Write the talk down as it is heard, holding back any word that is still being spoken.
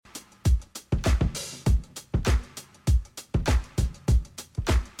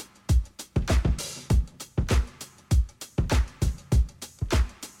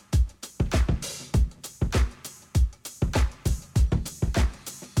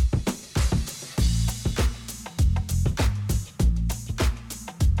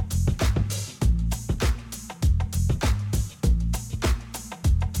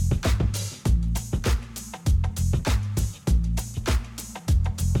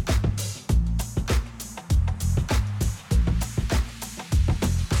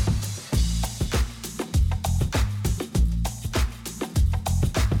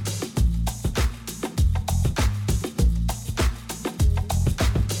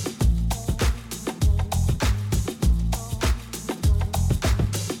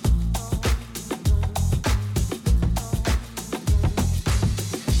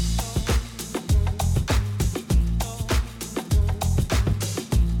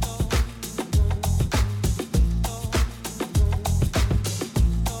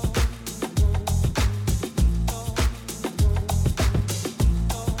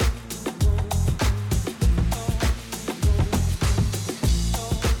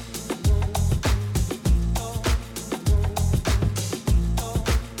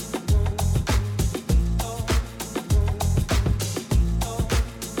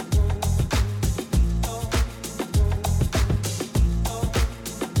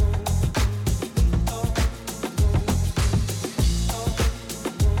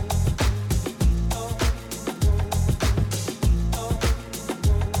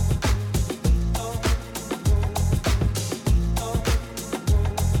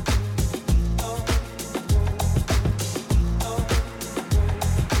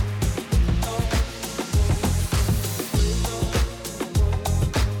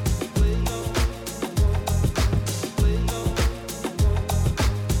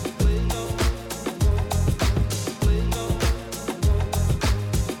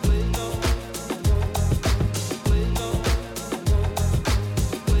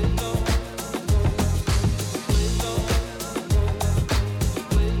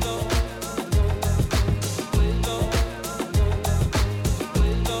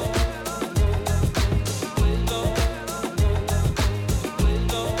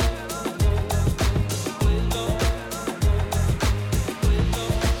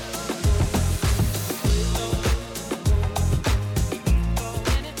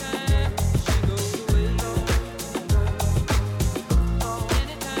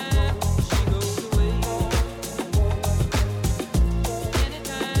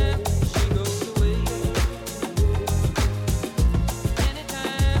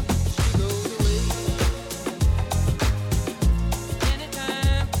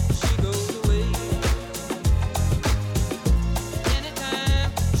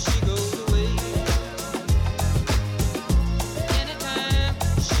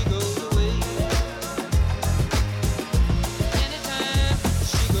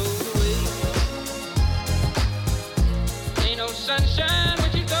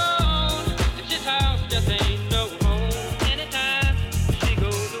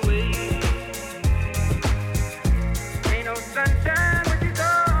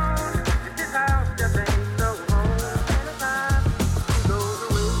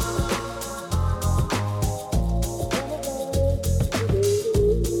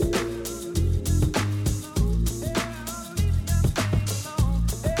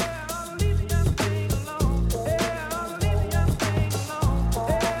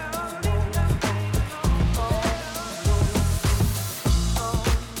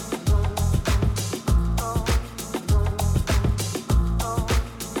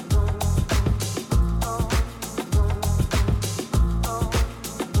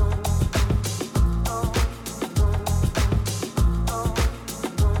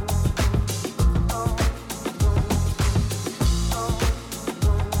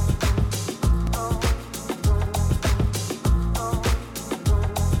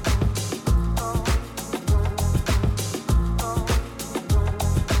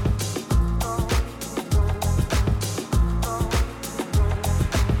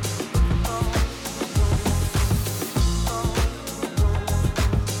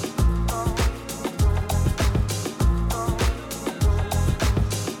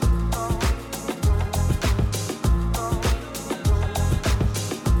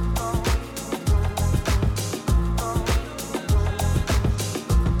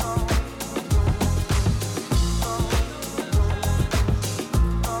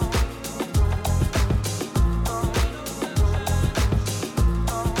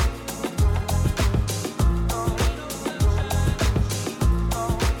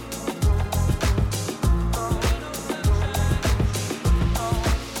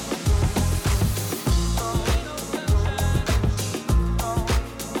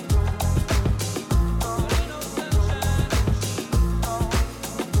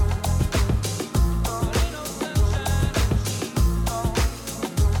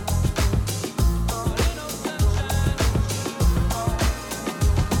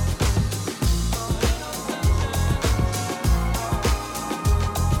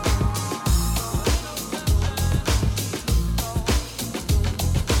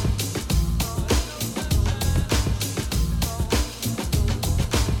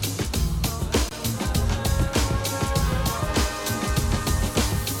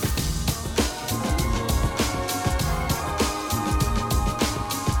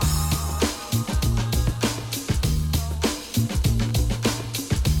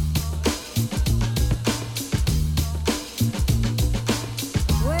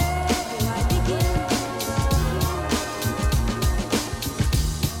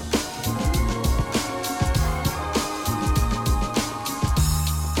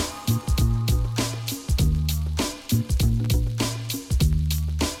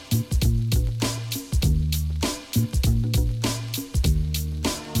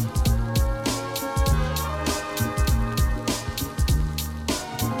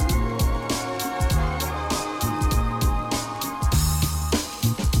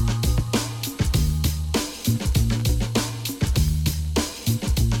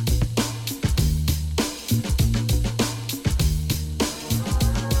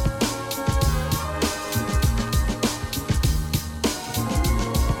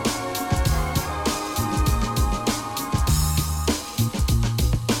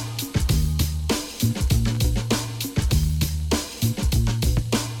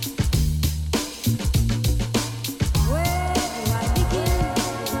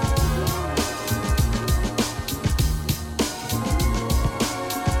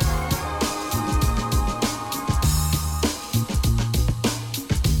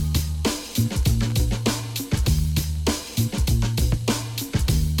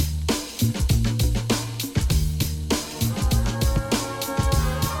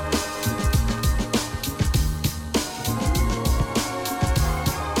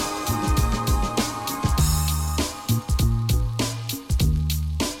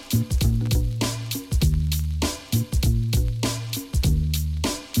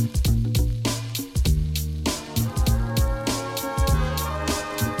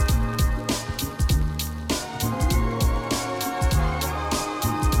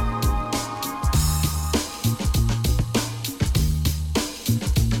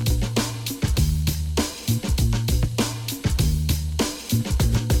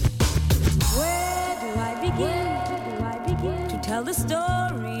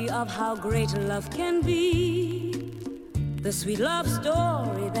of how great love can be, the sweet love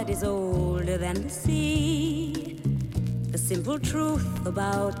story that is older than the sea, the simple truth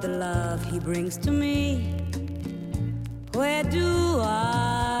about the love he brings to me. Where do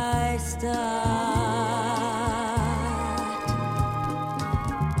I start?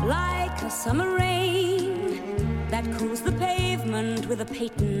 Like a summer rain that cools the pavement with a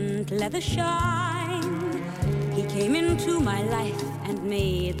patent leather shine, he came into my life and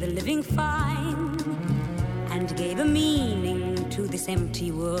made the living fine, and gave a meaning to this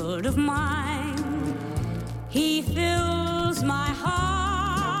empty world of mine. He fills my heart.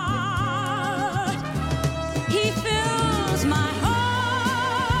 He fills my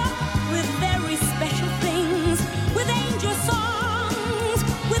heart with very special things, with angel songs,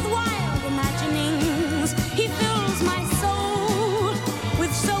 with wild imaginings. He fills my soul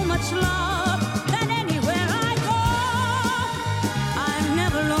with so much love that anywhere I go, I'm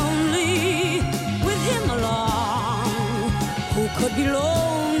never lonely with him along. Who could be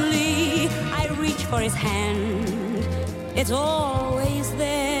lonely? I reach for his hand, it's always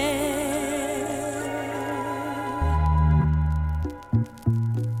there.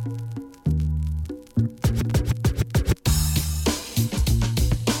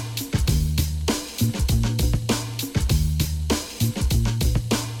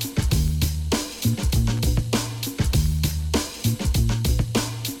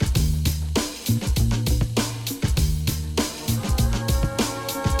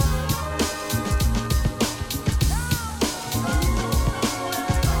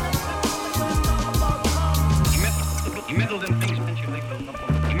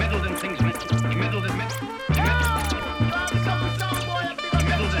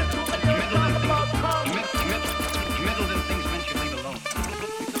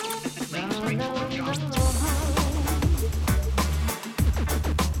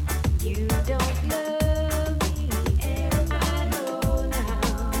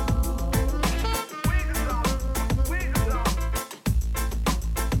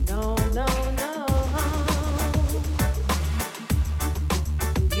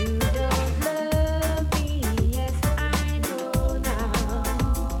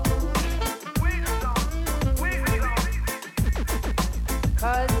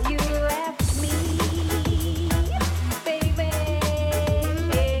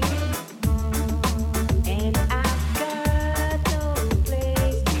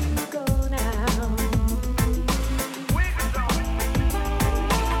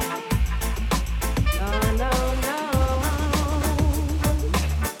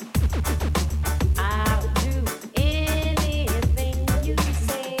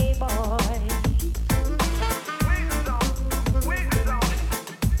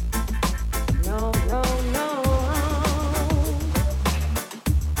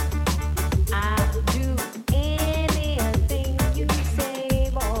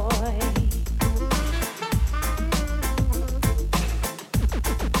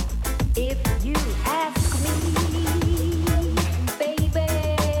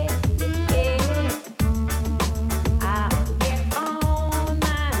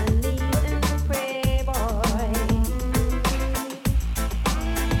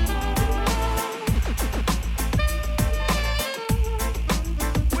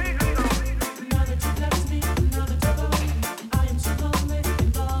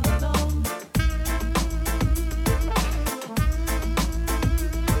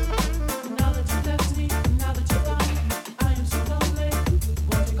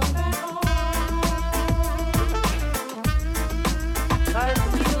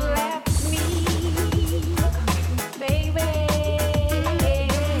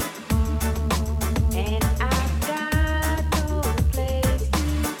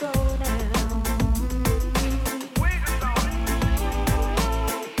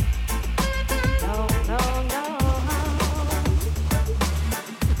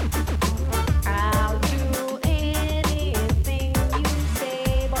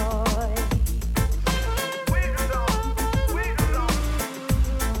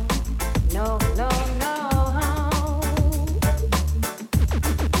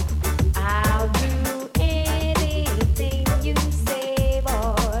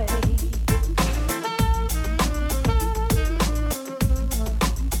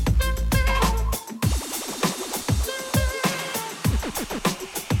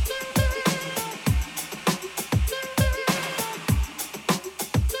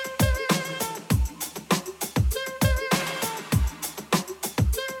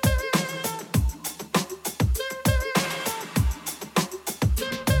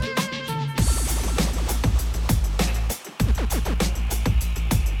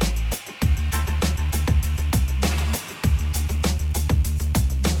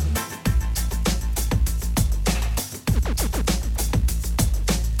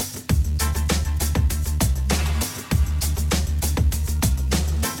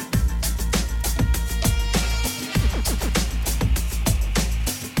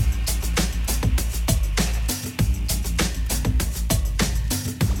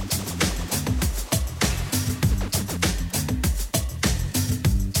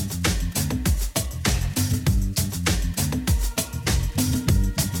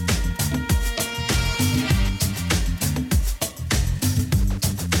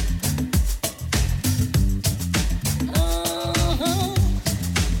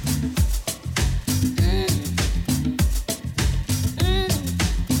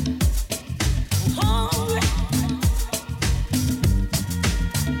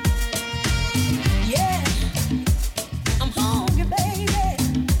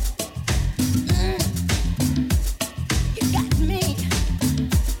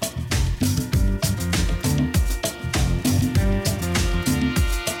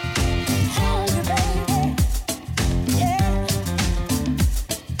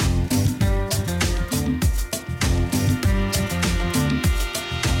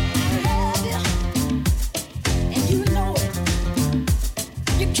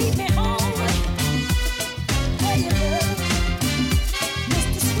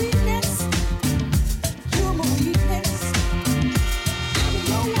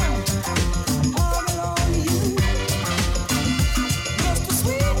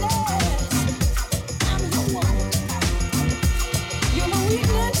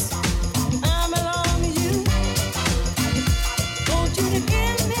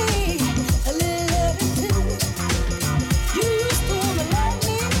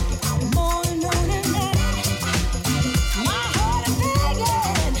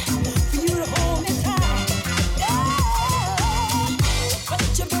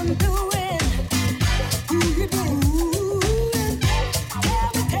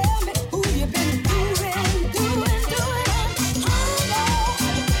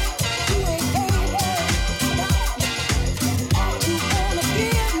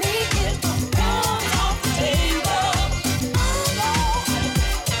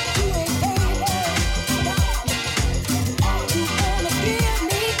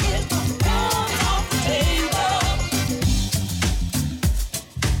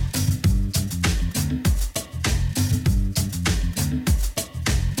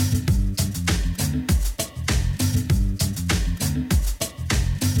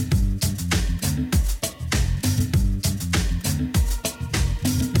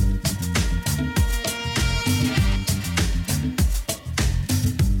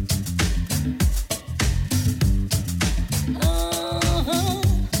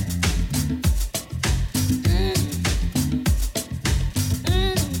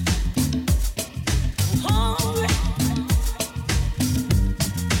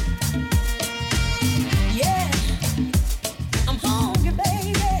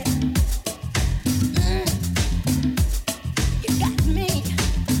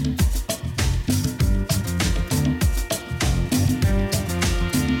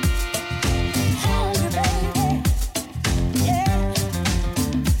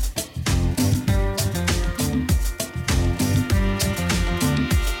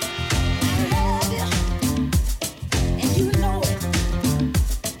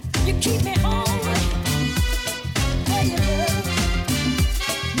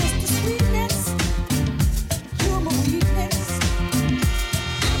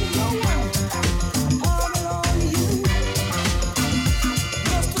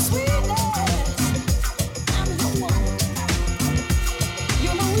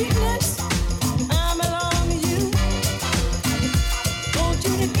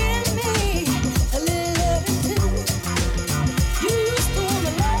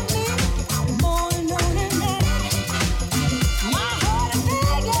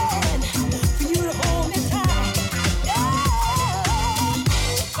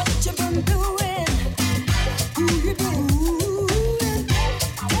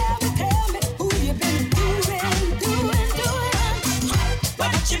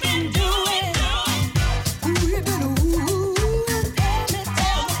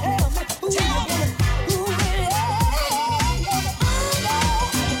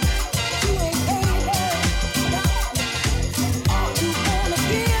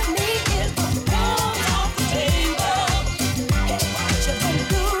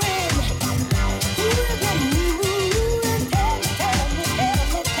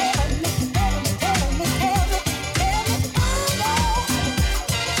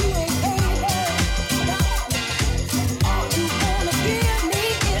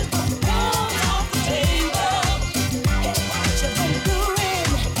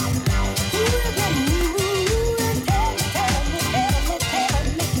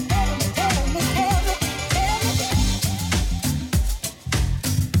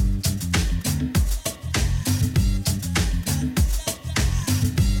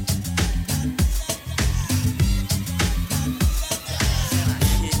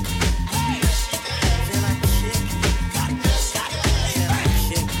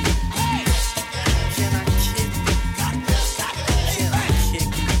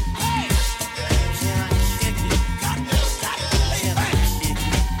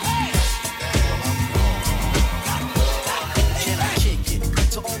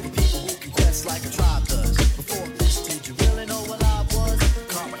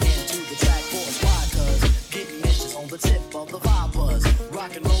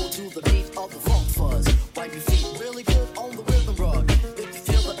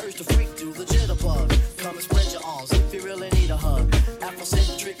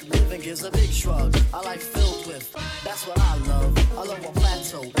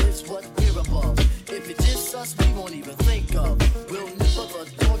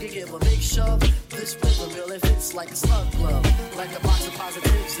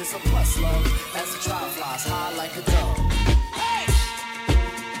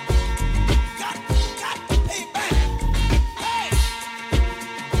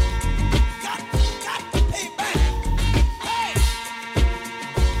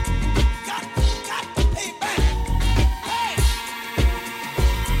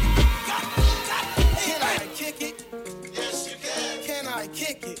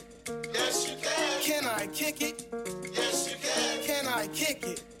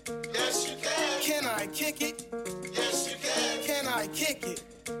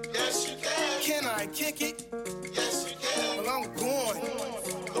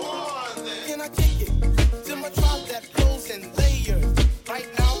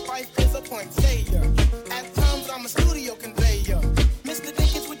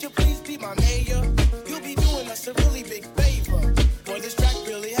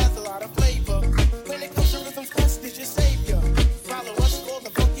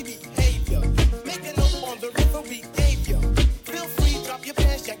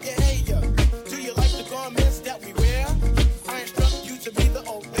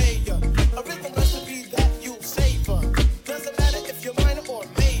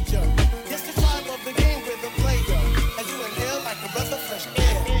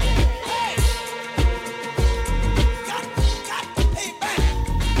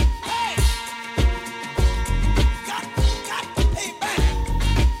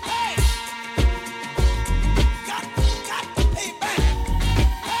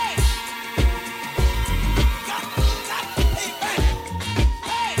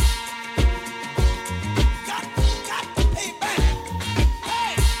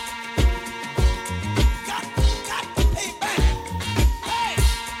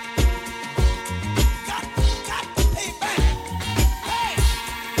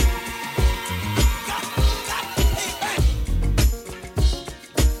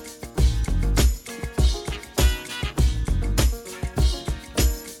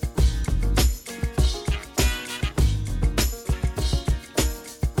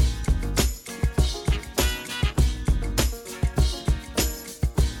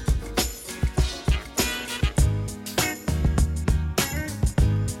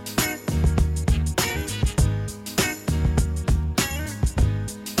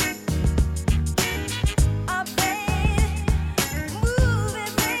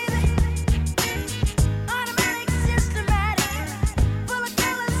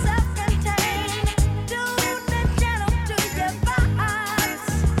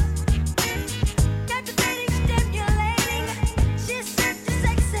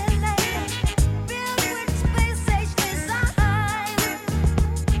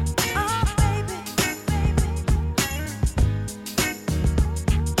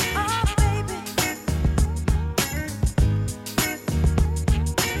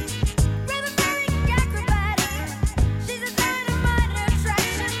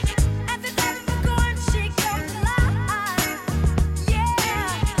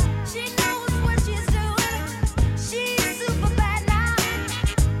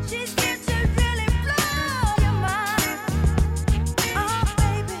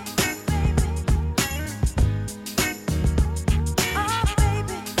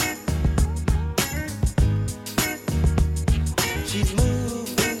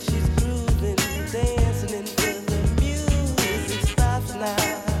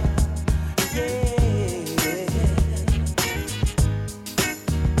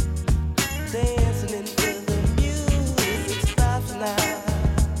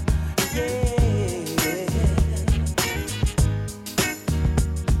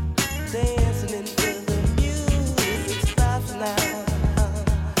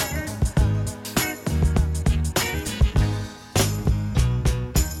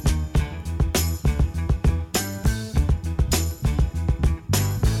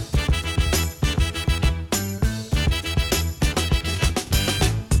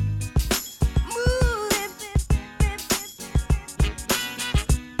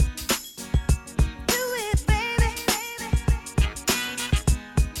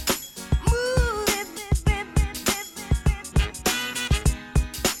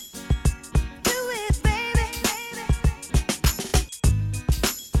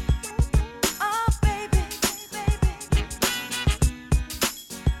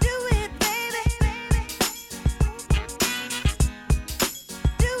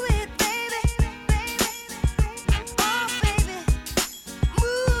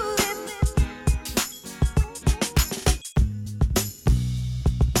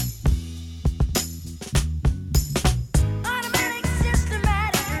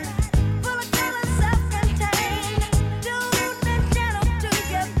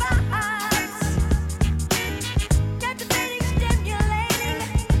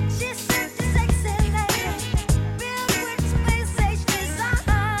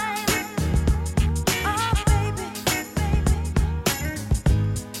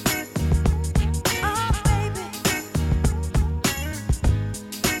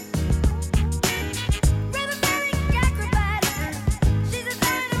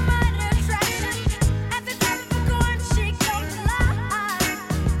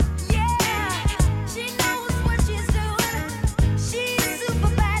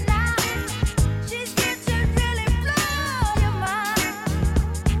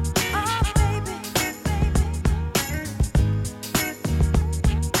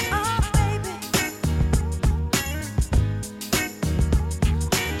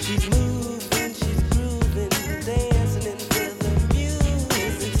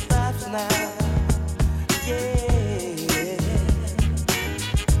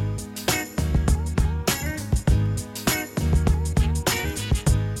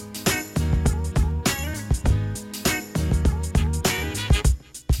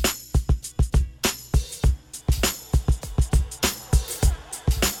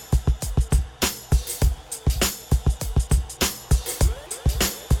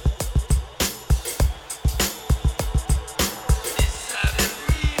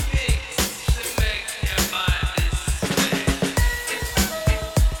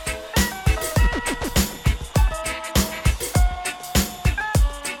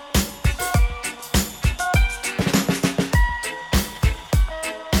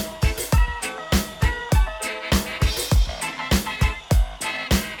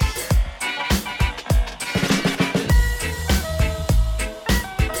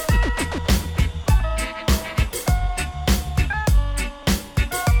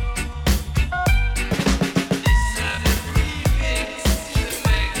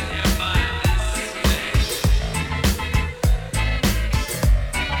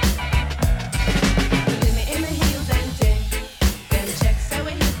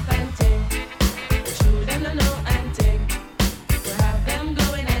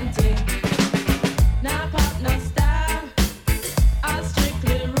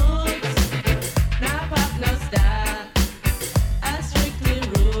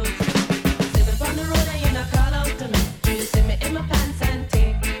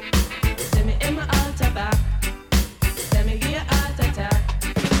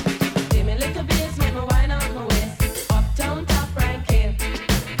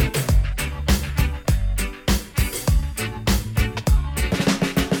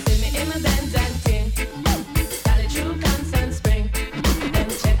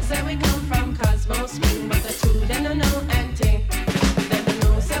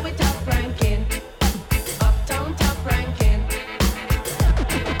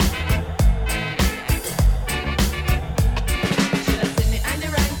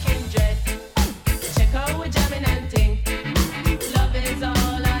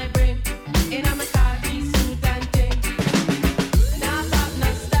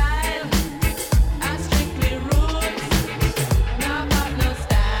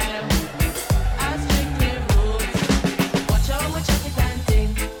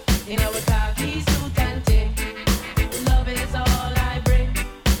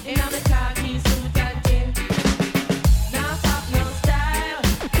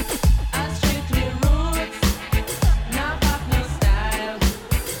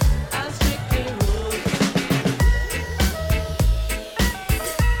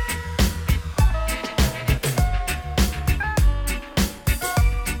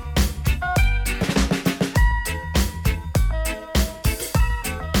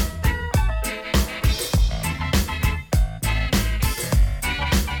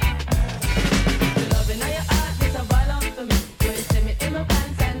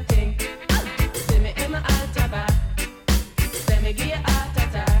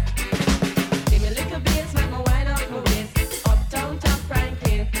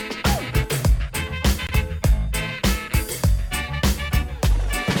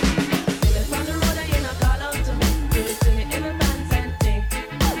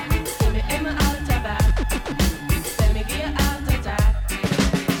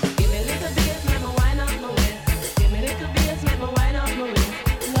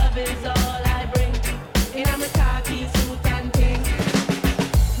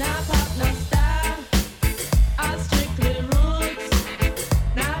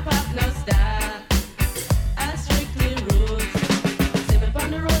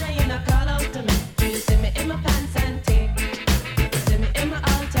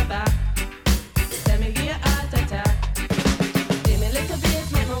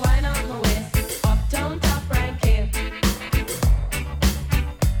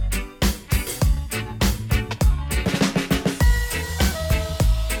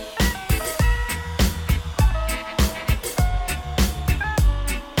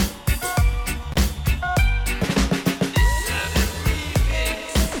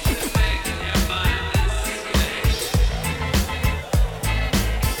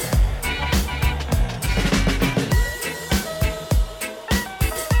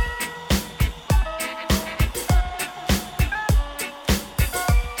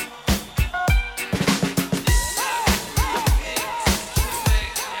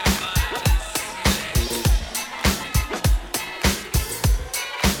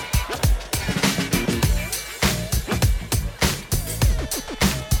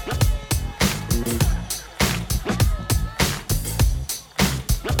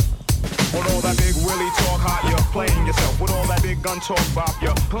 gun talk bop,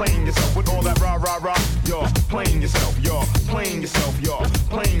 you're playing yourself with all that rah rah rah. You're playing yourself, you're playing yourself, you're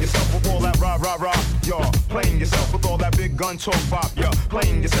playing yourself with all that rah rah rah. You're playing yourself with all that big gun talk bop. You're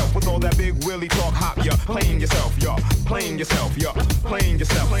playing yourself with all that big willy talk hop. You're playing yourself, you're playing yourself, you're playing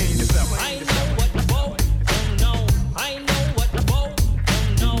yourself, playing yourself. I know what whoa, don't know. I know what whoa,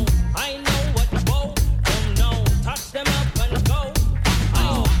 don't know. I know what whoa, don't know. Touch them up and go. I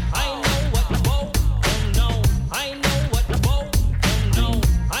know what whoa, don't know. I know what whoa, don't know.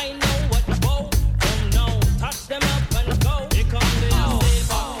 I know what whoa, don't know. Touch them up and go. Here come the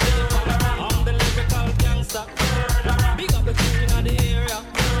saver. I'm the lyrical gangster. Big up the queen of the area.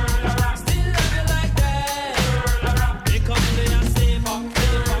 Still love you like that. Here come the saver.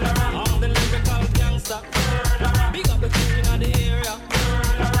 I'm the lyrical gangster. Big up the queen of the area.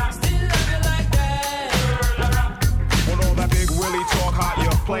 Still love you like that. With all that big willy talk hot,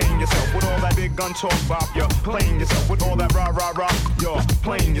 you're playing yourself. With all that big gun talk bop, you're playing yourself. With all that rah rah rah, you're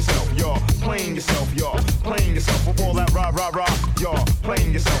playing yourself. You're playing yourself. You're playing yourself. With all that rah rah rah, you're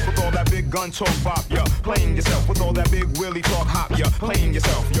playing yourself. With all that big gun talk bop, you're playing yourself. With all that big willy talk hop, you're playing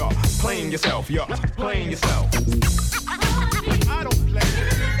yourself. You're playing yourself. You're playing yourself. I don't play.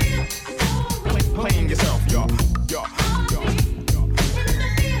 Playing yourself. You're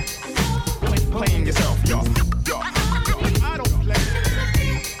playing yourself. You're I don't play.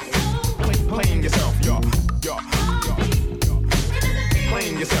 Playing yourself. You're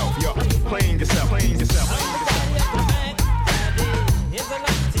playing yourself. You're playing yourself. Playing yourself. Here's a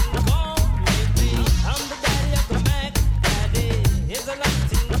Latin call, maybe. I'm the daddy of the Mac, daddy. Here's a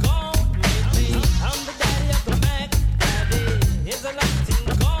Latin call, maybe. I'm the daddy of the Mac, daddy. Here's a Latin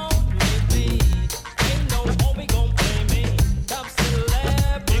call, maybe. Ain't no homie gon' play me. Top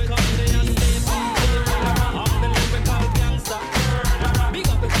celebrity, come there and stay for. I'm the lyrical gangster. Big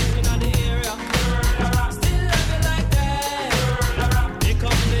up the queen of the area. Still love you like that. Here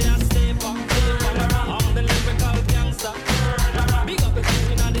come the stay for. I'm the lyrical gangster. Big up the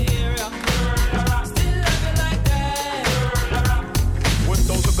queen of the area. Still love you like that. With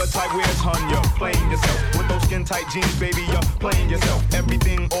those hooker tight wears, hun, you're playing yourself. With those skin tight jeans, baby, you're playing yourself.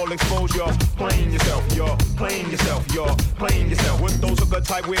 Everything all exposed, you're playing yourself. You're playing yourself. You're playing yourself. With those hooker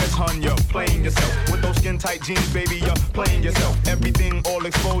tight wears, hun, you're playing yourself. With those skin tight jeans, baby, you're playing yourself. Everything all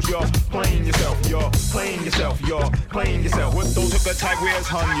exposed, you're playing yourself. You're playing yourself. You're playing yourself. With those hooker tight wears,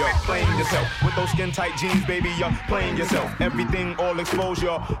 hun, you're playing yourself. With those skin tight jeans, baby, you're playing yourself. Everything all exposed,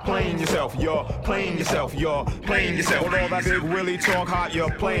 you're playing yourself. You're playing yourself. You're playing yourself. With all that big willy talk hot,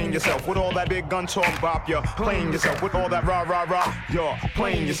 you're playing yourself. With all that big gun talk bop, you're playing yourself. With all that rah rah rah, you're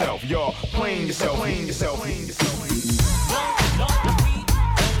playing yourself. You're playing yourself. Playing yourself. Playing yourself. No, we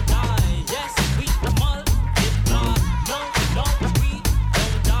don't die. Yes, we multiply. No, we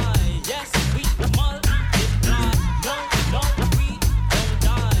don't die. Yes, we multiply. No, we don't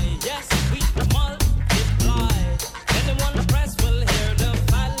die. Yes, we multiply. Anyone press will hear the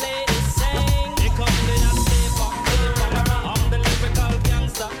fat lady sing. Here come the saver. I'm the lyrical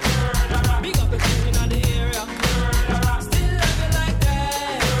gangster. Big up the queen of the area. Still love you like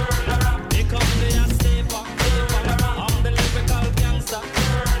that. Here come the saver. I'm the lyrical gangster.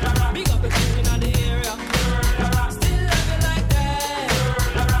 Big up the queen of the area. Still love you like that.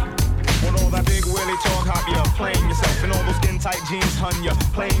 With all that big willy talk hop, you're playing yourself. In all those skin tight jeans, hun, you're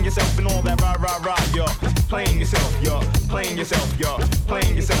playing yourself. In all that rah rah rah, you're playing yourself. You're playing yourself. You're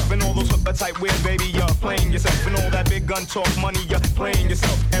playing yourself. In all those hooker tight weird, baby, you're playing yourself. In all that big gun talk money, you're playing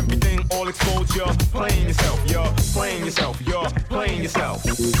yourself. Everything all exposed, you're playing yourself. You're playing yourself. You're playing yourself.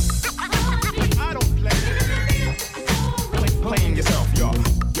 I don't play. Playing yourself. You're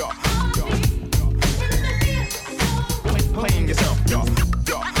playing yourself. You're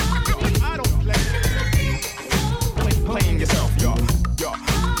I don't play. Playing yourself. You're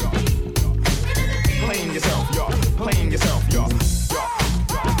playing yourself. You're playing yourself. You're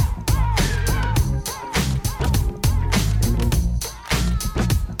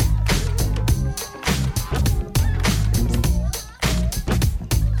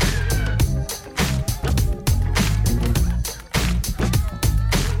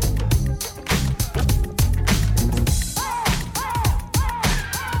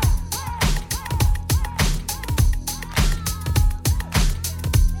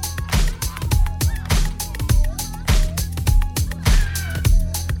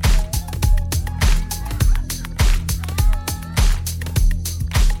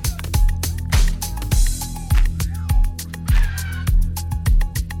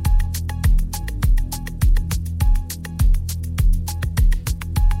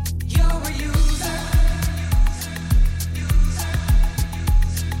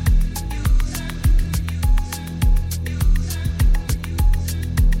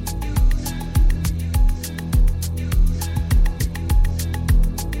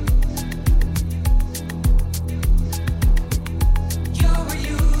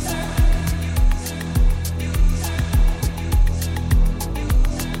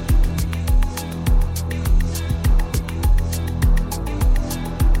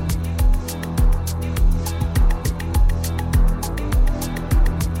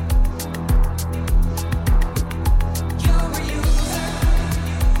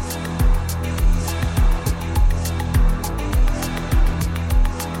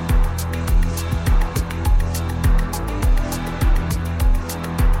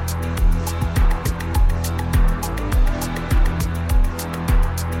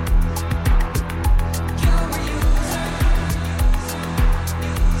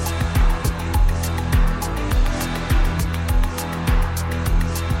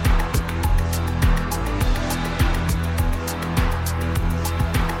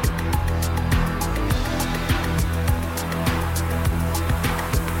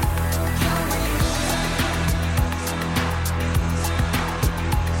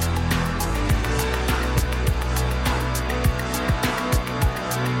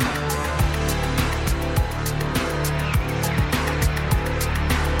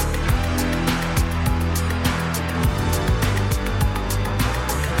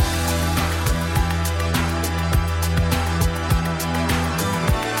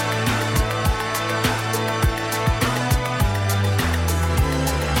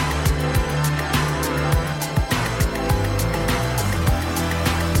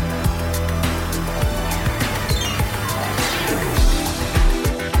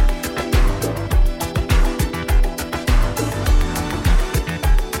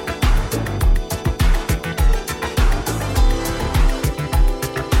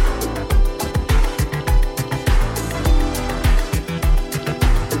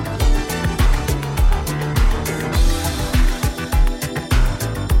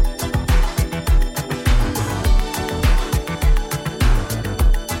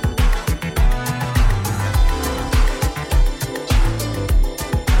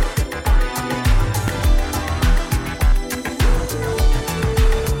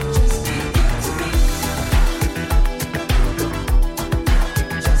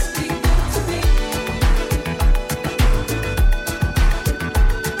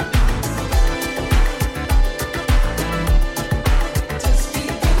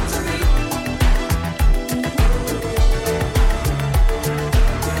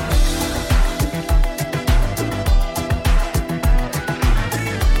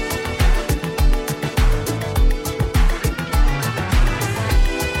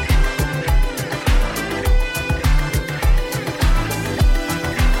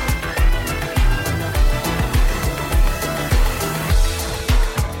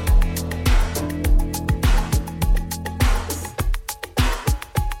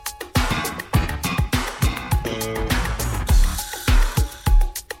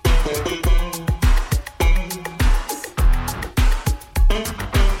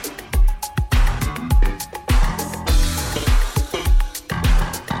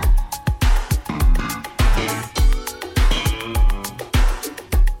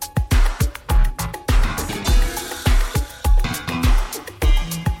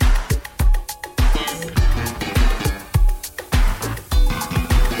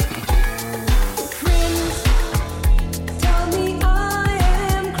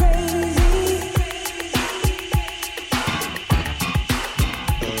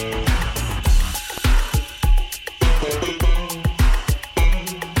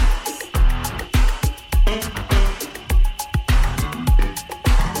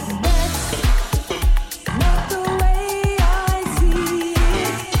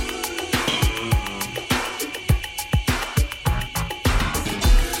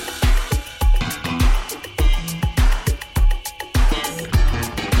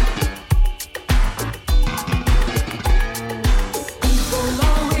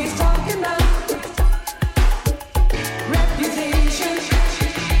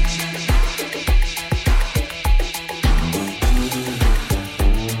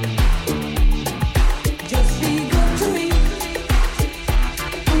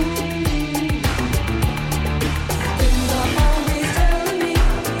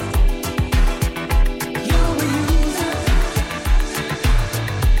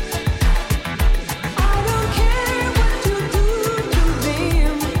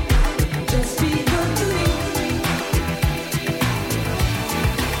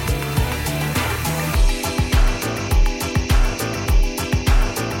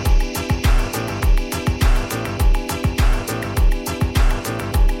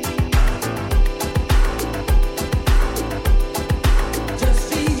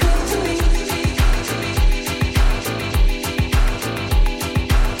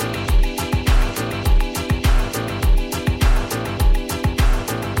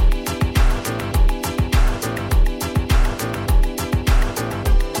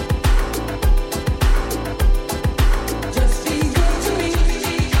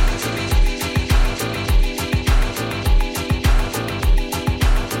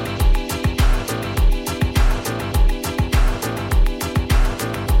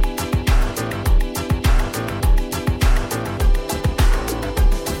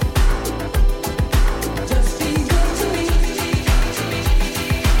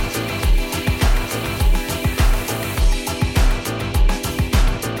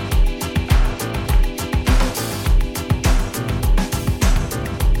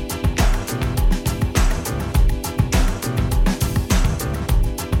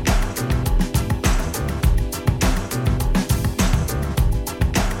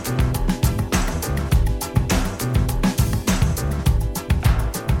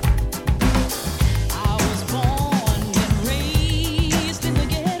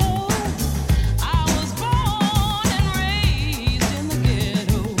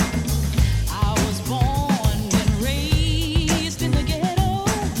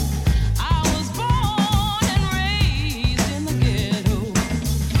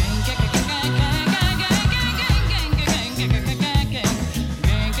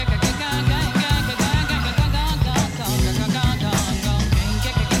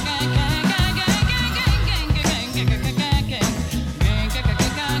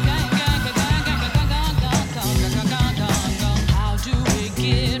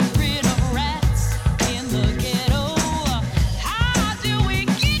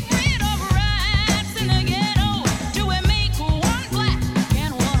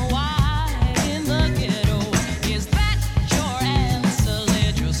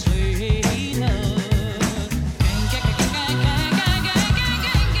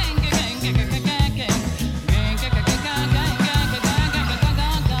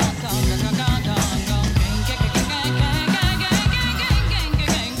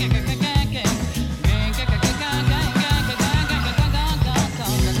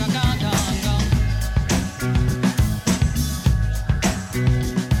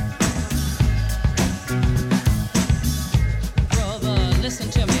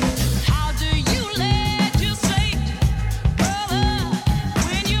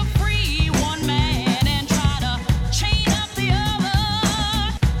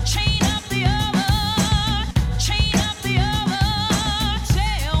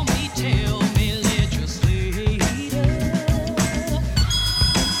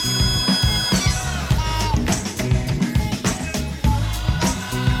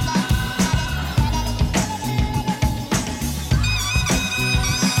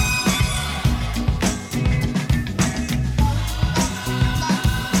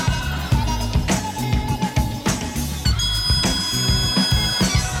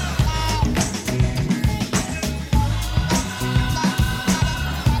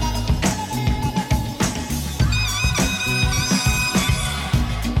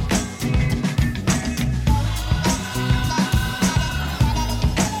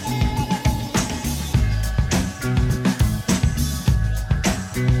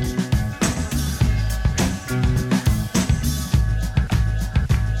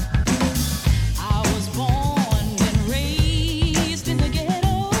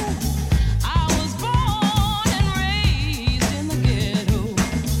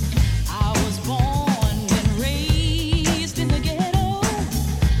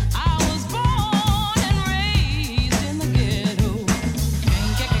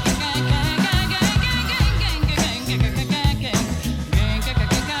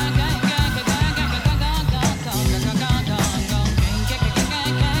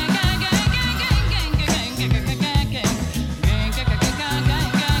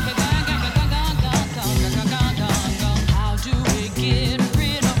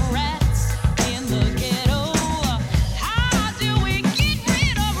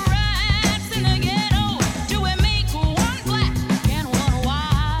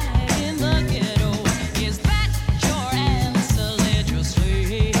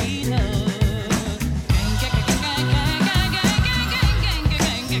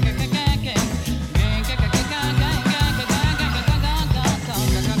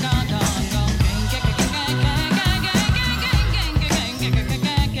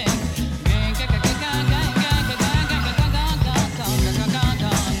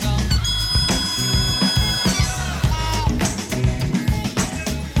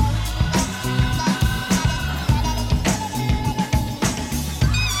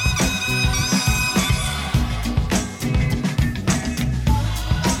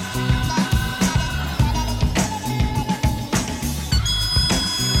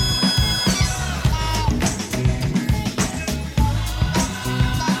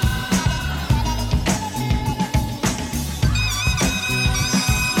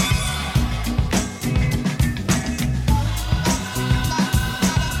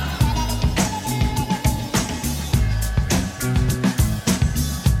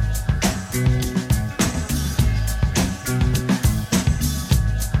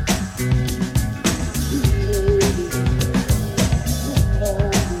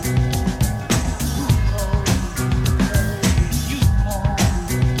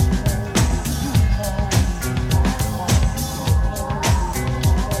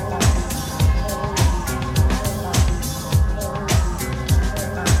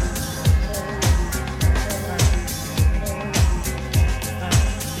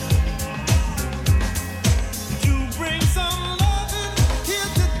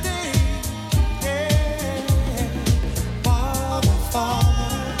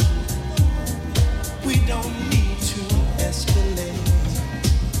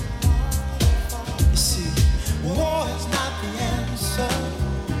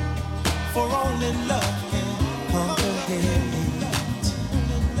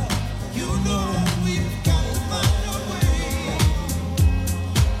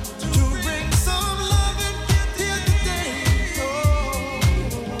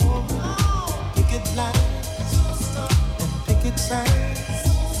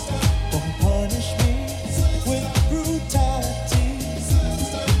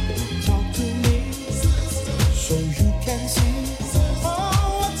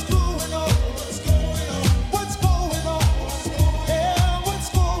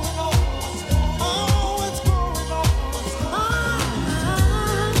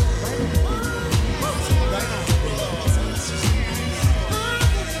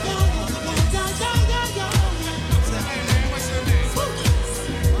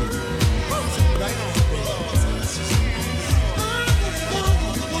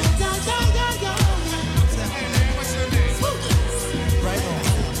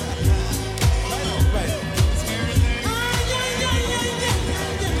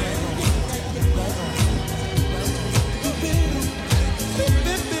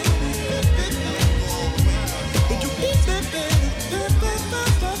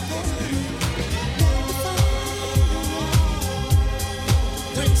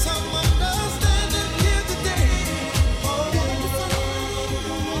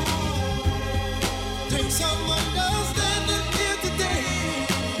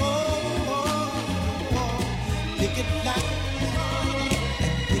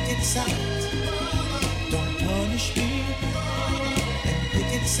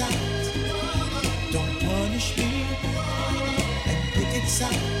sight. Don't punish me and pick it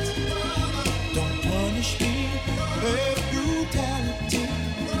sight. Don't punish me with brutality.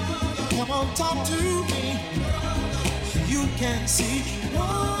 Come on, talk to me. You can see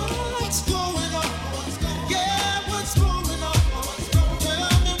what's going on. Yeah, what's going on?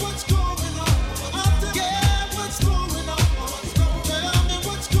 Tell me what's going on. Yeah, what's going on? Tell me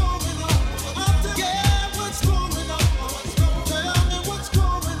what's going on. Yeah, what's going on? Tell me what's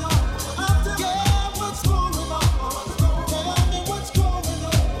going on. Yeah, what's going on? Tell me what's going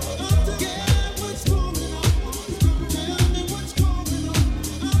on. Yeah, what's going on? Tell me what's going on.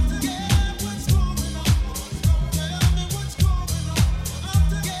 Yeah, what's going on? Tell me what's going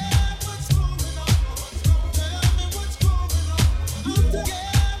on.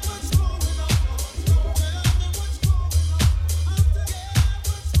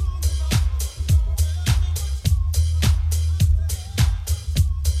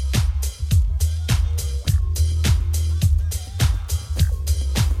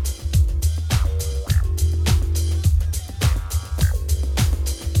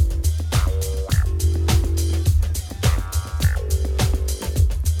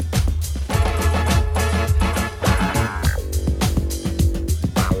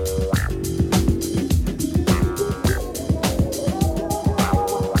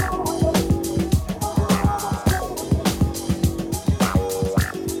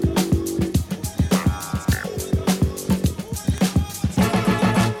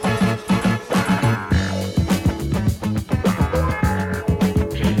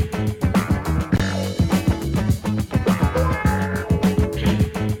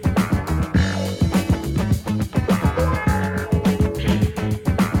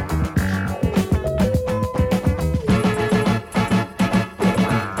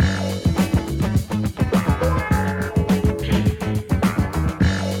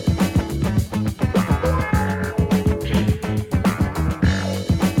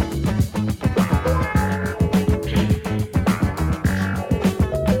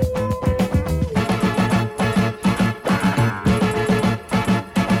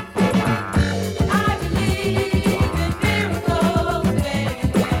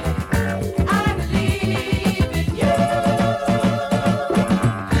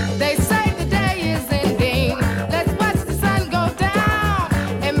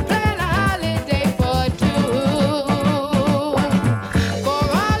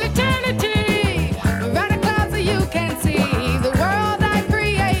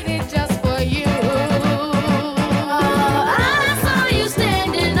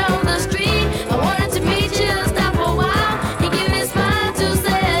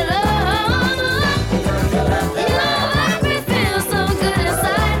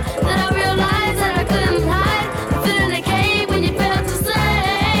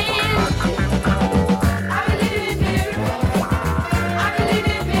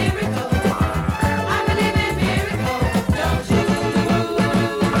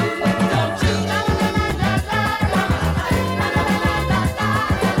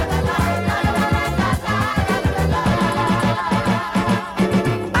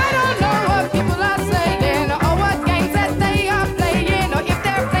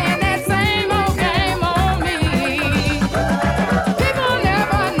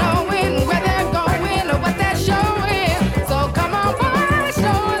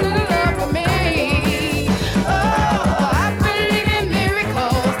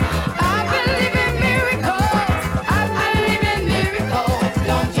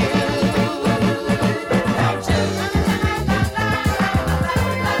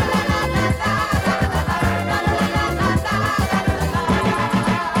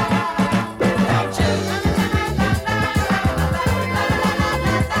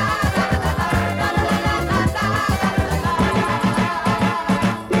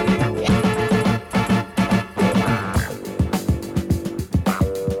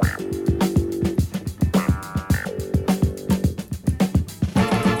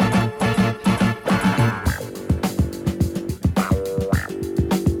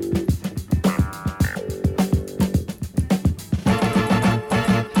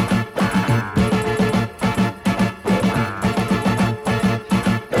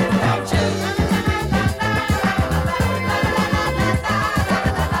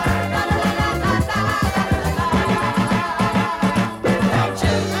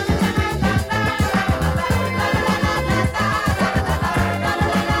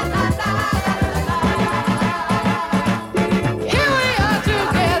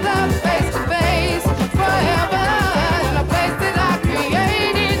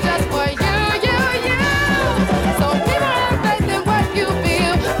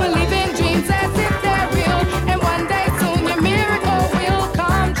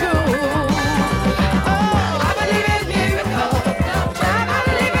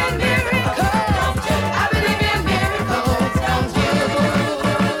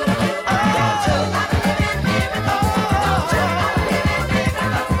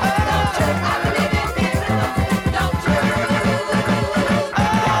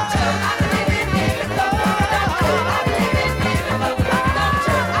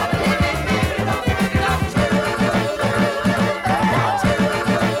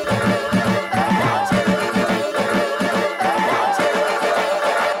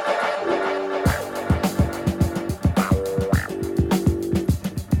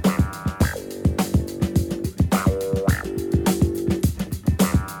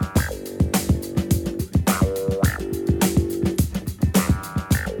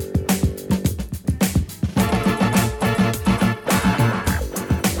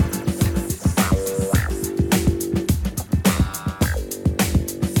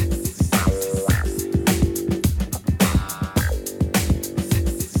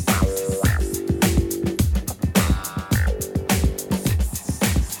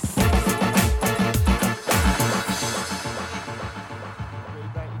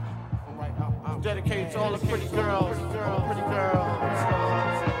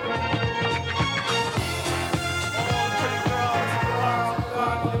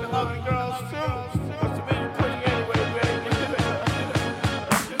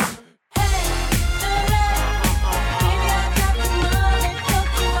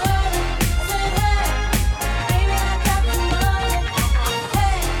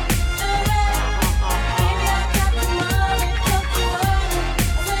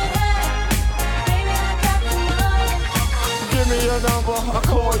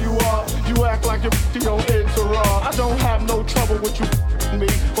 with you me,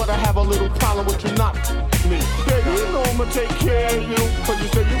 but I have a little problem with you not me. Baby, you know I'ma take care of you, cause you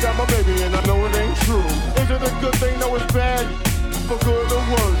say you got my baby and I know it ain't true. Is it a good thing? No, it's bad. For good or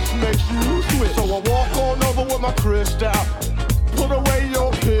worse, makes you switch. So I walk on over with my crystal. Put away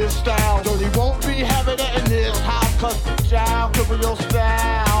your pistol. Dirty won't be having it in this house, cause child, cover your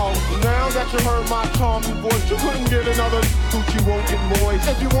style. Now that you heard my charming voice, you couldn't get another Gucci won't get moist.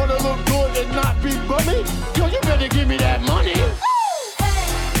 If you wanna look good and not be bummy, yo, you better give me that money.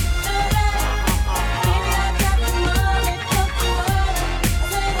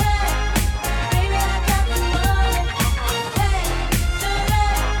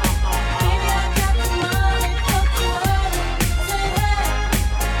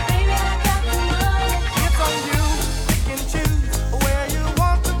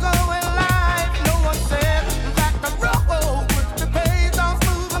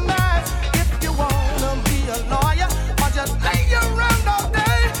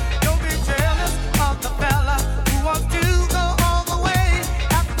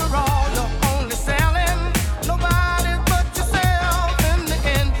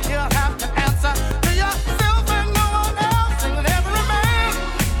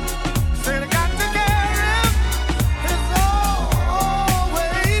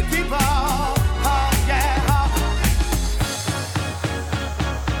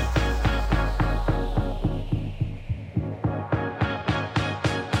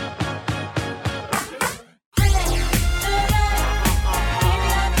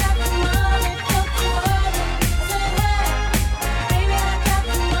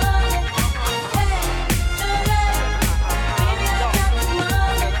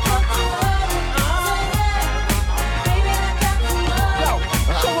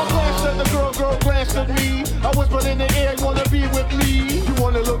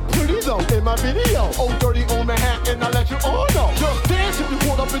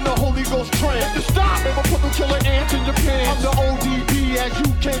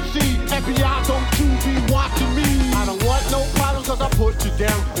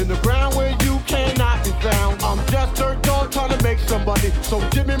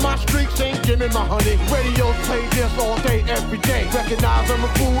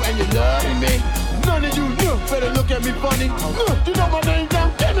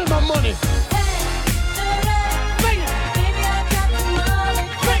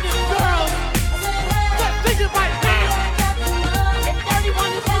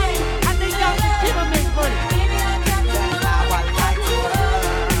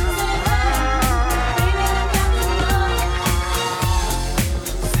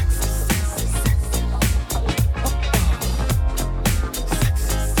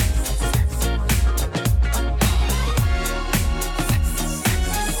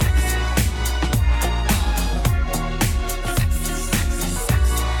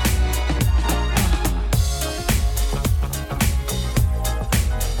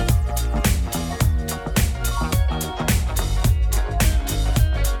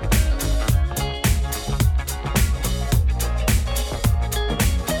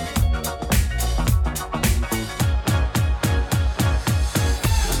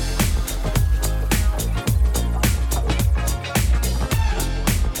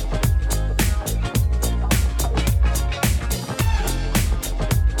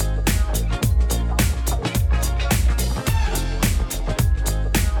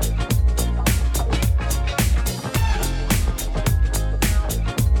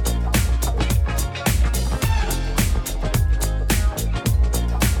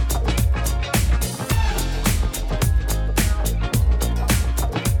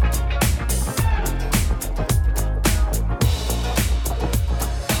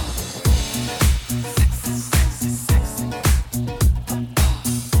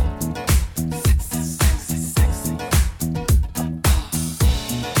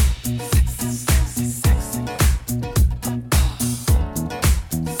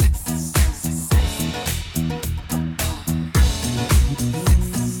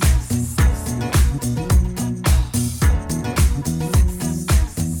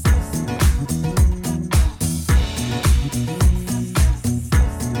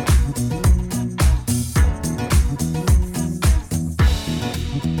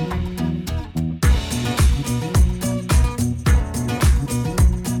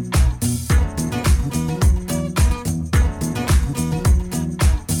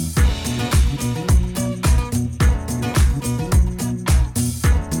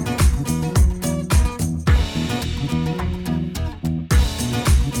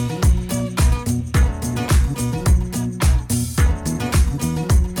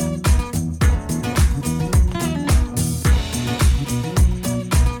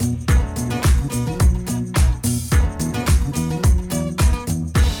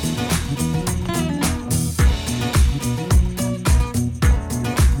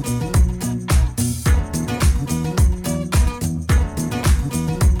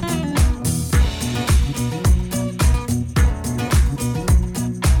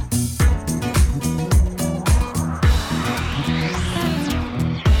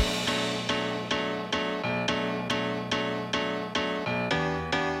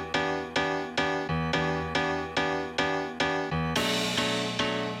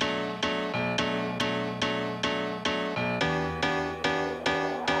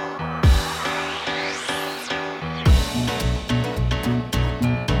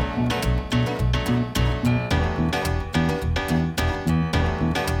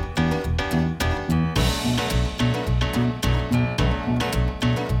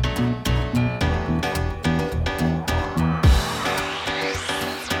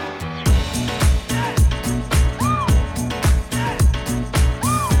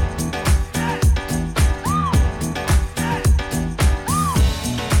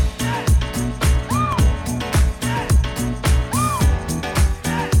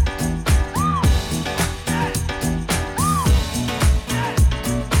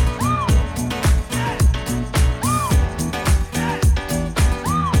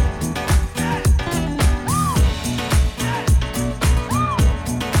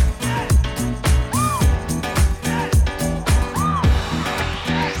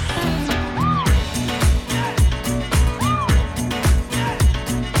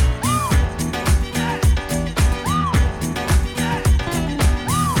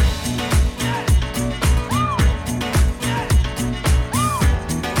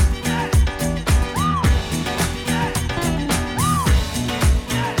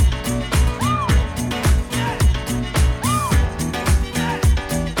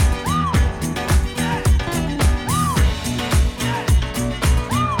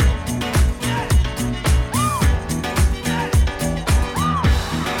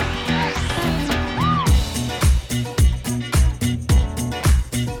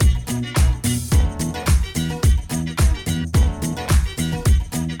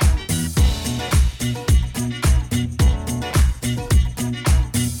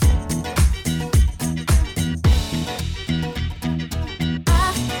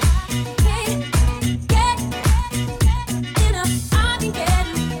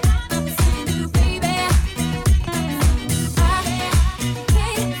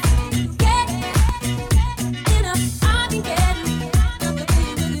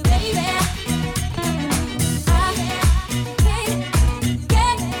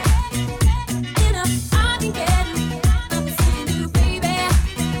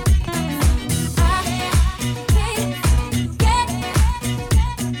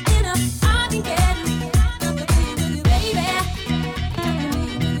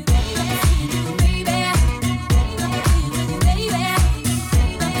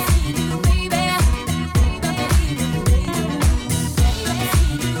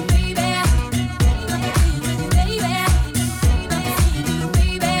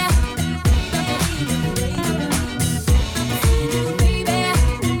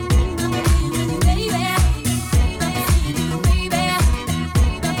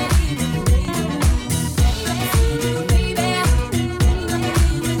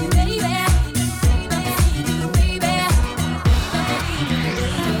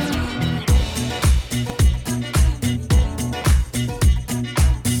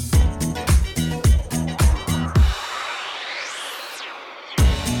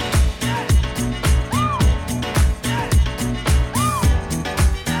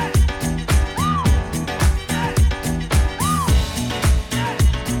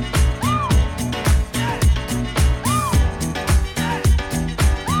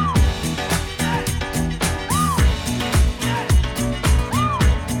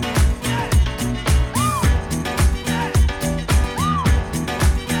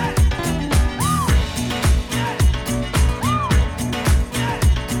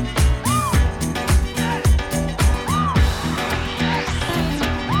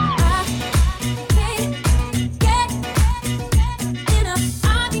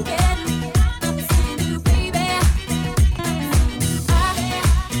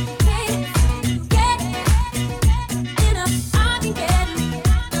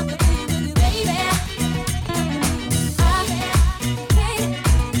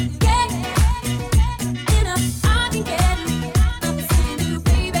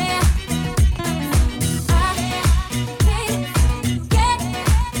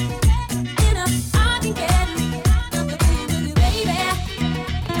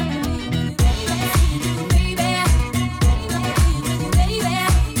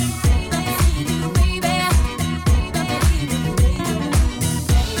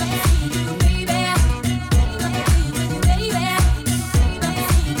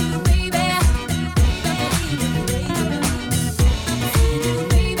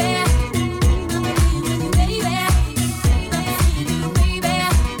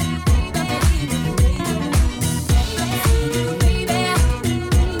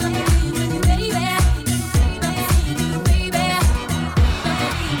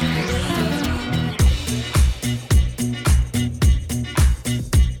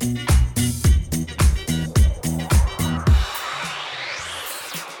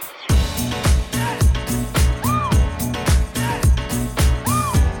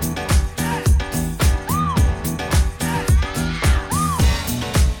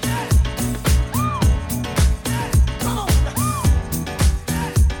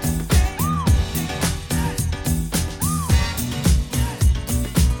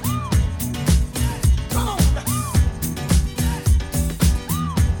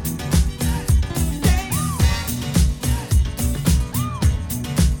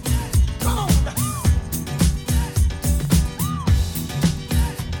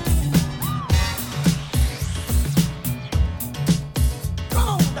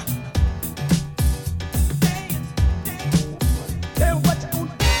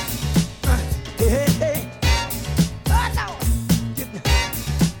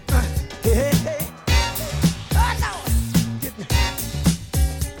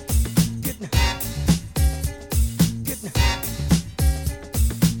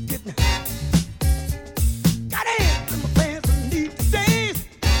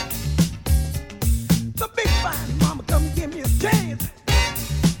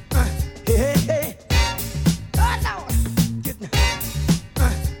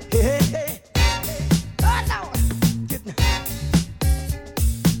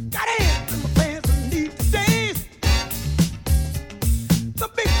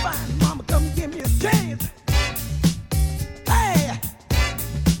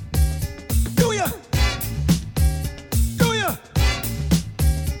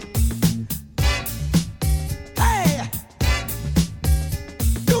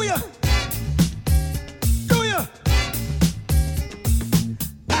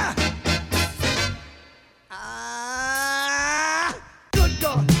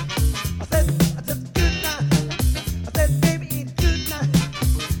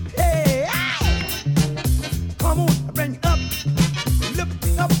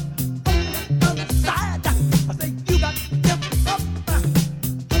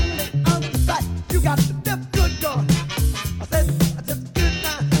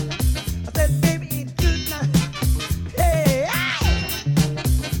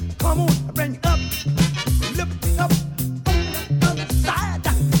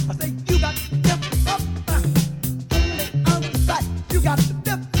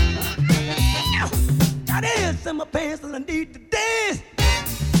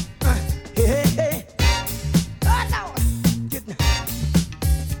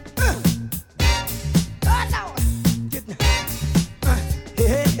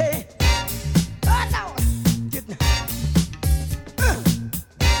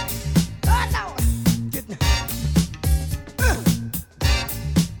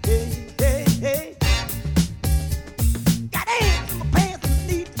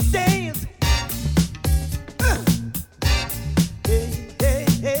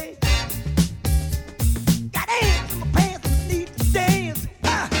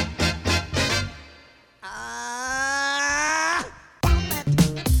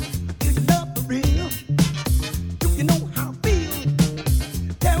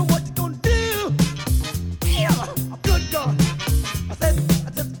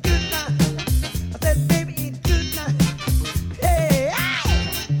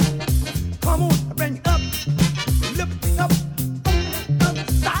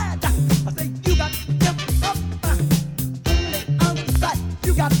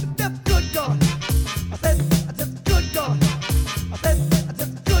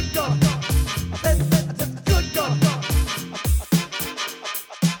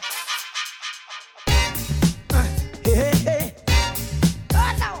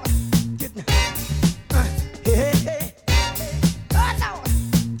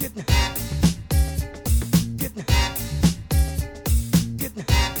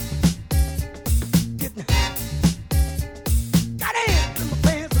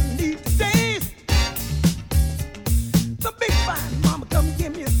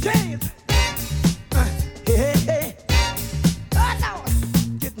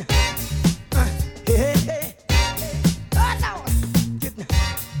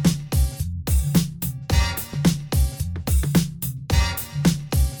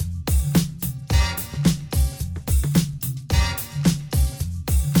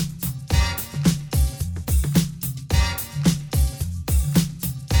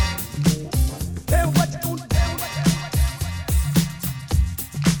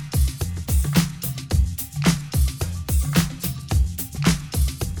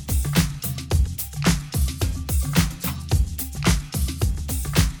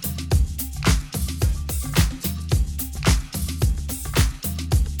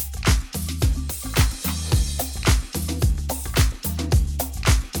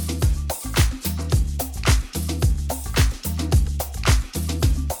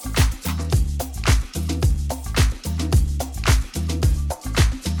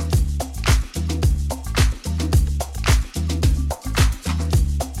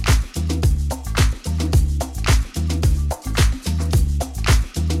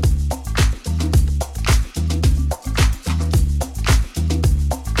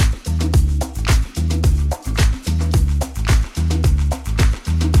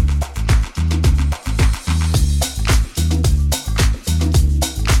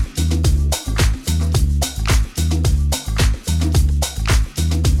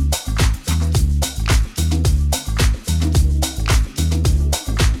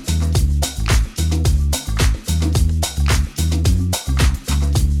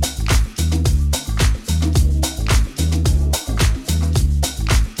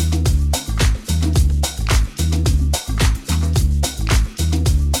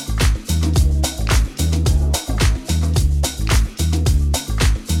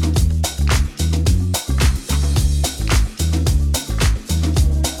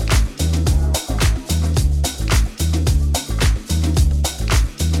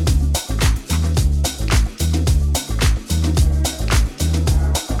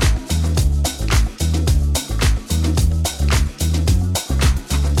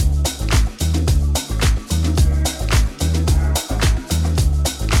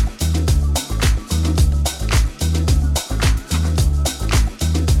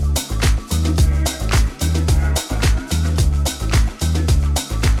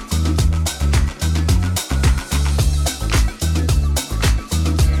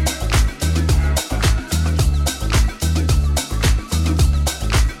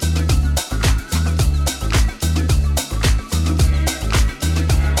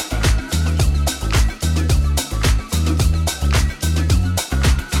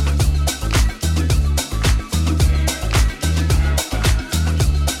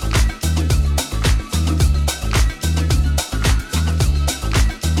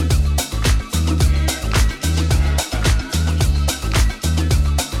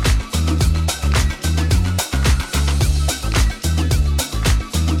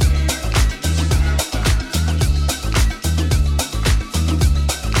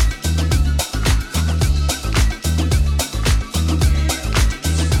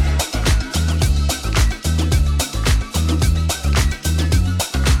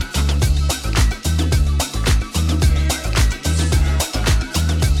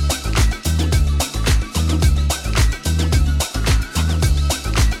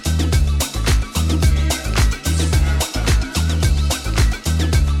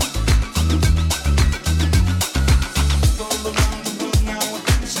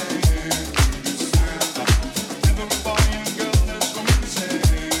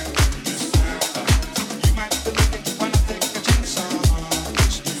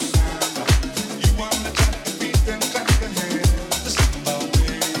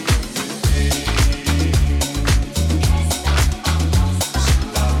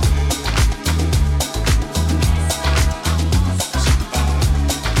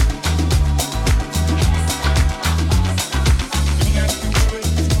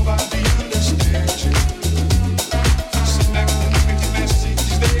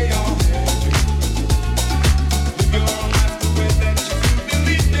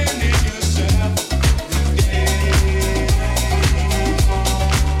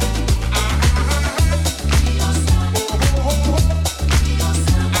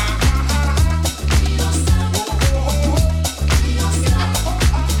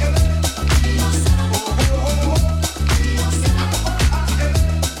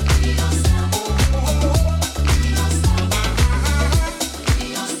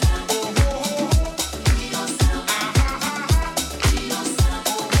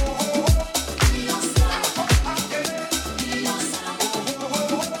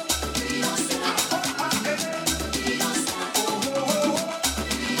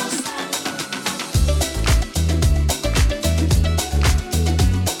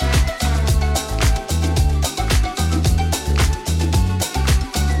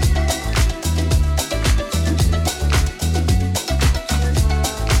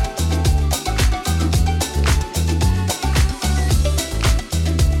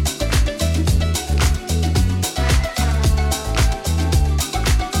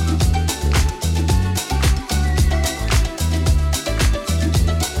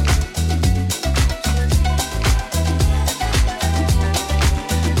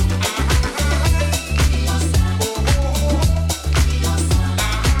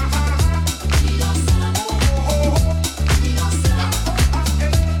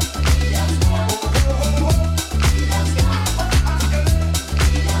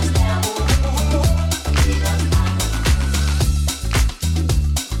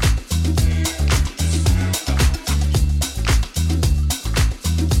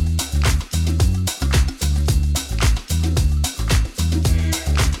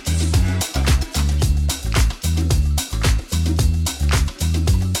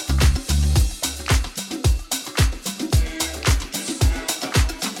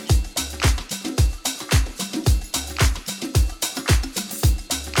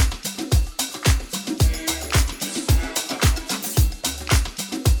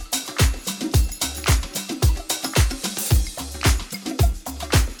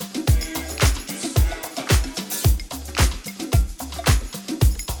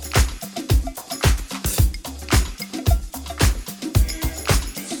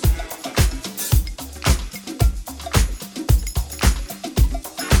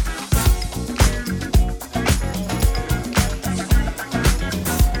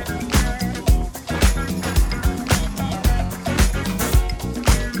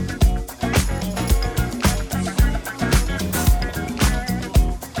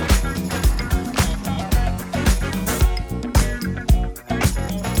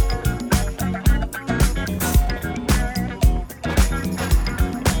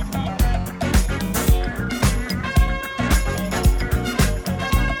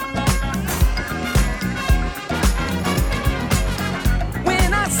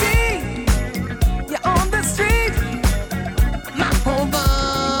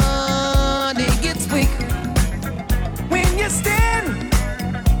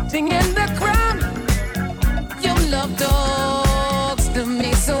 singing the crown. Your love talks to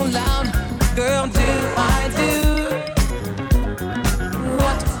me so loud. Girl, do I do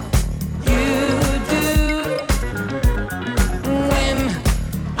what you do when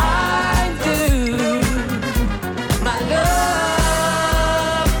I do my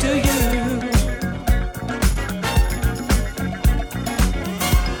love to you?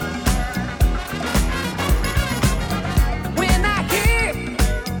 When I hear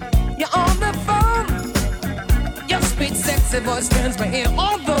you on the phone, your sweet sexy voice turns my ear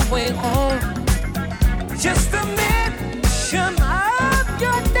all the way home. Just a mention of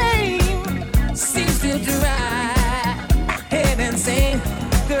your name seems to drive my head insane.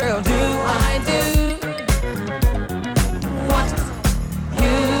 Girl, do I do what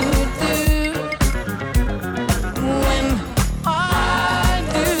you do when I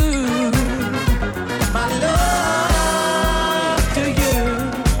do my love to you,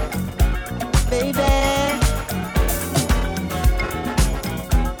 baby?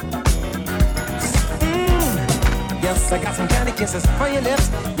 Yes, I got some candy kisses for your lips.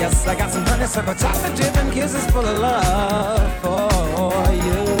 Yes, I got some honeysuckle chocolate dripping kisses full of love for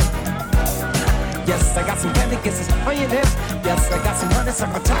you. Yes, I got some candy kisses for your lips. Yes, I got some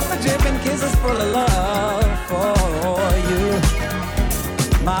honeysuckle chocolate dripping kisses full of love for you.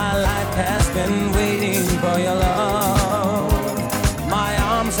 My life has been waiting for your love. My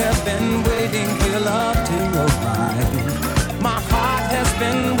arms have been waiting for your love to arrive. My heart has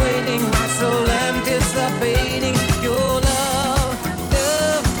been waiting, my soul anticipating your love,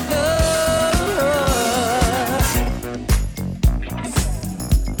 love, love.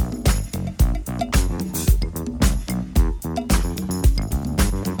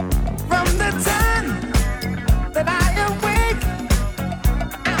 From the time that I awake,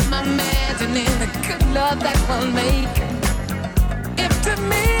 I'm imagining the good love that we'll make. If to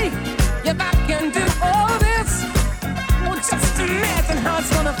me, if I can do all this, well, just imagine how it's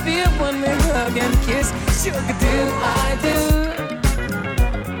gonna feel when we hug and kiss. Sugar, do I do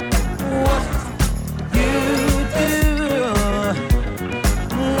what you do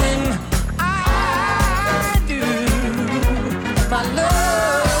when I do my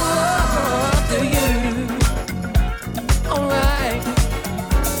love to you? Alright.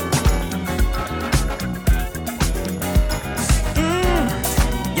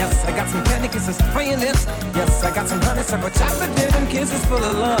 Yes, I got some candy kisses for your lips. Yes, I got some honeysuckle chocolate dripping kisses full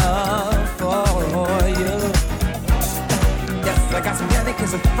of love for you. Yes, I got some candy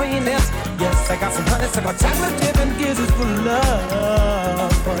kisses for your lips. Yes, I got some honeysuckle chocolate dripping kisses full of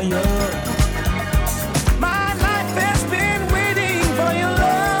love for you. My life has been waiting for your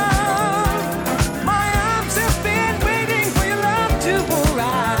love. My arms have been waiting for your love to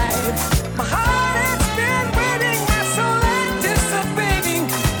arrive. My heart has been waiting, my soul anticipating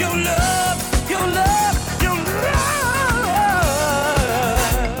your love, your love, your love.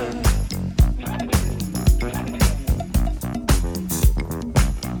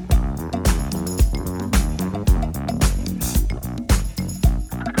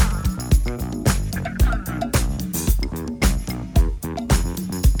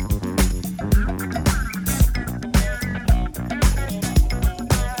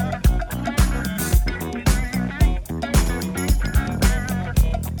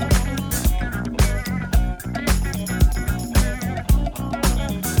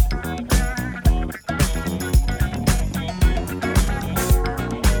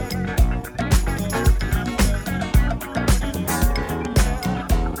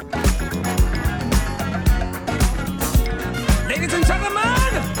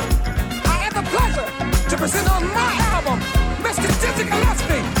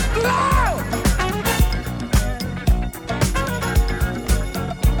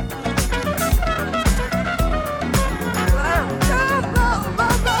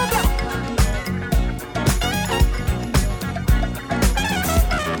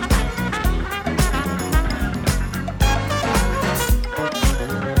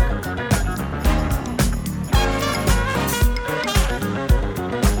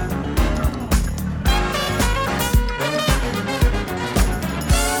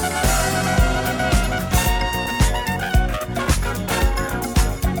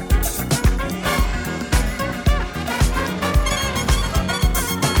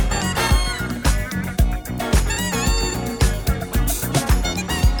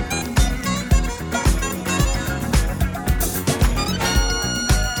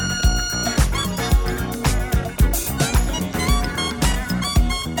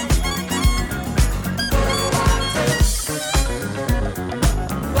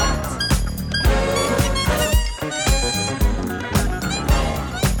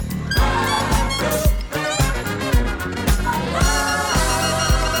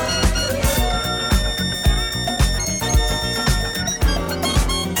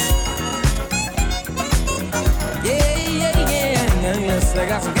 Yes, I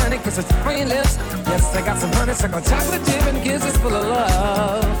got some candy kisses for your lips. Yes, I got some honeysuckle chocolate chip and kisses full of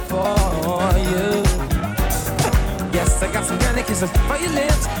love for you. Yes, I got some candy kisses for your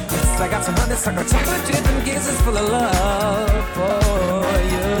lips. Yes, I got some honeysuckle chocolate chip and kisses full of love for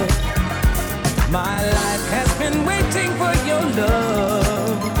you. My life has been waiting for your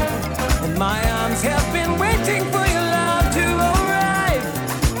love, and my arms have been waiting for your love to arrive.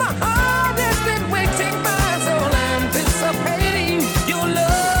 My heart has been waiting, my soul anticipating your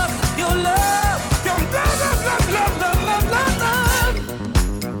love, your love, your love, love, love, love, love, love, love.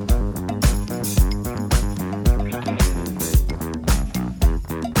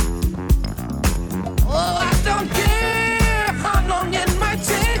 Oh, I don't care how long it might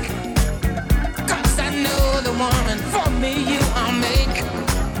take, 'cause I know the woman for me you I'll make.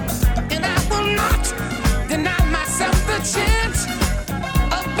 And I will not deny myself the chance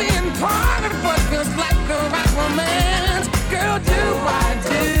of being part of what feels like a right romance. Girl, do I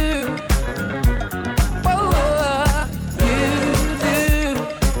do? Oh, you do.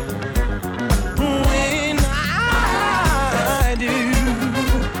 When I do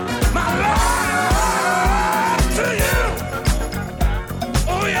my love to you.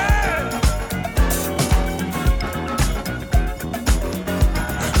 Oh, yeah.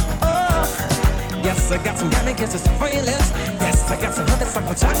 Yes, I got some candy kisses for your lips. Yes, I got some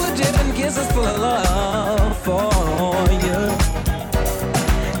honeysuckle chocolate chip and kisses full of love for you.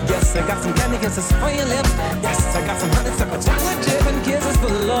 Yes, I got some candy kisses for your lips. Yes, I got some honeysuckle chocolate chip and kisses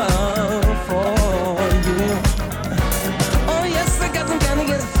full of love for you. Oh, yes, I got some candy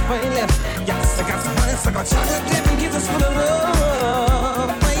kisses for your lips. Yes, I got some honeysuckle chocolate chip and kisses full of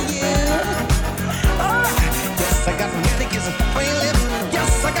love for you. Oh, yes, I got some candy kisses for your lips.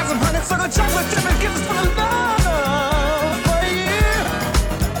 Yes, I got some honeysuckle chocolate chip and kisses full of love for you.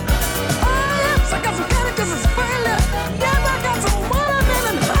 Oh, yes, I got some candy kisses for your lips. Yes, I got some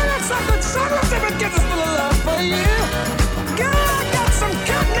watermelon honeysuckle chocolate chip and kisses full of love for you. Girl, I got some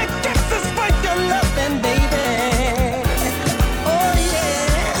candy kisses for your loving, baby. Oh,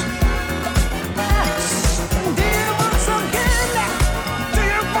 yeah. Do you want some candy?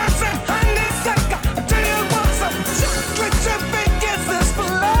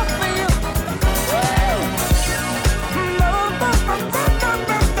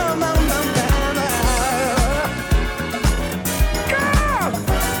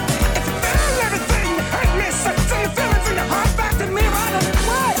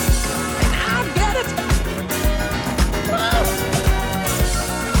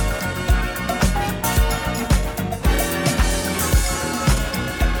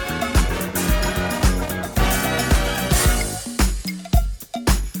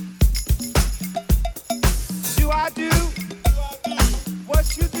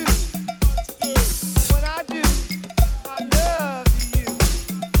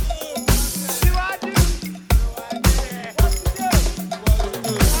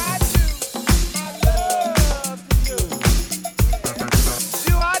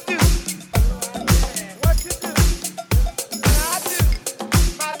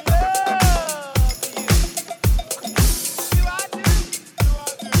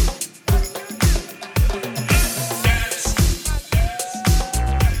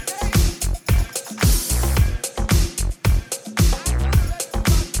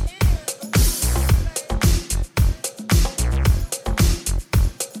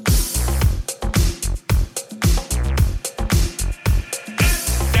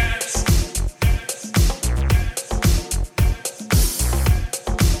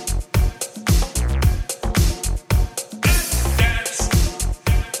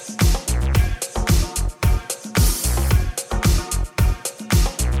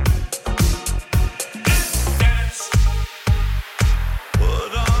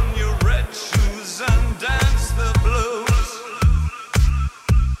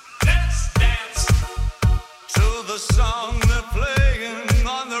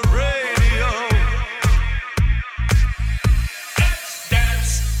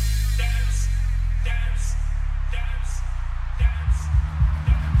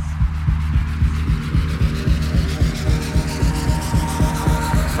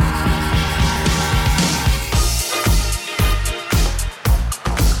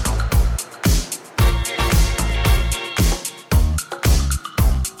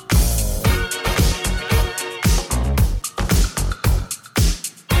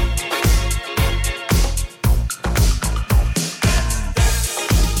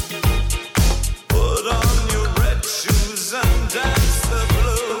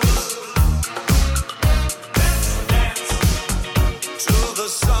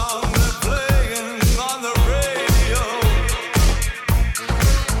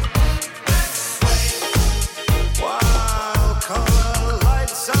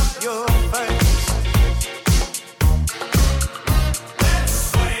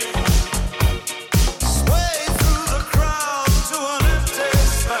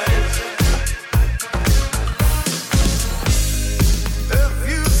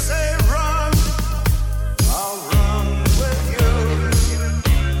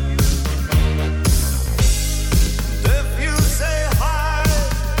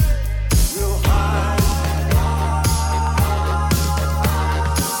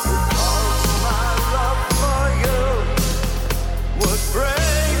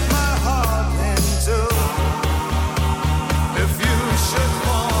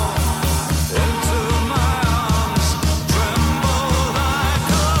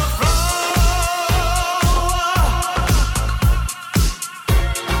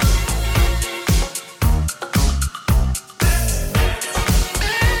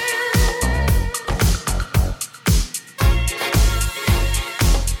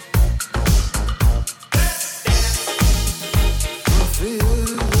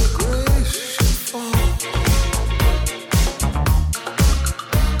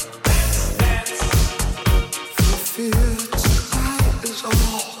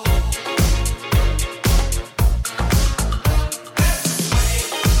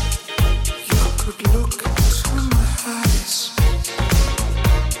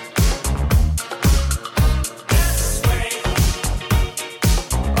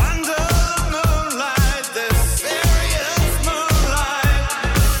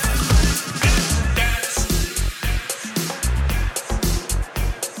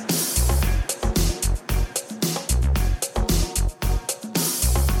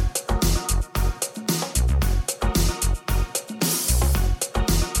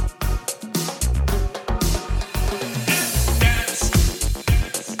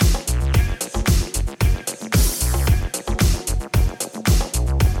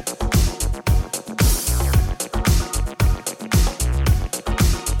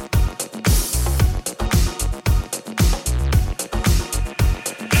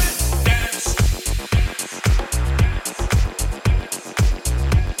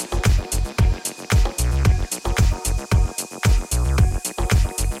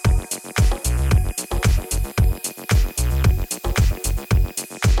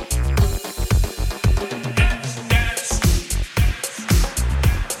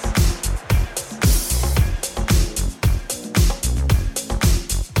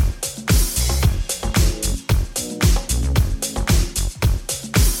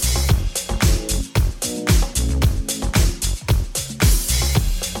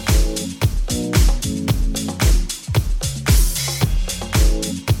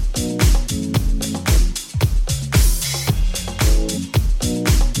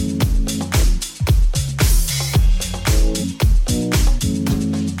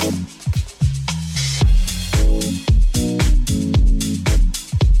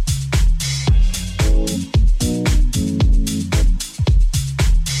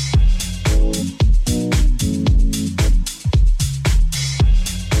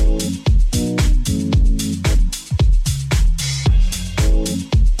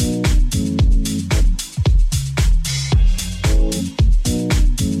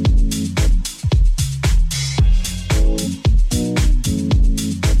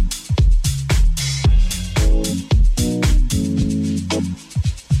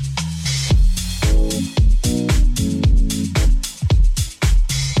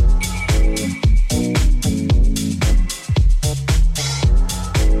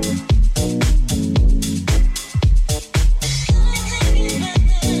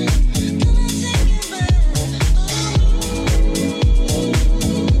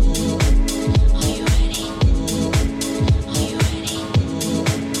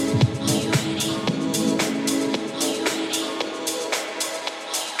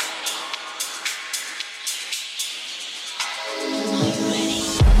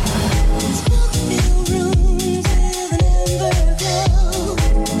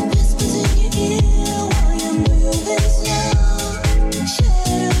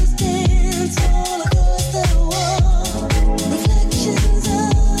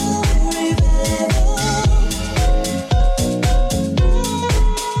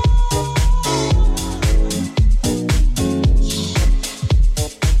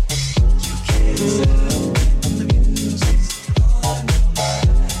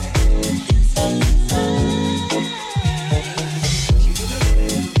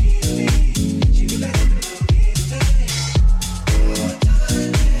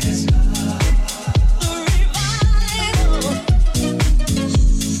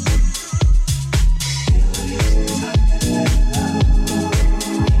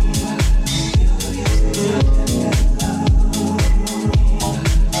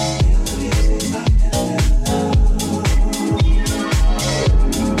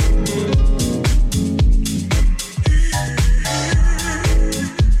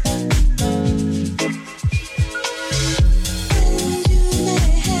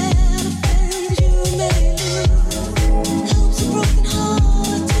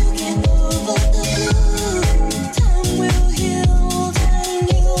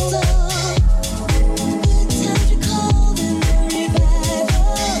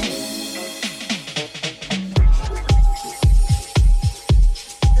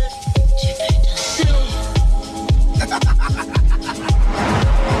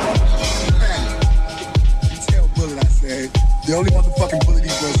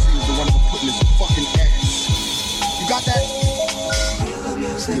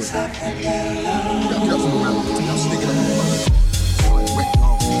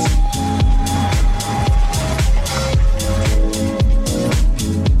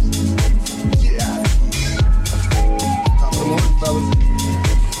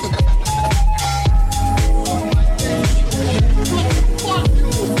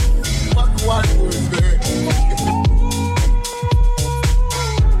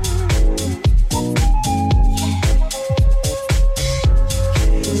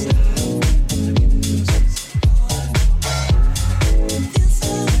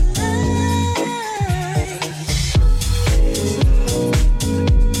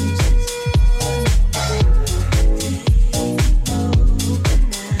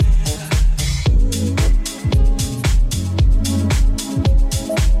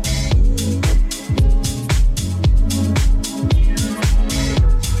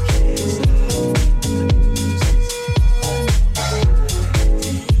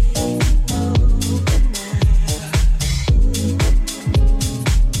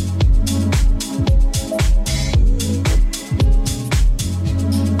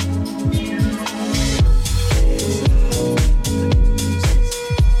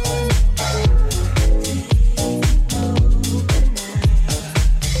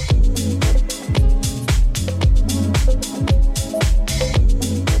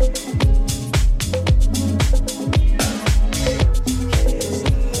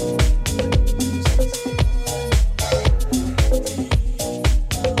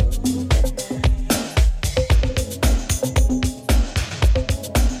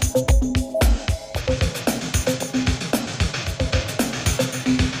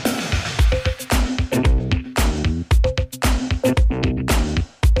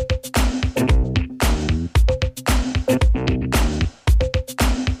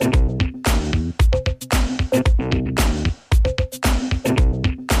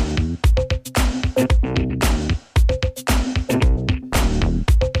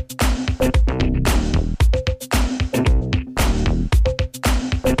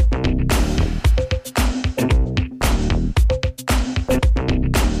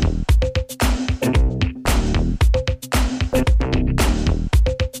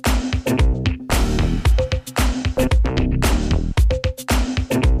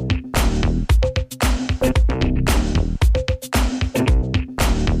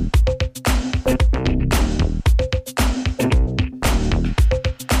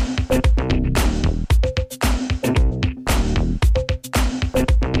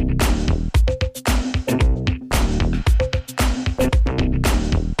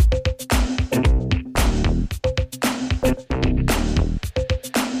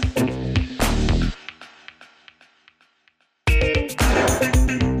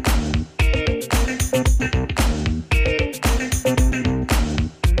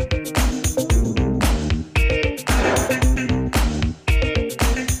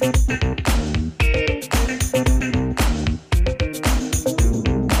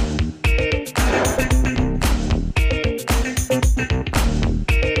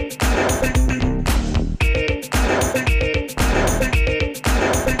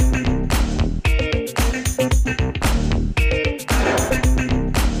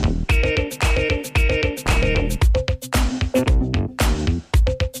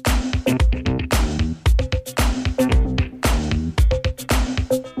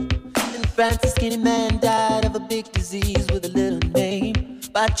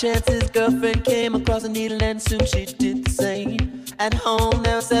 By chance his girlfriend came across a needle and soon she did the same. At home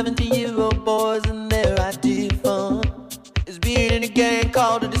there were 17-year-old boys and their idea of fun is being in a gang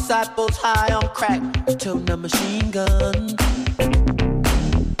called the Disciples, high on crack, toting a machine gun.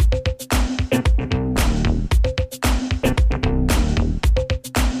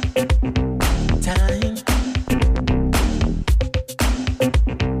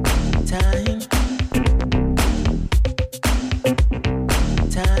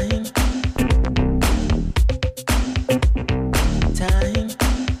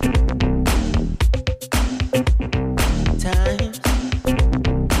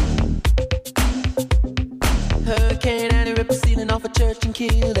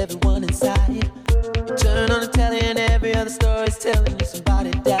 Killed everyone inside. You turn on the telly and every other story's telling you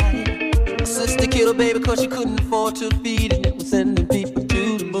somebody died. My sister killed her baby cause she couldn't afford to feed it. It was sending people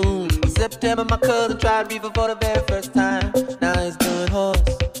to the moon. In September my cousin tried reefer for the very first time. Now he's doing horse.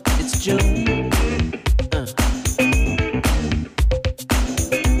 It's June.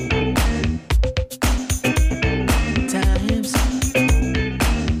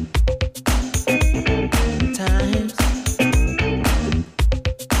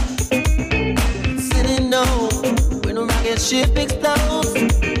 Ship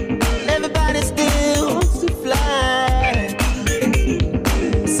explodes.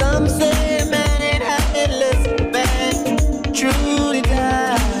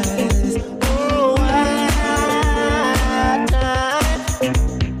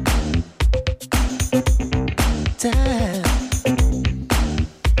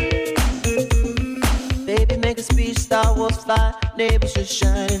 fly, neighbors just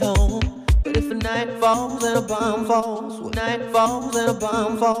shine it home. But if a night falls and a bomb falls, when night falls and a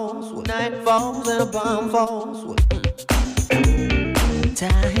bomb falls, when night falls and a bomb falls, when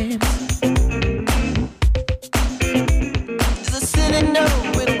times is a silly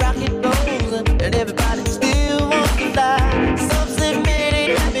note with a rocket goes, and everybody still wants to fly. Some say man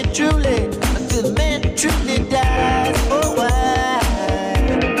ain't happy truly until the man truly dies. Oh why?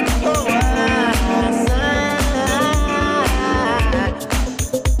 Oh why? Sign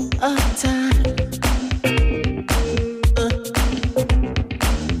of time.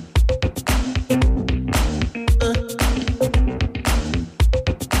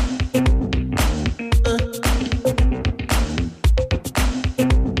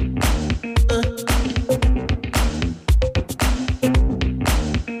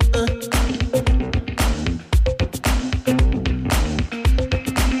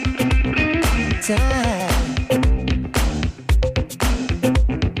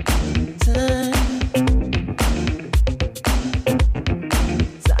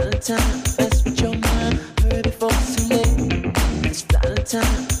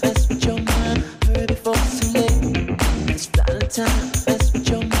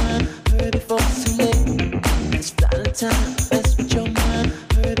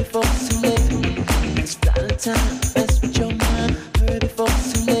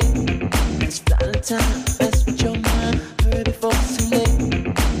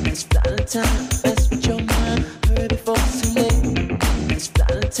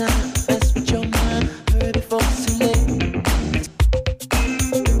 Time,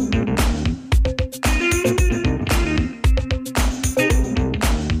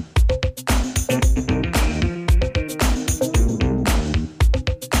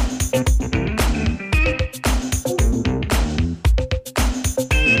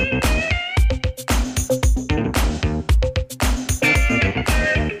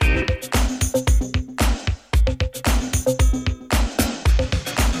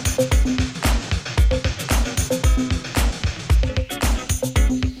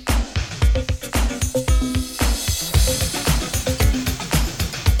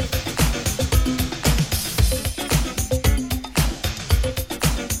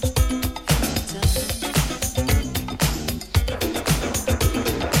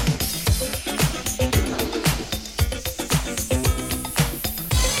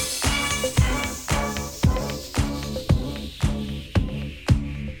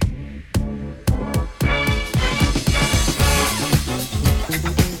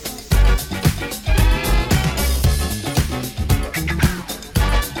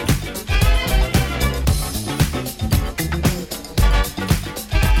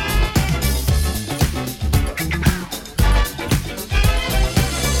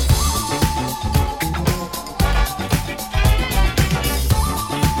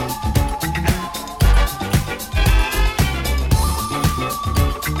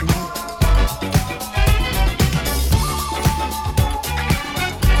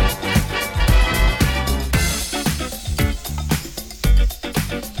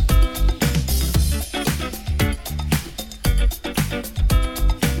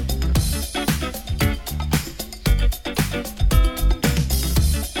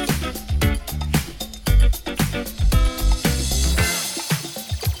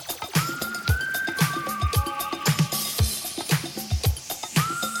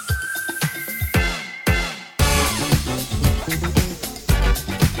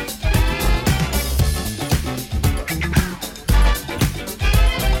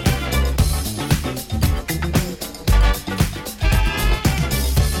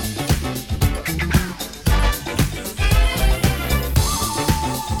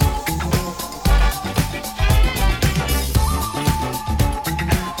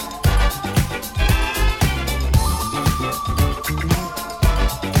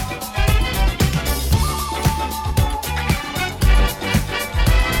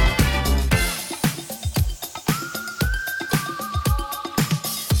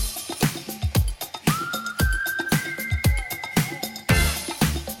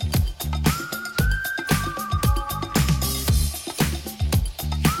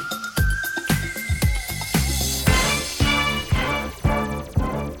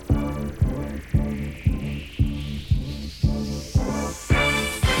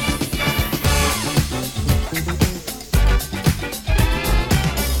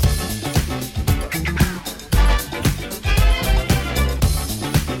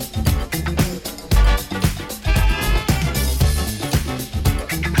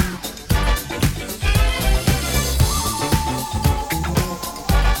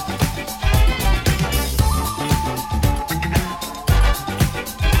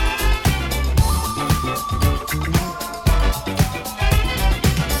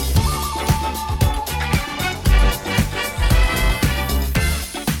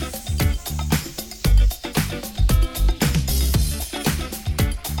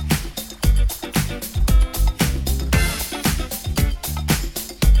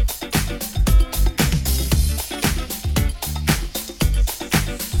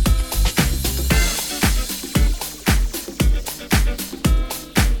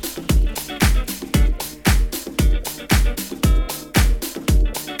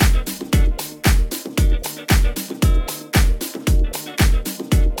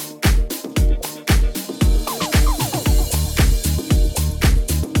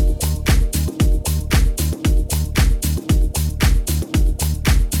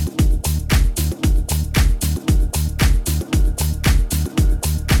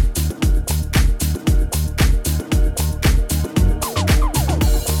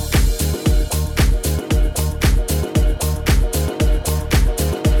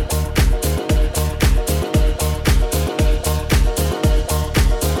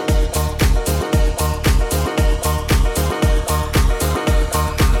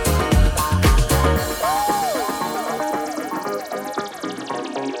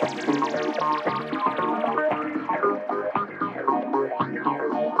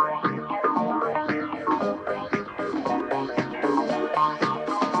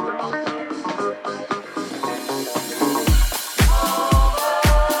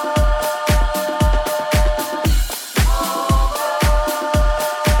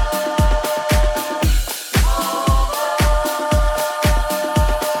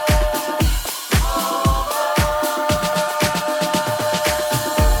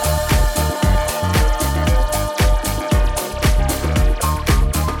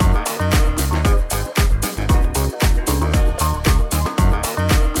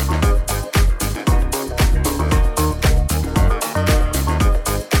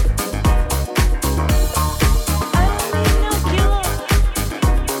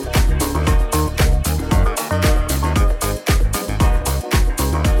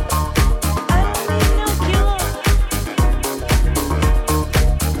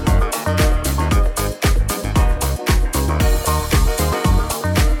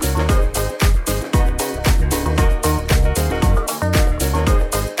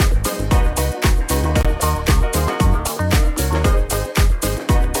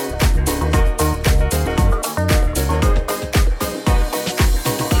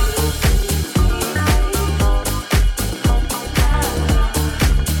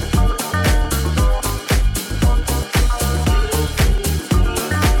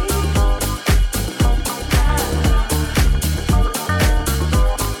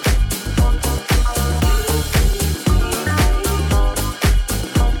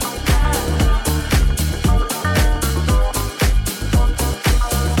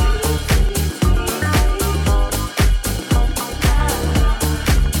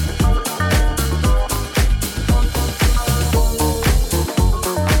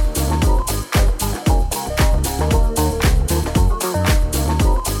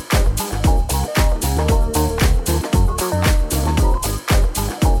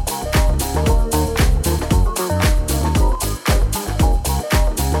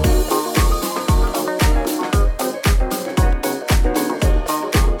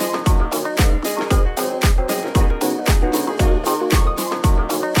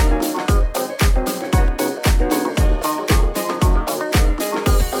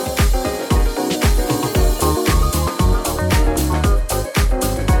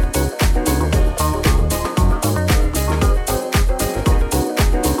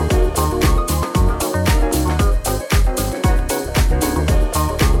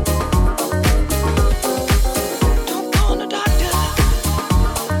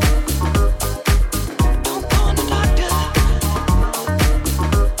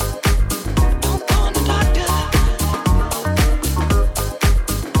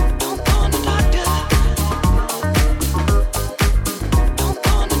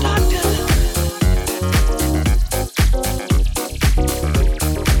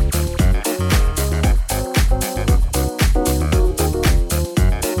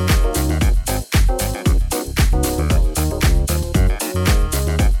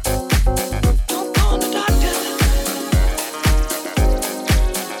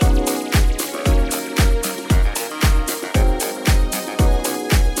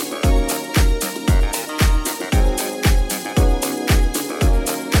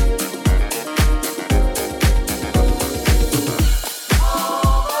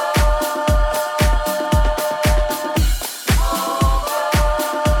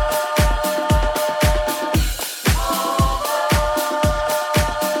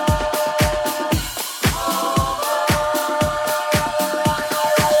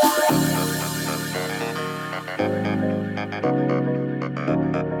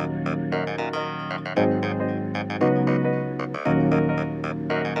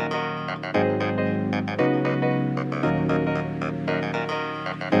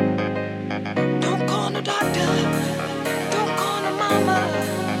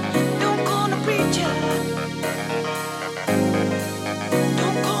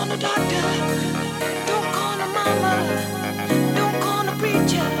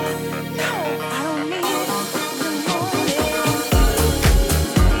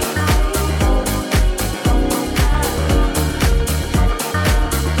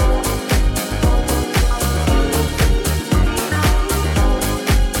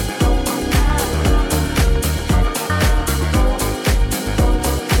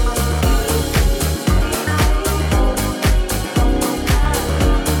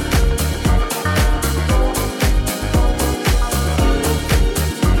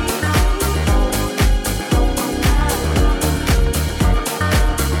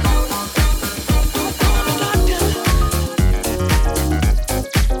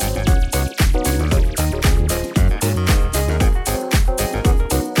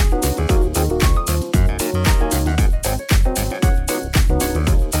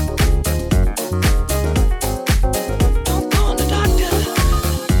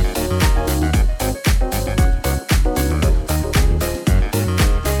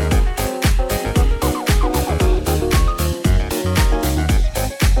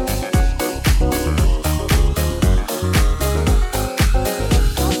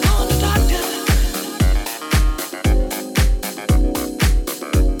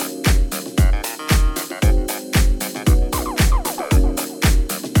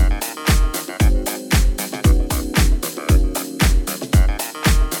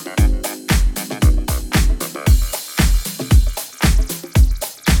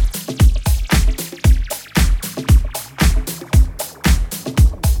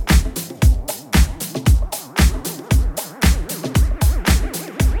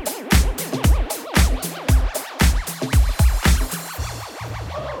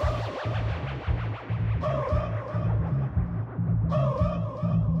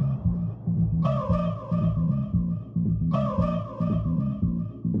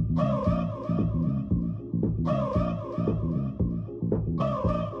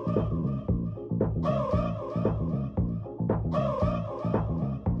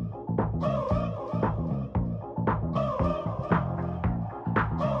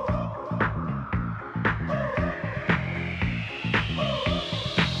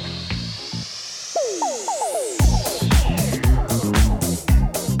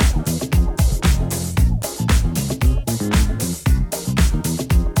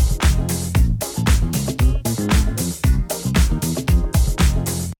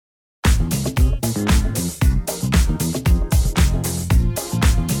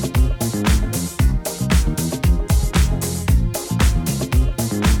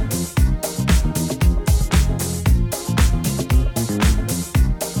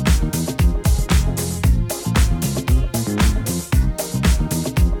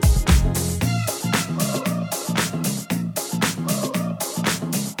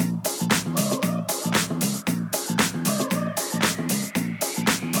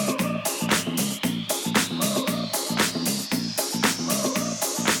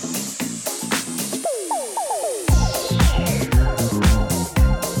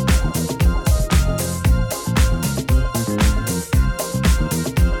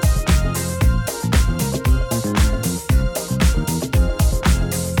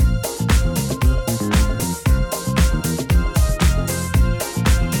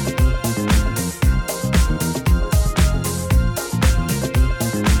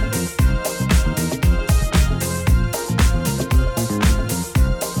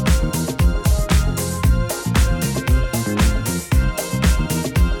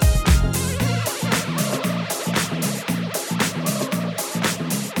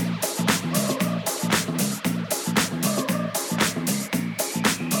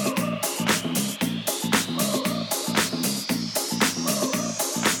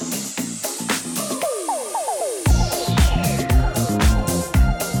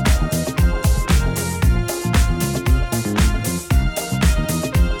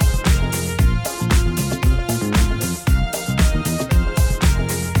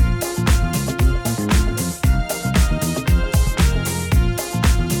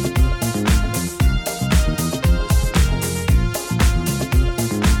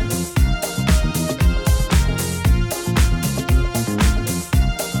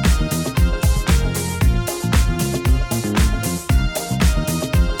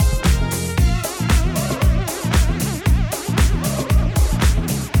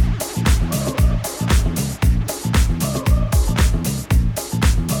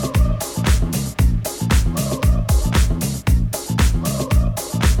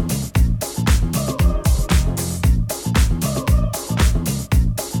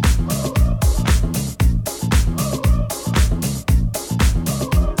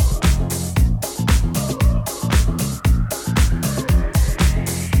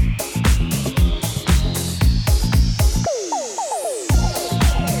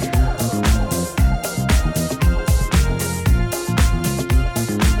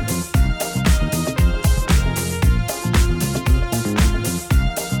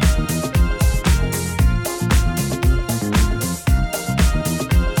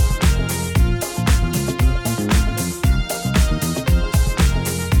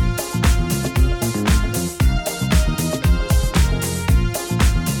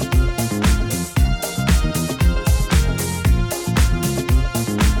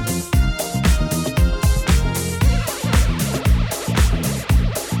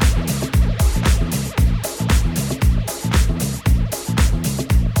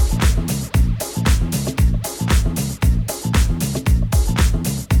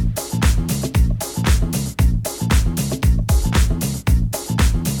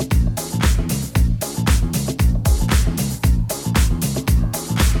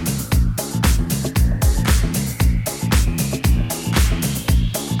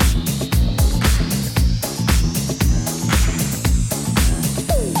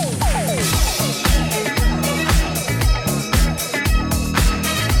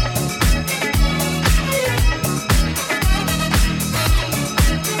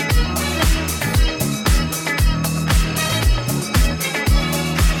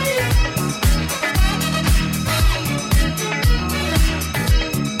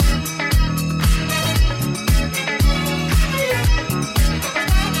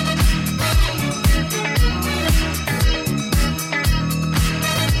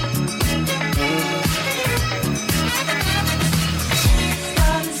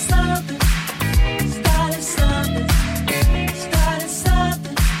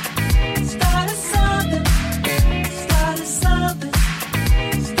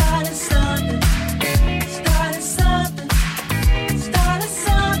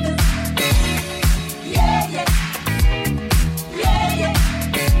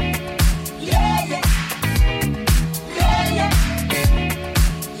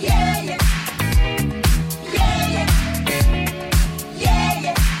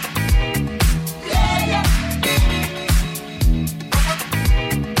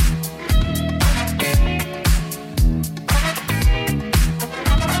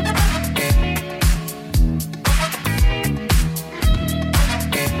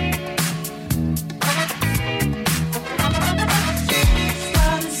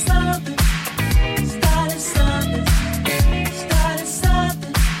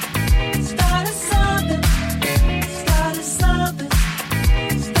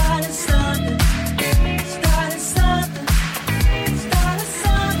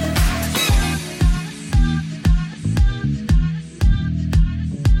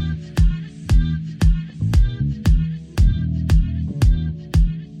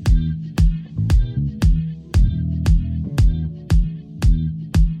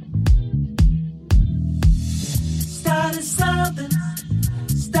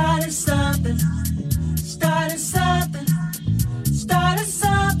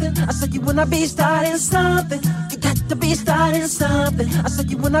 wanna be starting something, you got to be starting something. I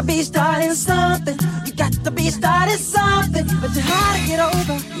said you wanna be starting something, you got to be starting something. But you're hard to get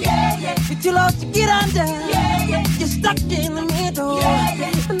over, yeah, yeah. You're too low to get under, yeah, yeah. You're stuck in the middle, yeah,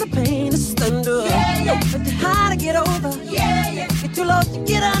 yeah. And the pain is thunder, yeah, yeah. But you're hard to get over, yeah, yeah. You're too low to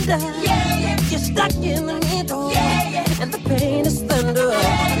get under, yeah, yeah. You're stuck in the middle, yeah, yeah. And the pain is thunder,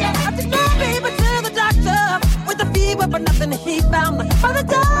 yeah, yeah. I took my baby to the doctor with a fever, but nothing he found. By the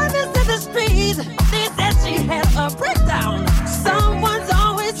time it's in the streets, they said she had a breakdown. Someone's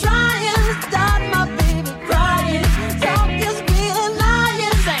always trying to start my baby crying. Talk is real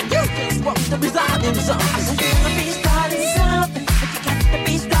lying, and you just want to be starting something. I said you wanna be starting something, but you got to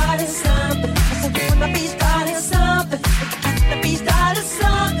be starting something. I said you wanna be starting something, but you got to be starting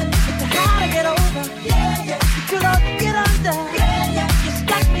something. But you how to get over, yeah, yeah. You too low to get under, yeah, yeah. You're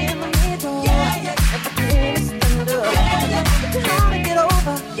stuck in the middle, yeah, yeah. And the pain is thunder, yeah, yeah. But you how to get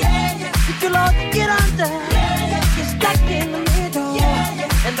over, yeah, yeah. You too low to get under, yeah, yeah. You're stuck in the middle, yeah,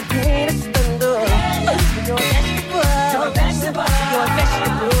 yeah. And the pain is thunder, yeah, yeah. You're a vegetable, you're a vegetable, you're a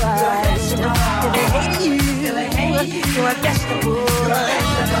vegetable, you're a vegetable. Till they hate you, you're a vegetable, you're a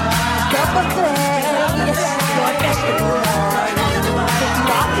vegetable. Double thing, you're a vegetable. If you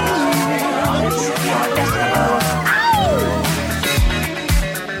are the you're a vegetable.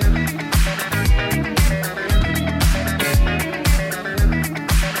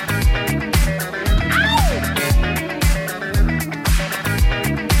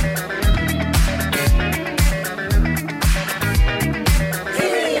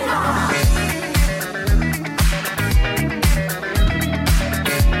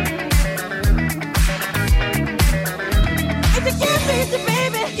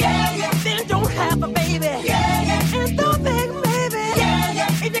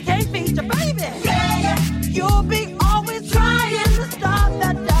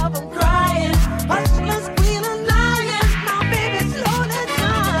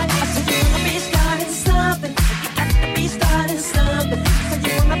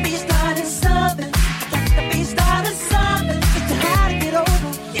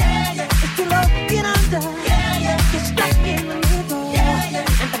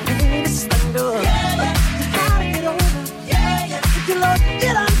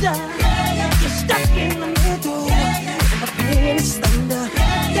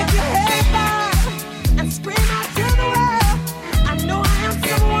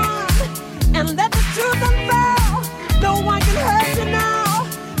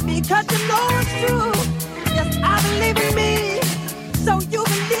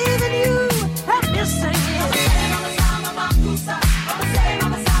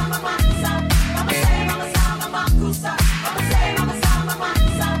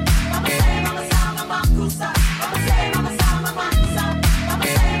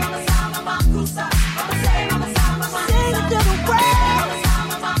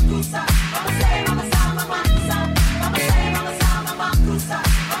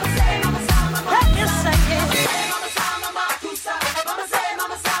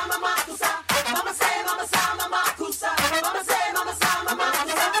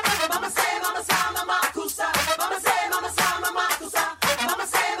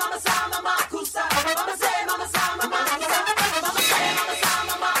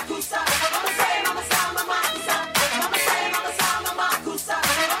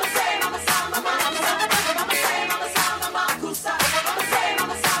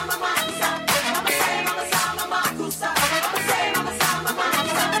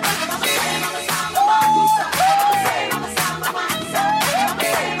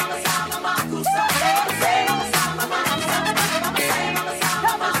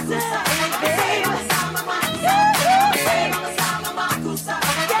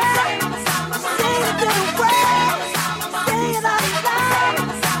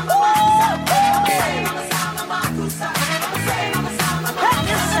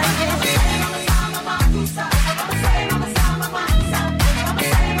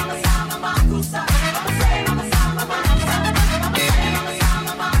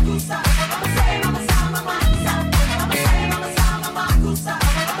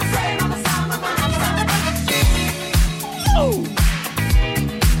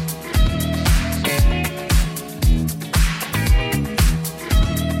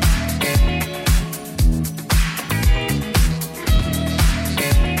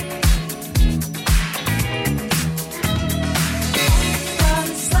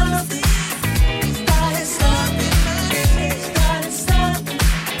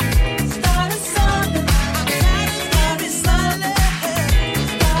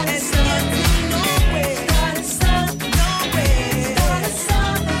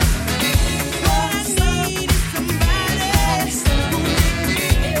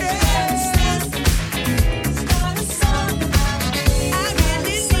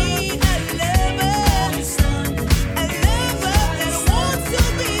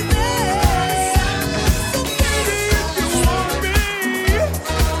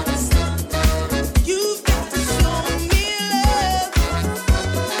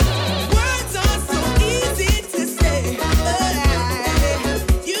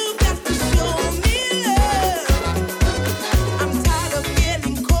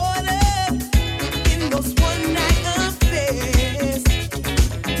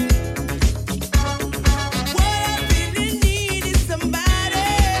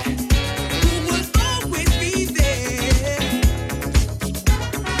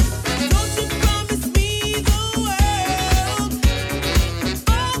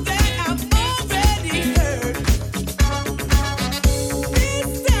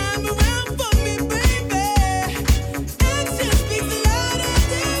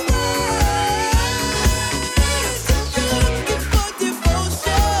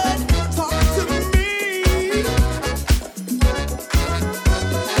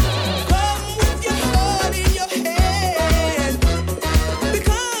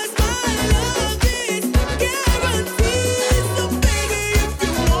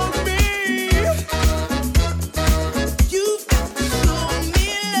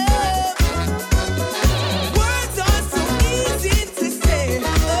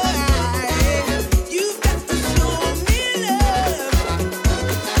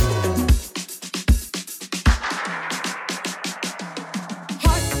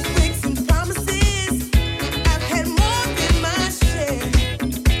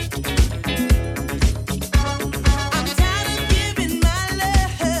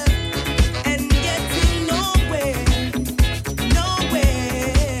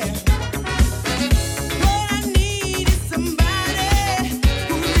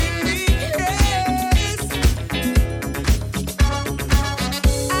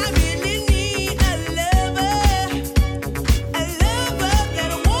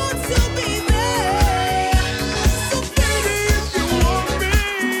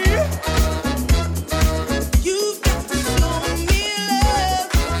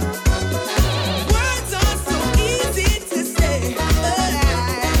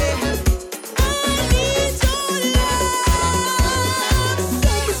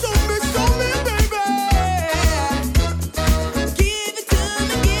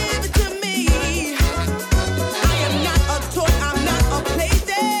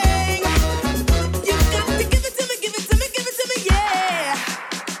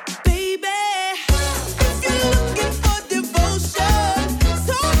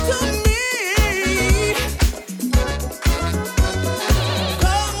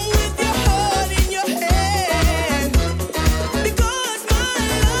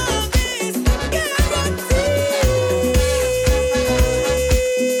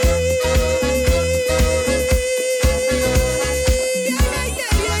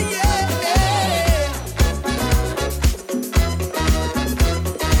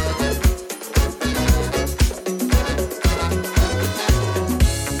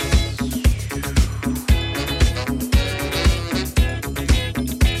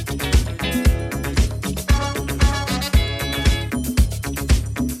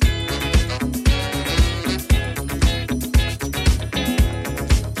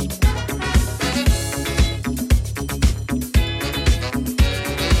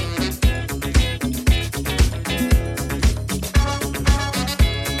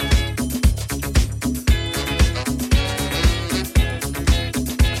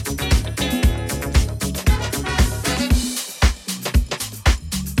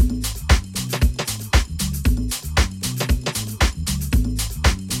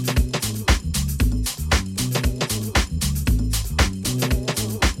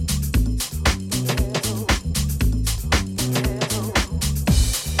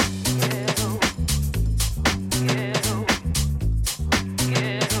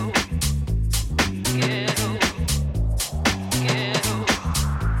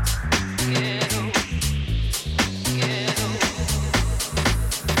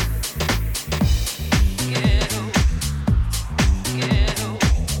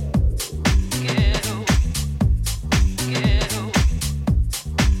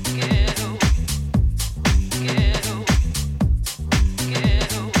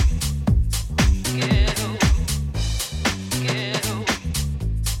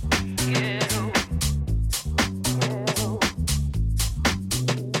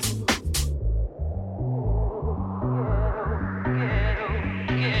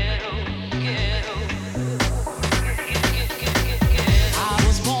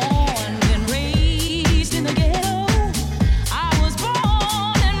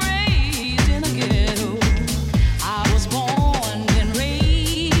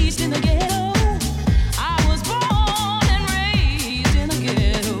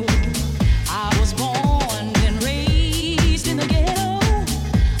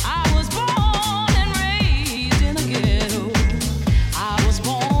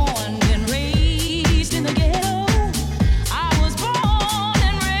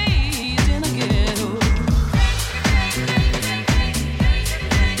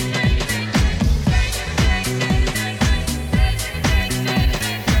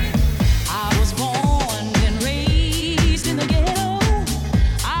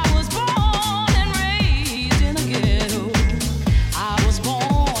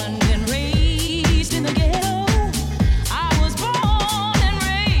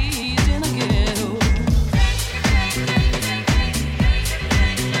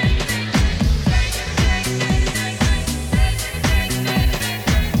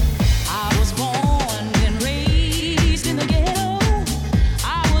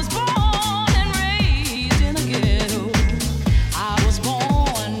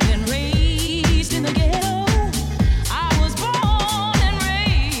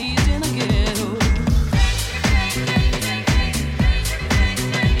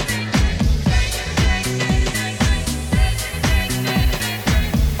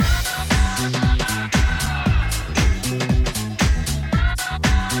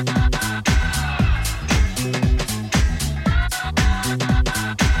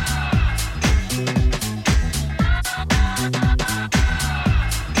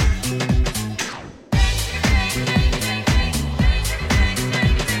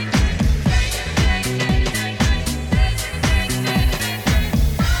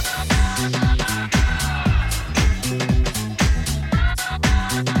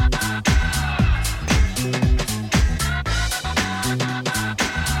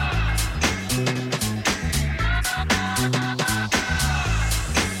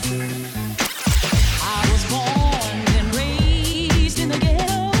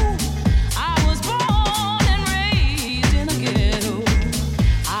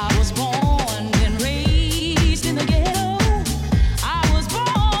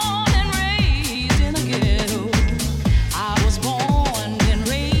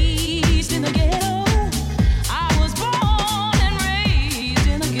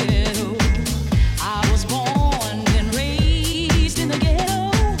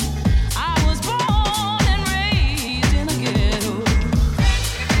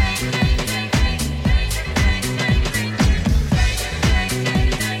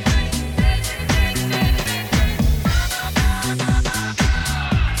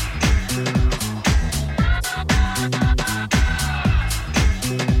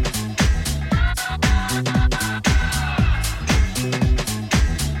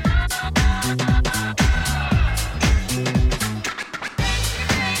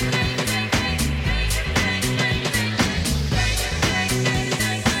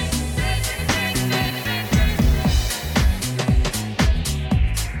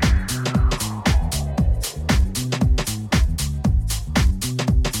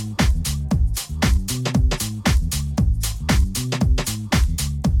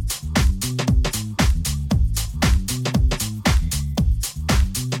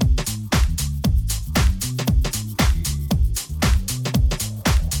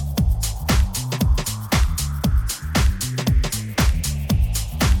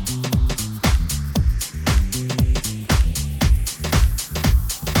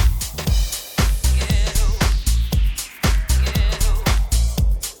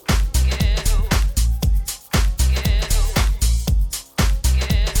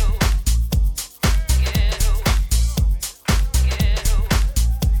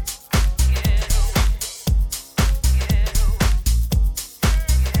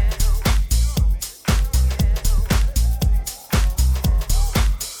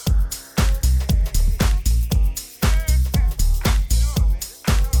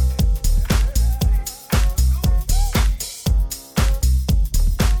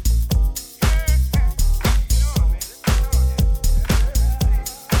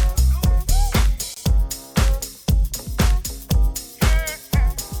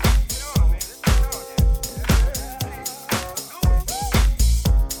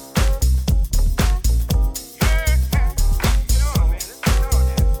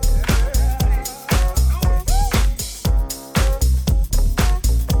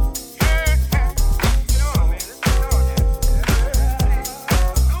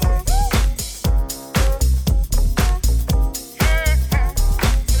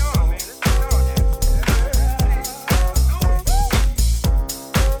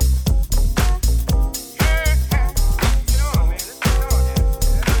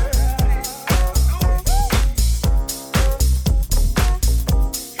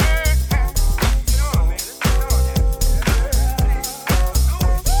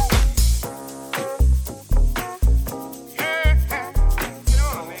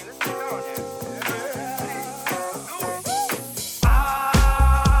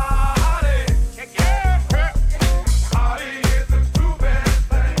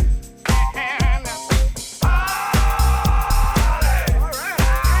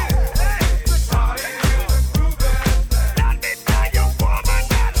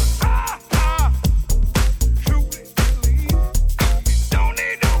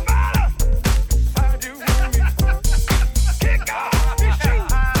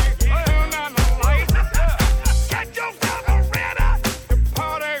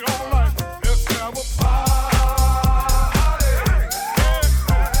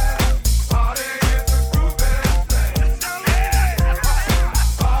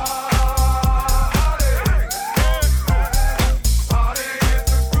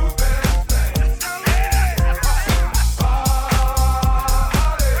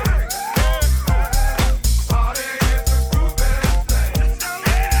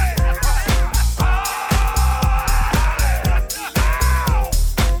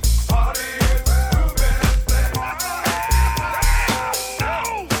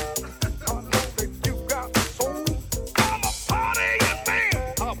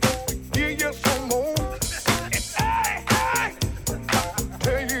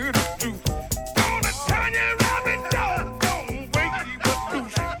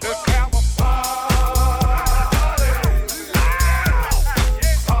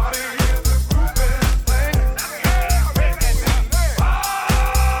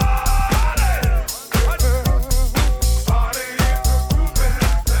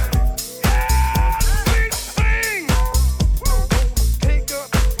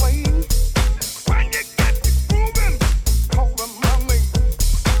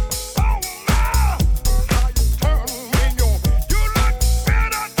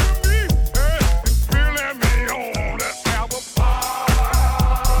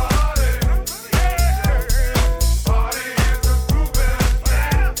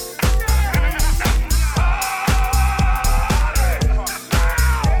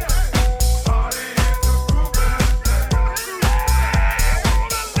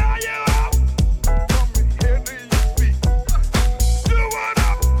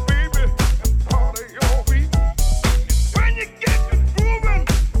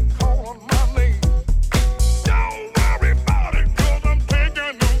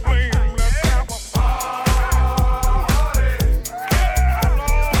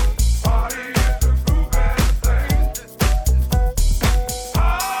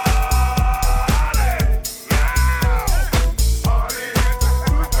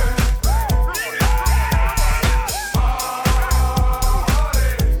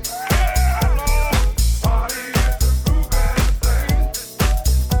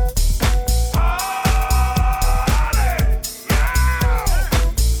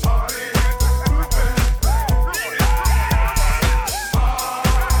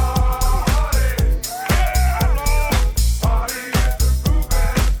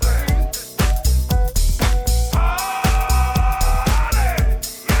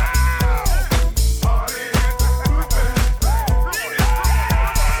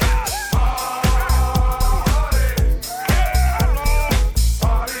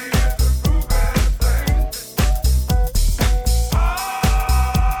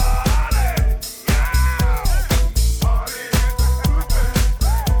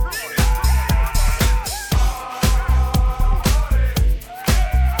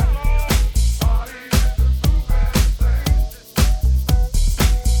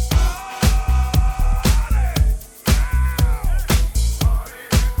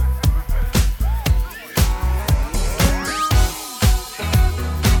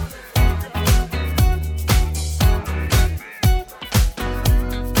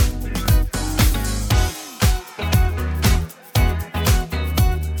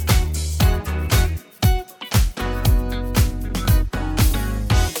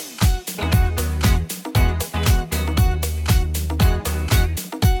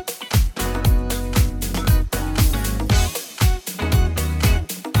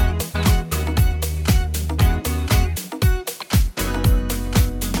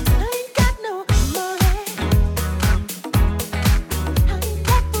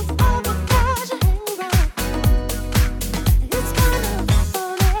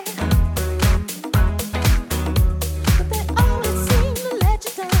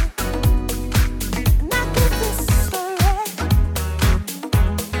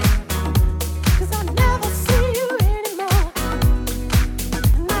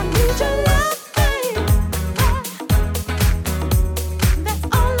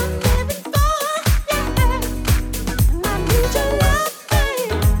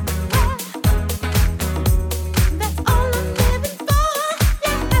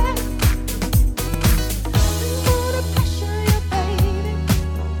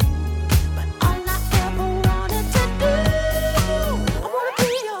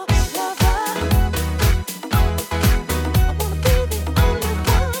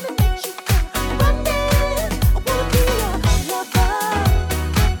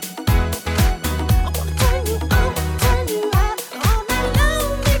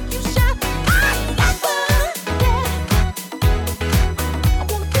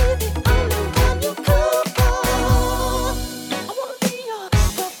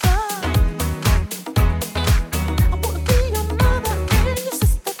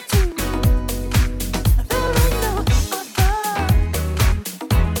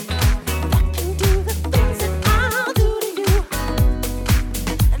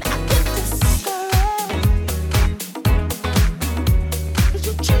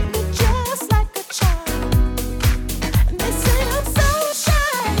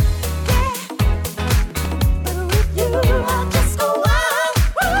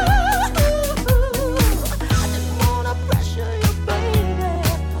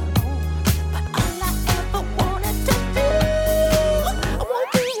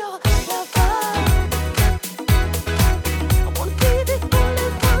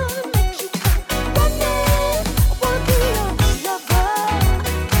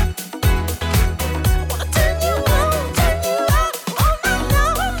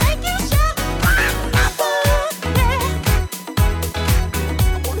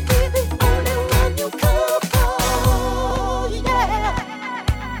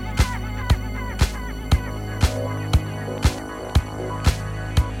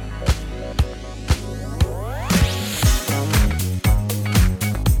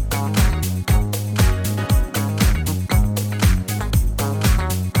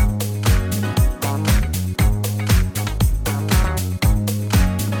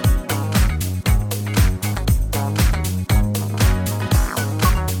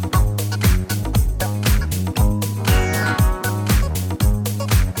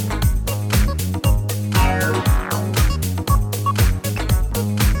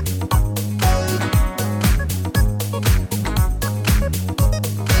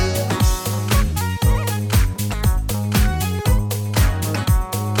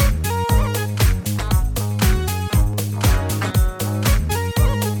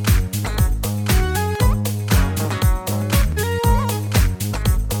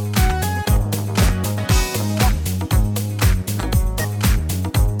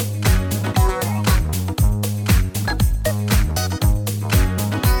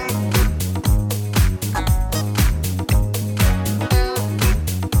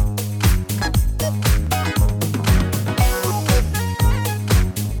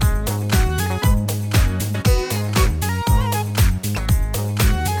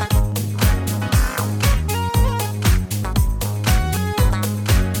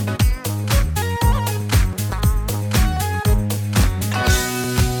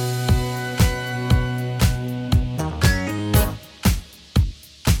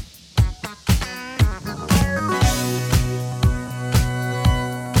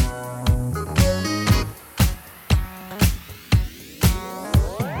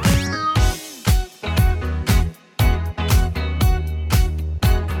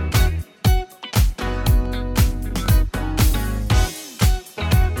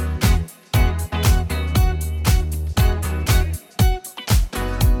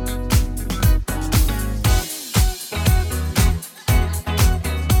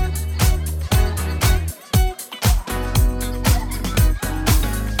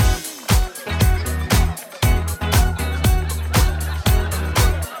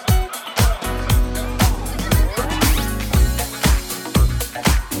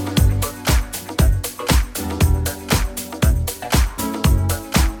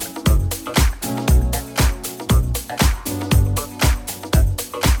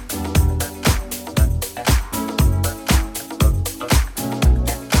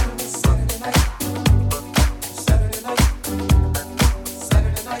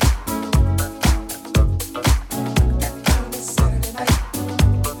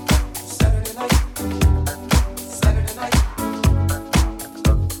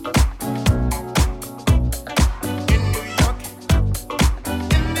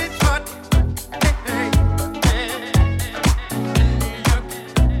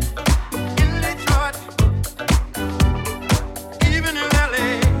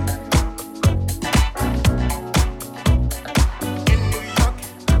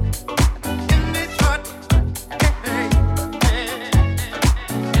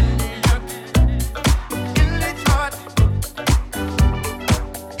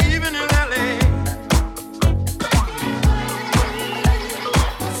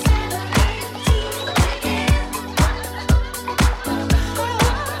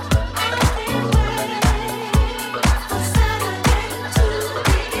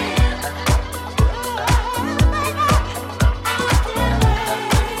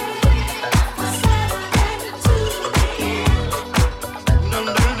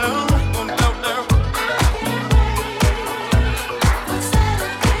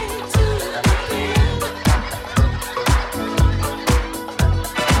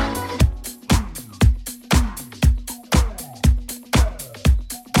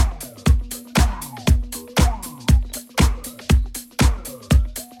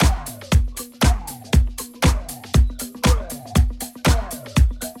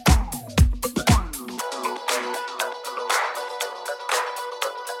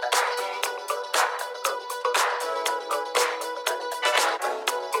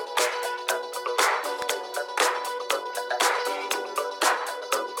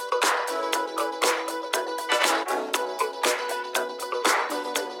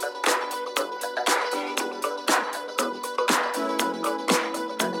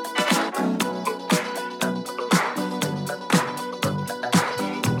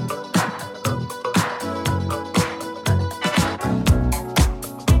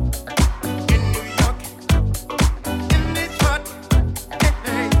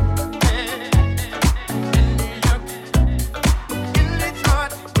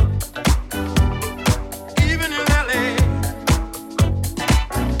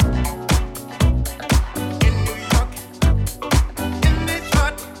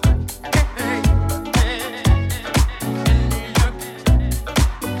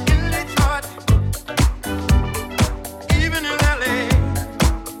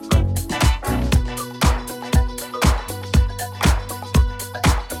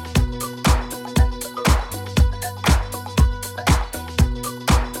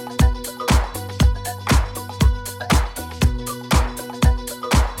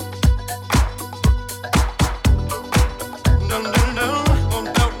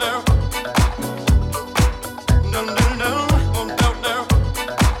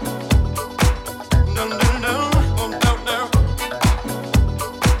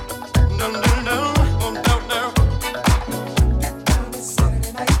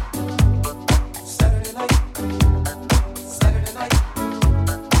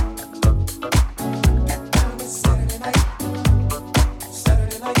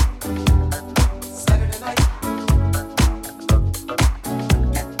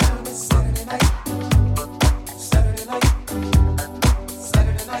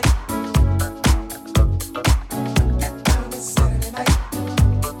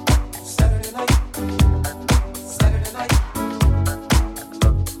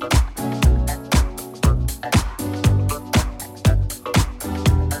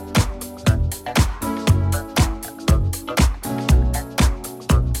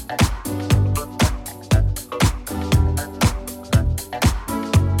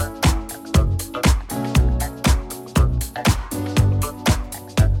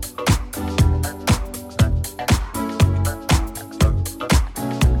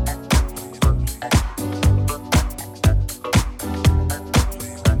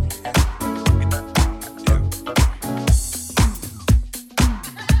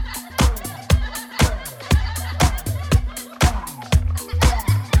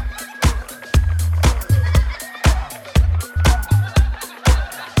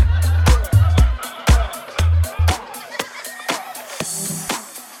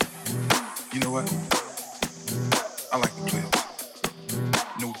 know what? I like to play.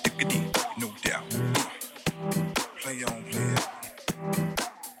 No diggity, no doubt. Play on, play it.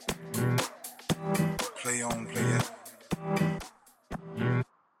 Play on, play it.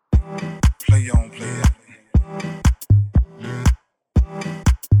 Play on, play it.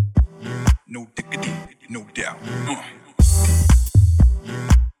 No diggity, no doubt.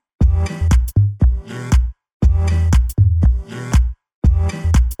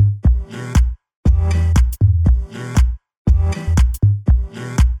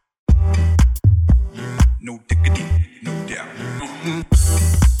 No diggity, no doubt.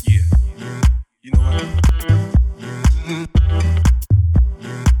 Yeah, you know what?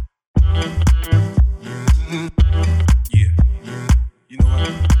 Yeah, you know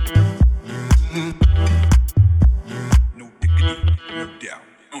what? No diggity, no doubt.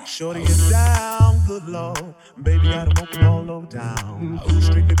 Shorty is down, good lord. Baby got him open all over town.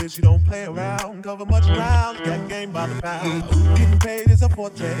 Strictly bitch, you don't play around. Cover much ground, got game by the pound. Getting paid is a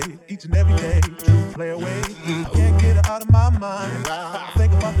forte, each and every day. True play away, I can't get her out of my mind. I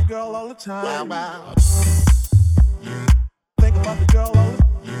think about the girl all the time. Think about the girl all the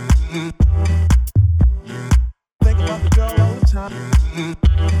time. Think about the girl all the time.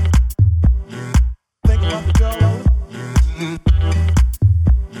 Think about the girl all the time.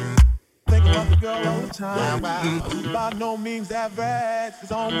 Think about the girl all the time. By no means average,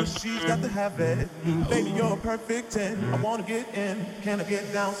 it's on what she's got to have it. Baby, you're a perfect 10. I wanna get in, can I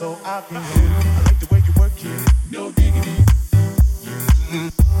get down so I can win? I like the way you work it, no diggity.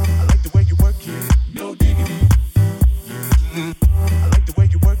 I like the way you work it, no diggity. I like the way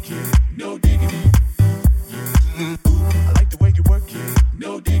you work it, no diggity. I like the way you work it,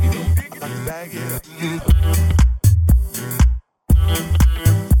 no diggity. I like to bag it up.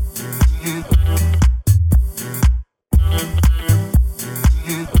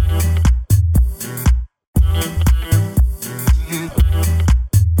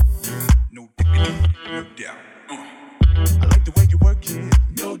 No diggity, no doubt. I like the way you work it,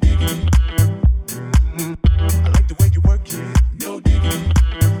 no diggity. I like the way you work it, no diggity.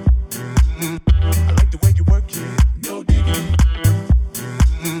 I like the way you work it, no diggity.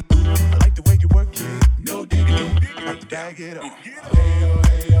 I like the way you work it, no diggity. I like to bag it up. Hey yo,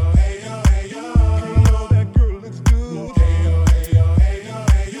 hey yo, hey yo, hey yo. You know that girl looks good. Hey yo, hey yo, hey yo,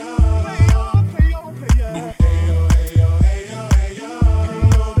 hey yo. Play on, play on, play on. Hey yo, hey yo, hey yo, hey yo. You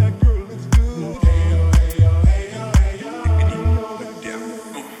know that girl looks good. Hey yo, hey yo, hey yo, hey yo. You know that girl.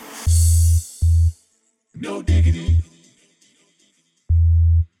 No diggity.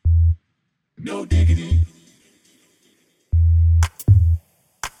 No diggity.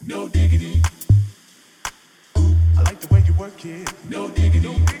 No diggity. I like the way you work it. No diggity.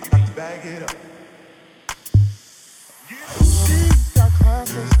 I like to bag it up. She's got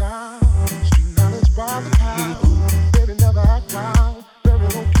class and style, street knowledge by the pound. Baby never act wild, very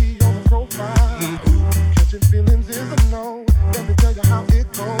low key on the profile. Catching feelings is a no. Let me tell you how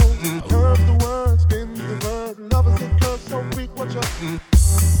it goes. Curve the word, spin the verb. Lovers it curves so weak, what you?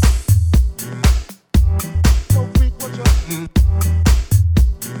 So weak, what you?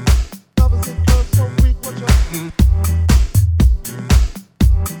 Lovers it curves so weak, what you?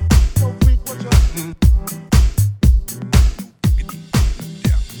 So weak, what you?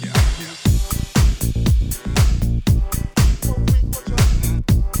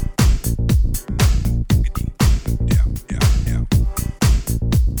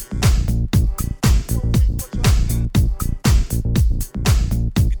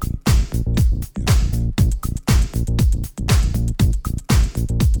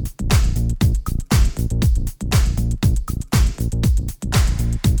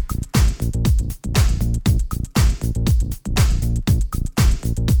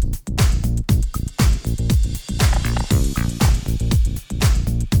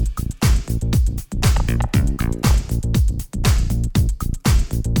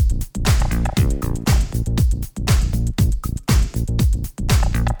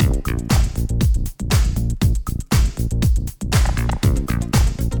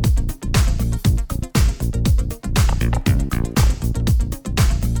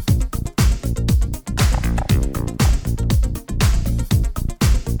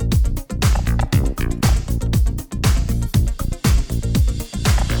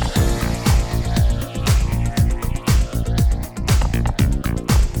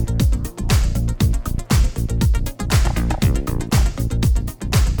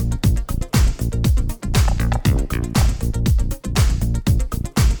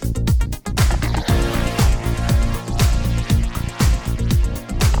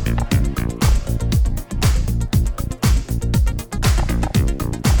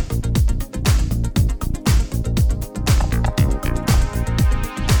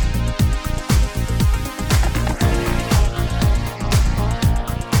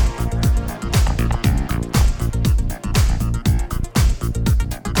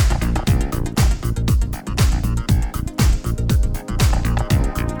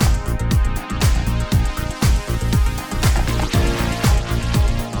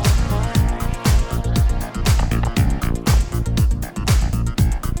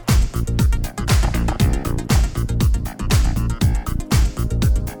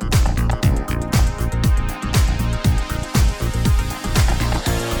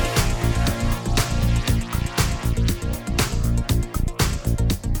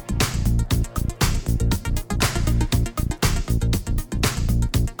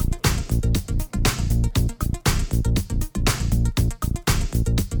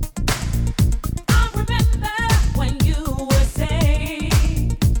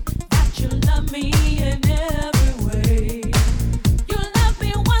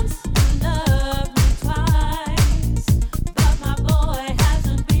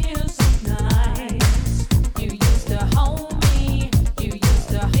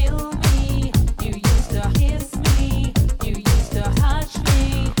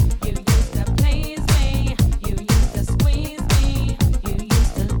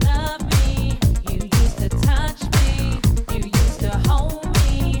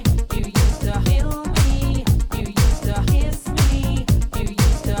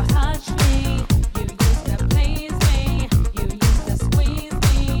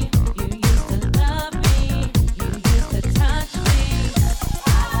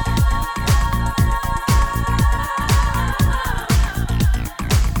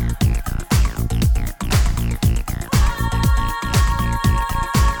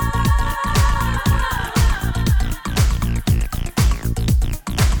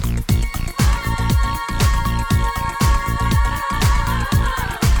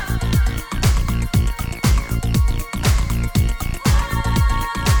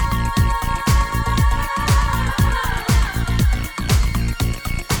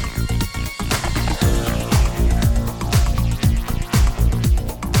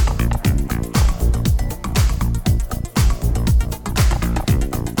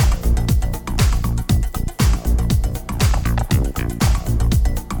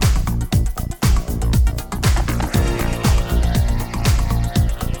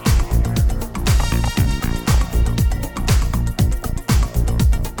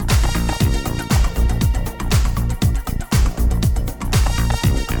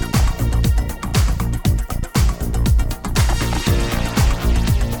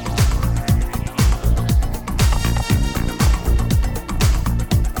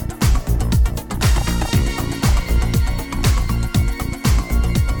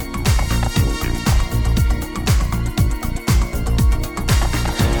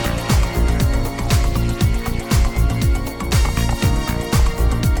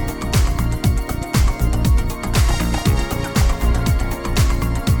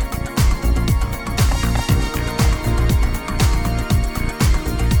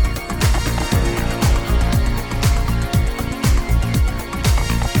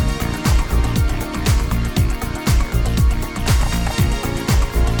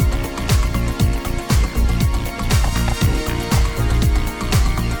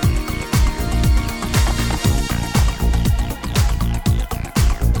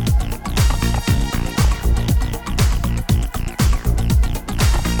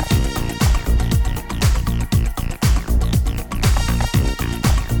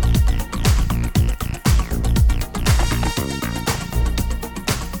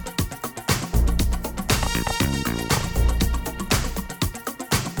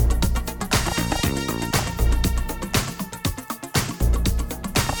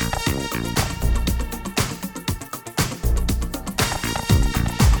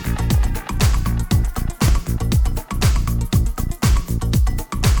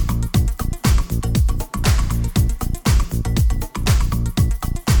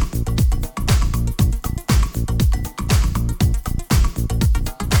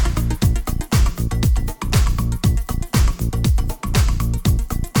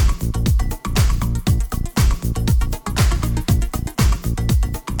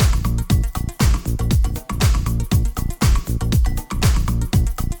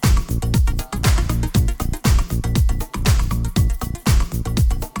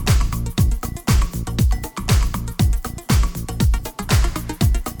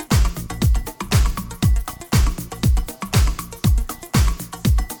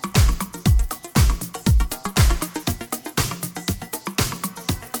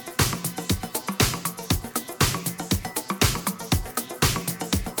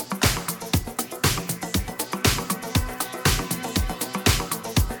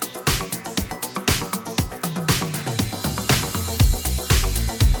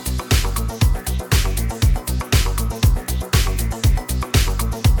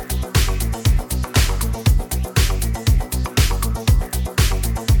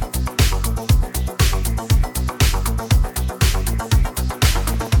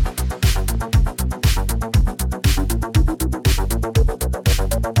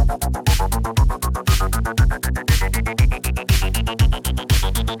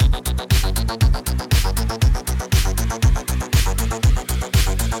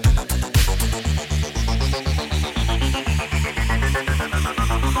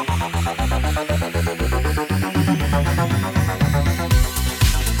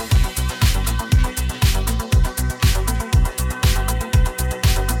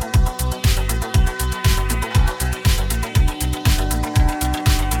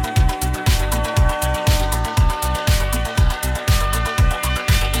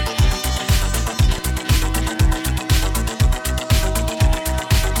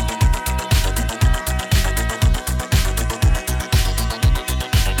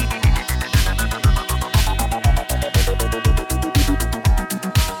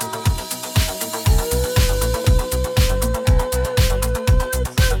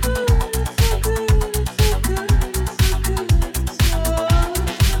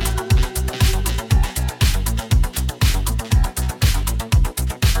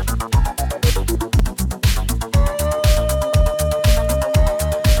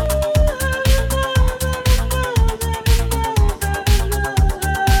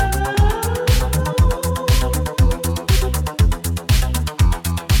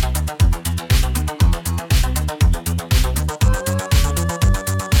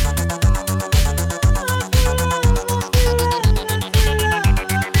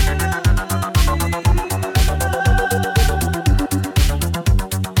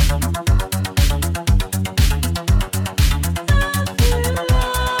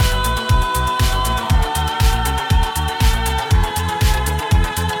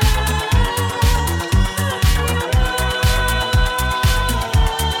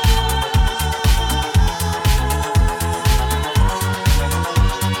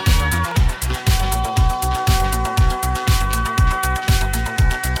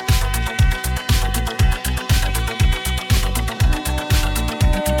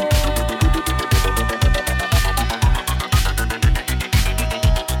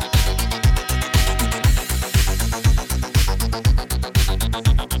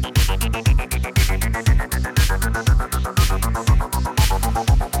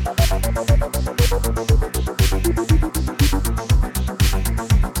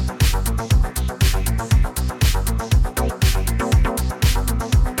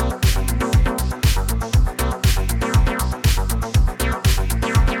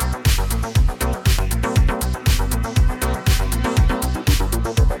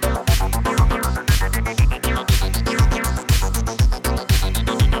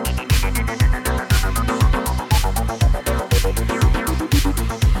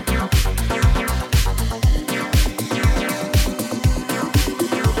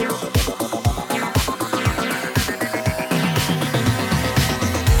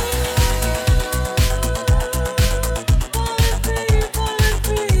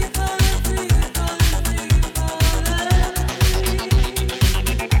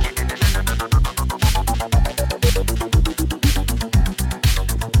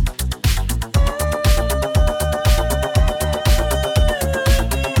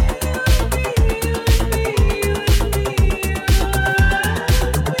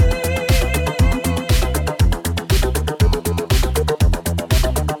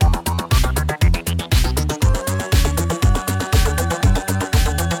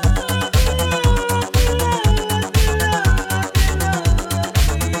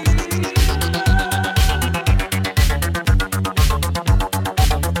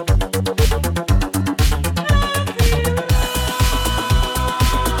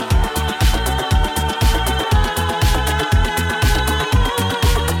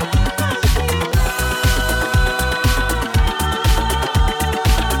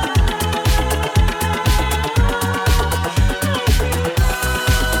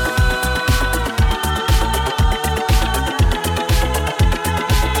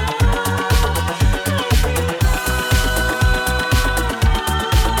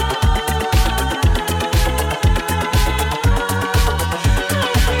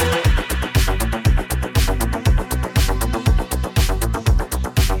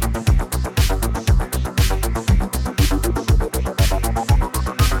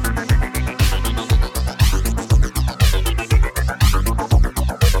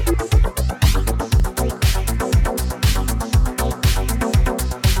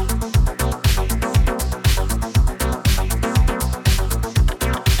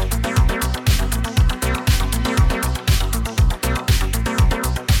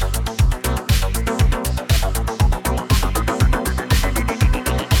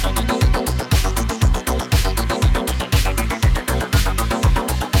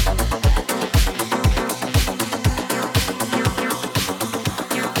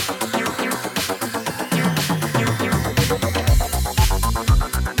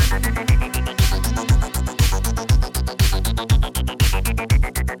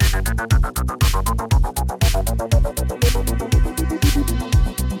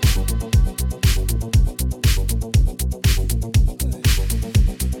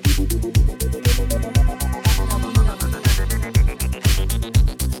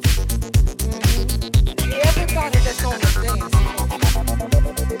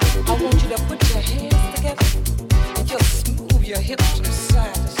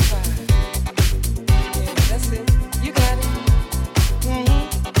 side to side. Yeah, that's it. You got it. Mm-hmm.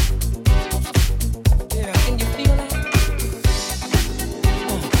 Yeah, can you feel that?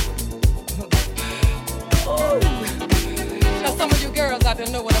 Oh. Now some of you girls out there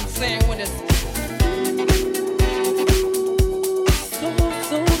know what I'm saying when it's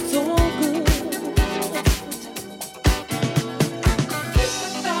so good. Keep the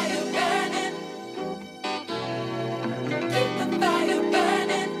fire burning. Keep the fire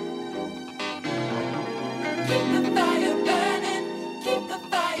burning. Keep the fire burning. Keep the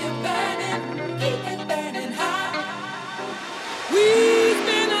fire burning. Keep it burning hot. We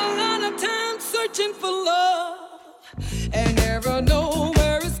spend a lot of time searching for love and never know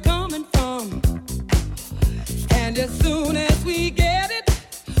where it's coming from. And as soon as we get it,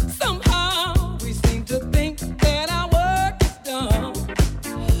 somehow we seem to think that our work is done.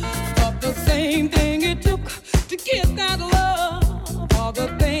 But the same thing it took to get that love, all the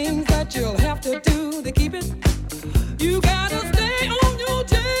things that you'll have to do to keep it. You gotta stay on your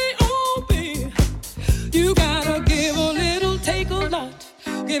J.O.B. You gotta give a little, take a lot.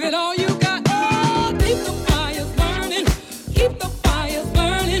 Give it all you got. Oh, keep the fires burning. Keep the fires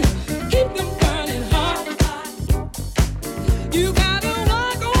burning. Keep them burning hot. You gotta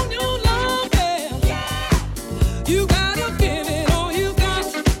work on your love, yeah. You gotta give it all you got.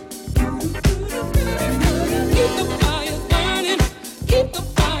 Keep the fires burning. Keep the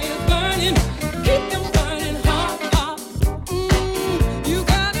fires burning. Keep them burning hot, hot. You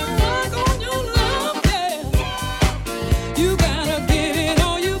gotta work on your love, yeah. You gotta give it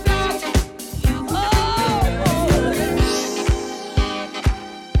all you got. Oh.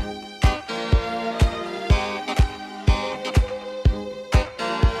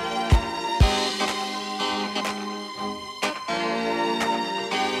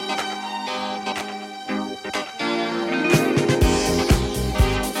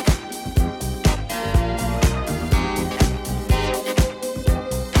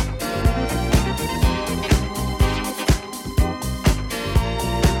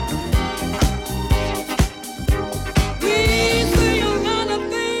 We say a lot of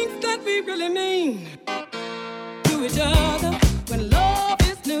things that we really mean to each other when love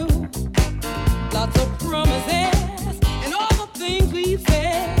is new. Lots of promises and all the things we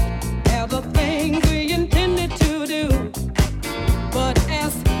said are the things we intended to do. But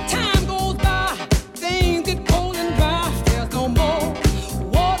as time goes by, things get cold and dry. There's no more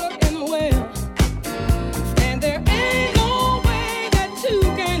water in the well, and there ain't no way that two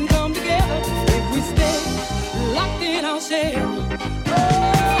can come together if we stay locked in our shell.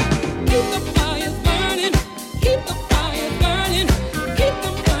 Oh, keep the fires burning. Keep the fires burning. Keep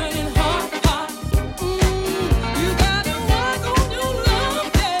them burning hot, hot. You gotta work on your love,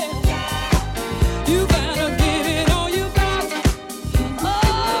 yeah. You gotta give it all you got. Oh,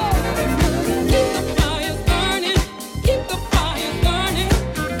 keep the fires burning. Keep the fires burning.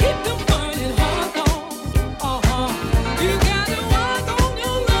 Keep them burning hot, hot. You gotta work on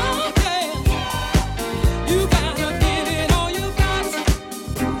your love, yeah. You gotta give it all you got.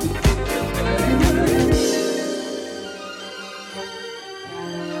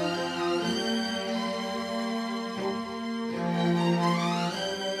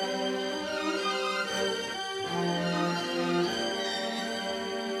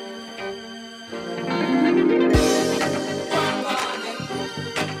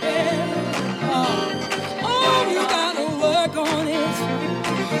 Oh, you gotta work on it.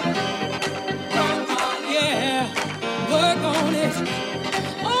 Yeah, work on it.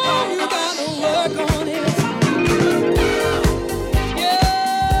 Oh, you gotta work on it. Yeah,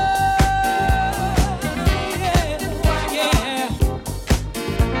 yeah.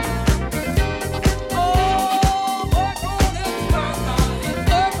 Oh, work on it,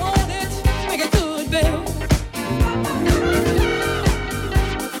 work on it. Make it good, baby.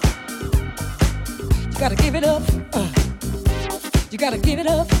 You gotta give it up. You gotta give it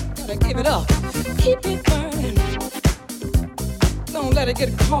up. Gotta give it up. Keep it burning. Don't let it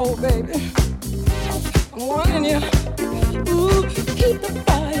get cold, baby. I'm warning you. Ooh, keep the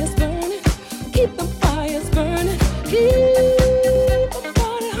fires burning. Keep the fires burning. Keep the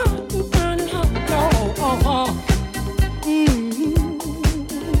fire hot, burning hot. Oh.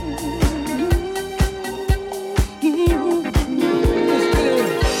 It's good.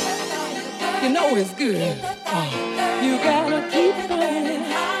 You know it's good. You gotta keep burning.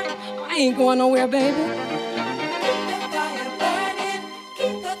 I ain't going nowhere, baby. Keep the fire burning.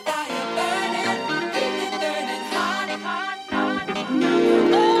 Keep the fire burning. Keep it burning hot, hot, hot.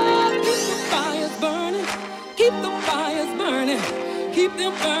 Oh, keep the fires burning. Keep the fires burning. Keep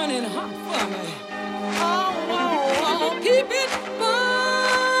them burning hot for me. Oh, keep it burning.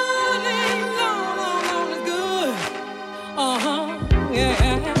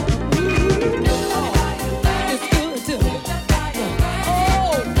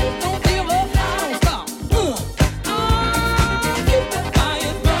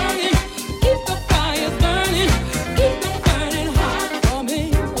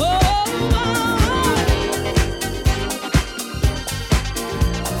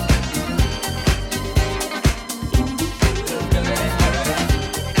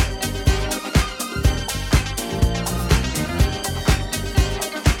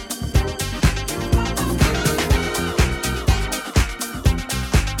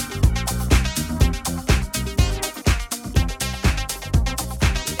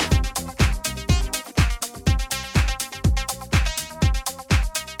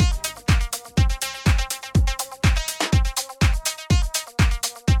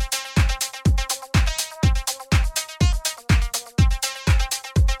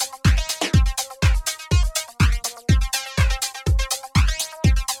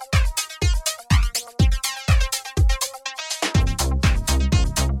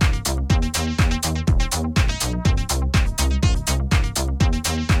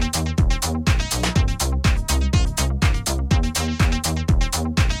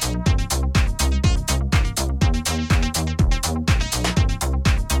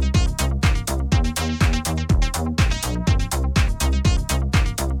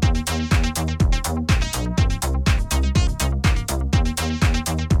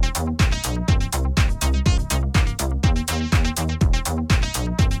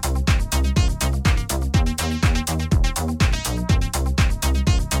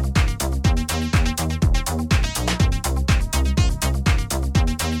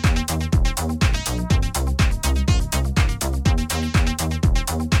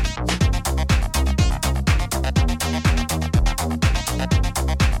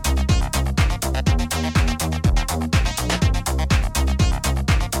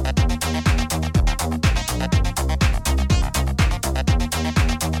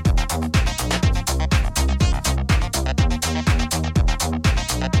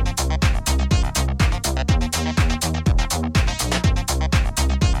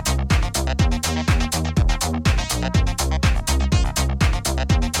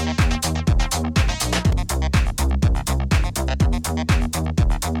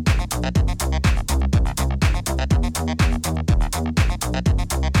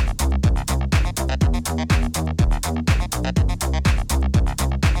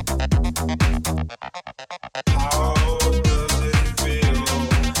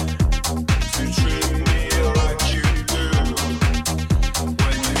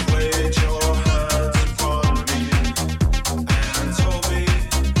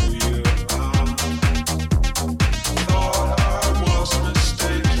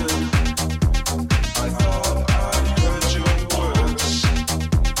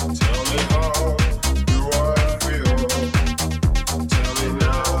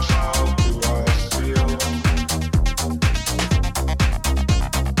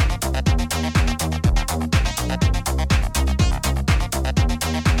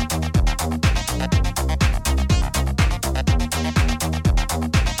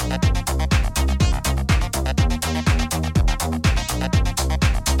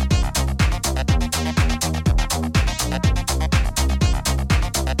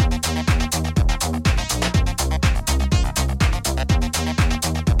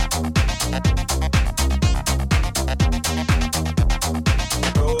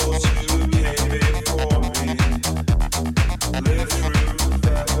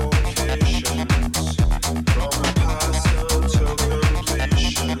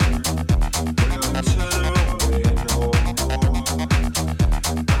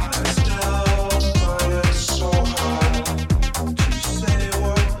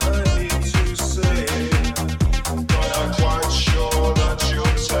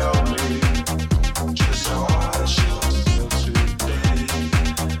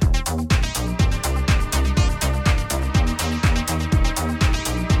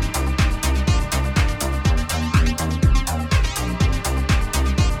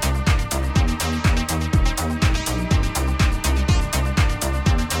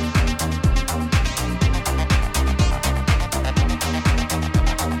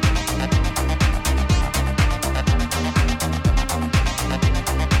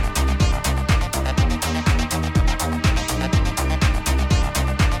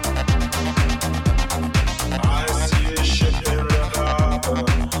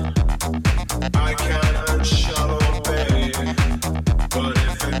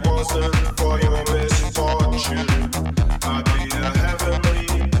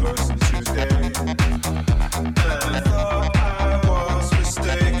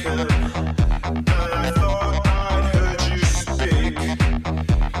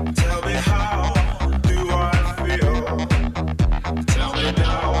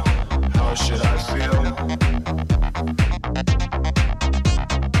 Now, how should I feel?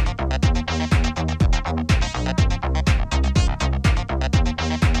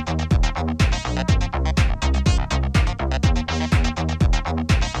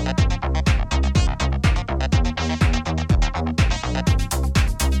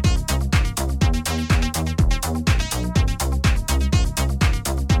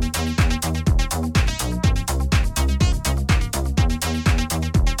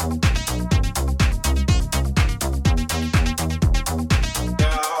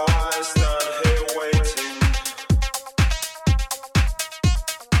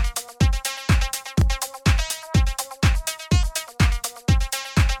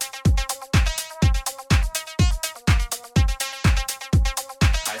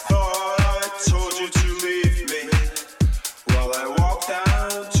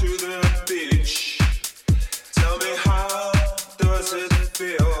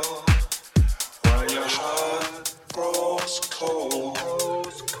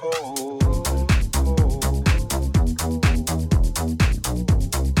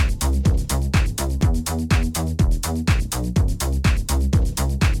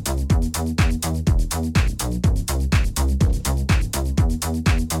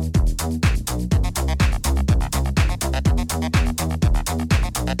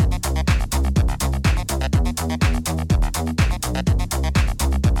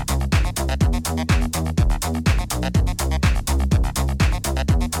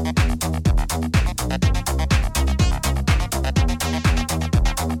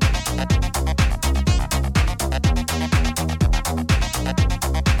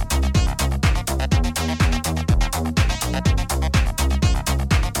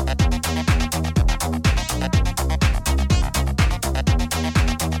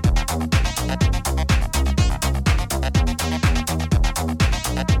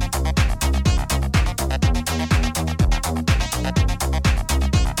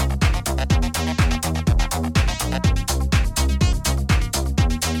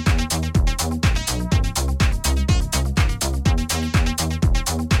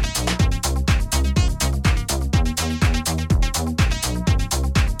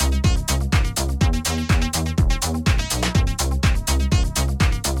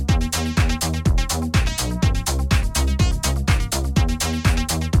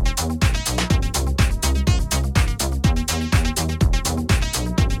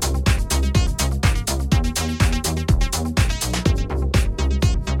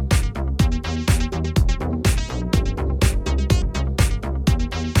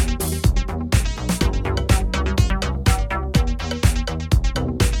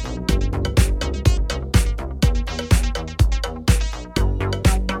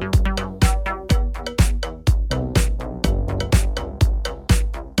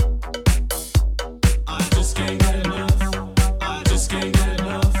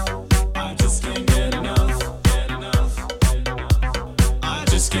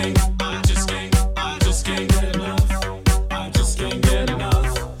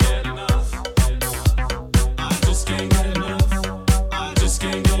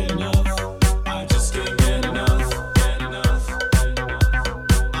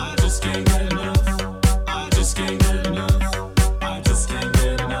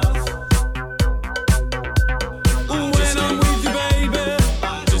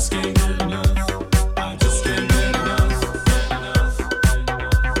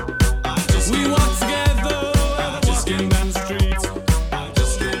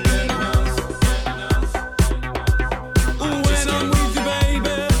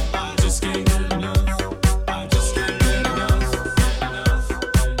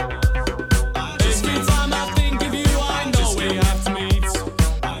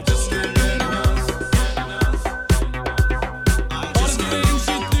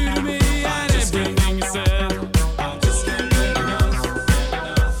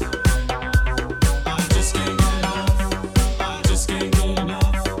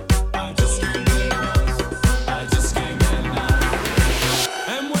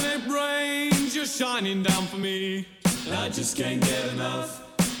 just can't get enough.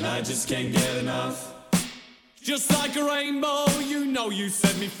 I just can't get enough. Just like a rainbow, you know you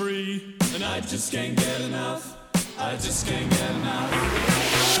set me free. And I just can't get enough. I just can't get enough.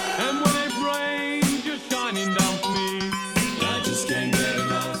 And when it rains, you're shining down for me. I just can't get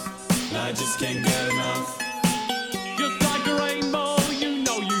enough. I just can't get enough. Just like a rainbow, you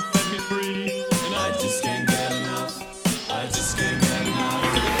know you set me free. And I just can't get enough. I just can't get enough.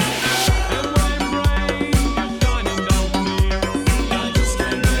 And when it rains, you're shining down for me. I just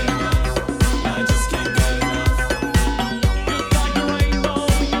can't get enough. I just can't get enough. Just like a rainbow.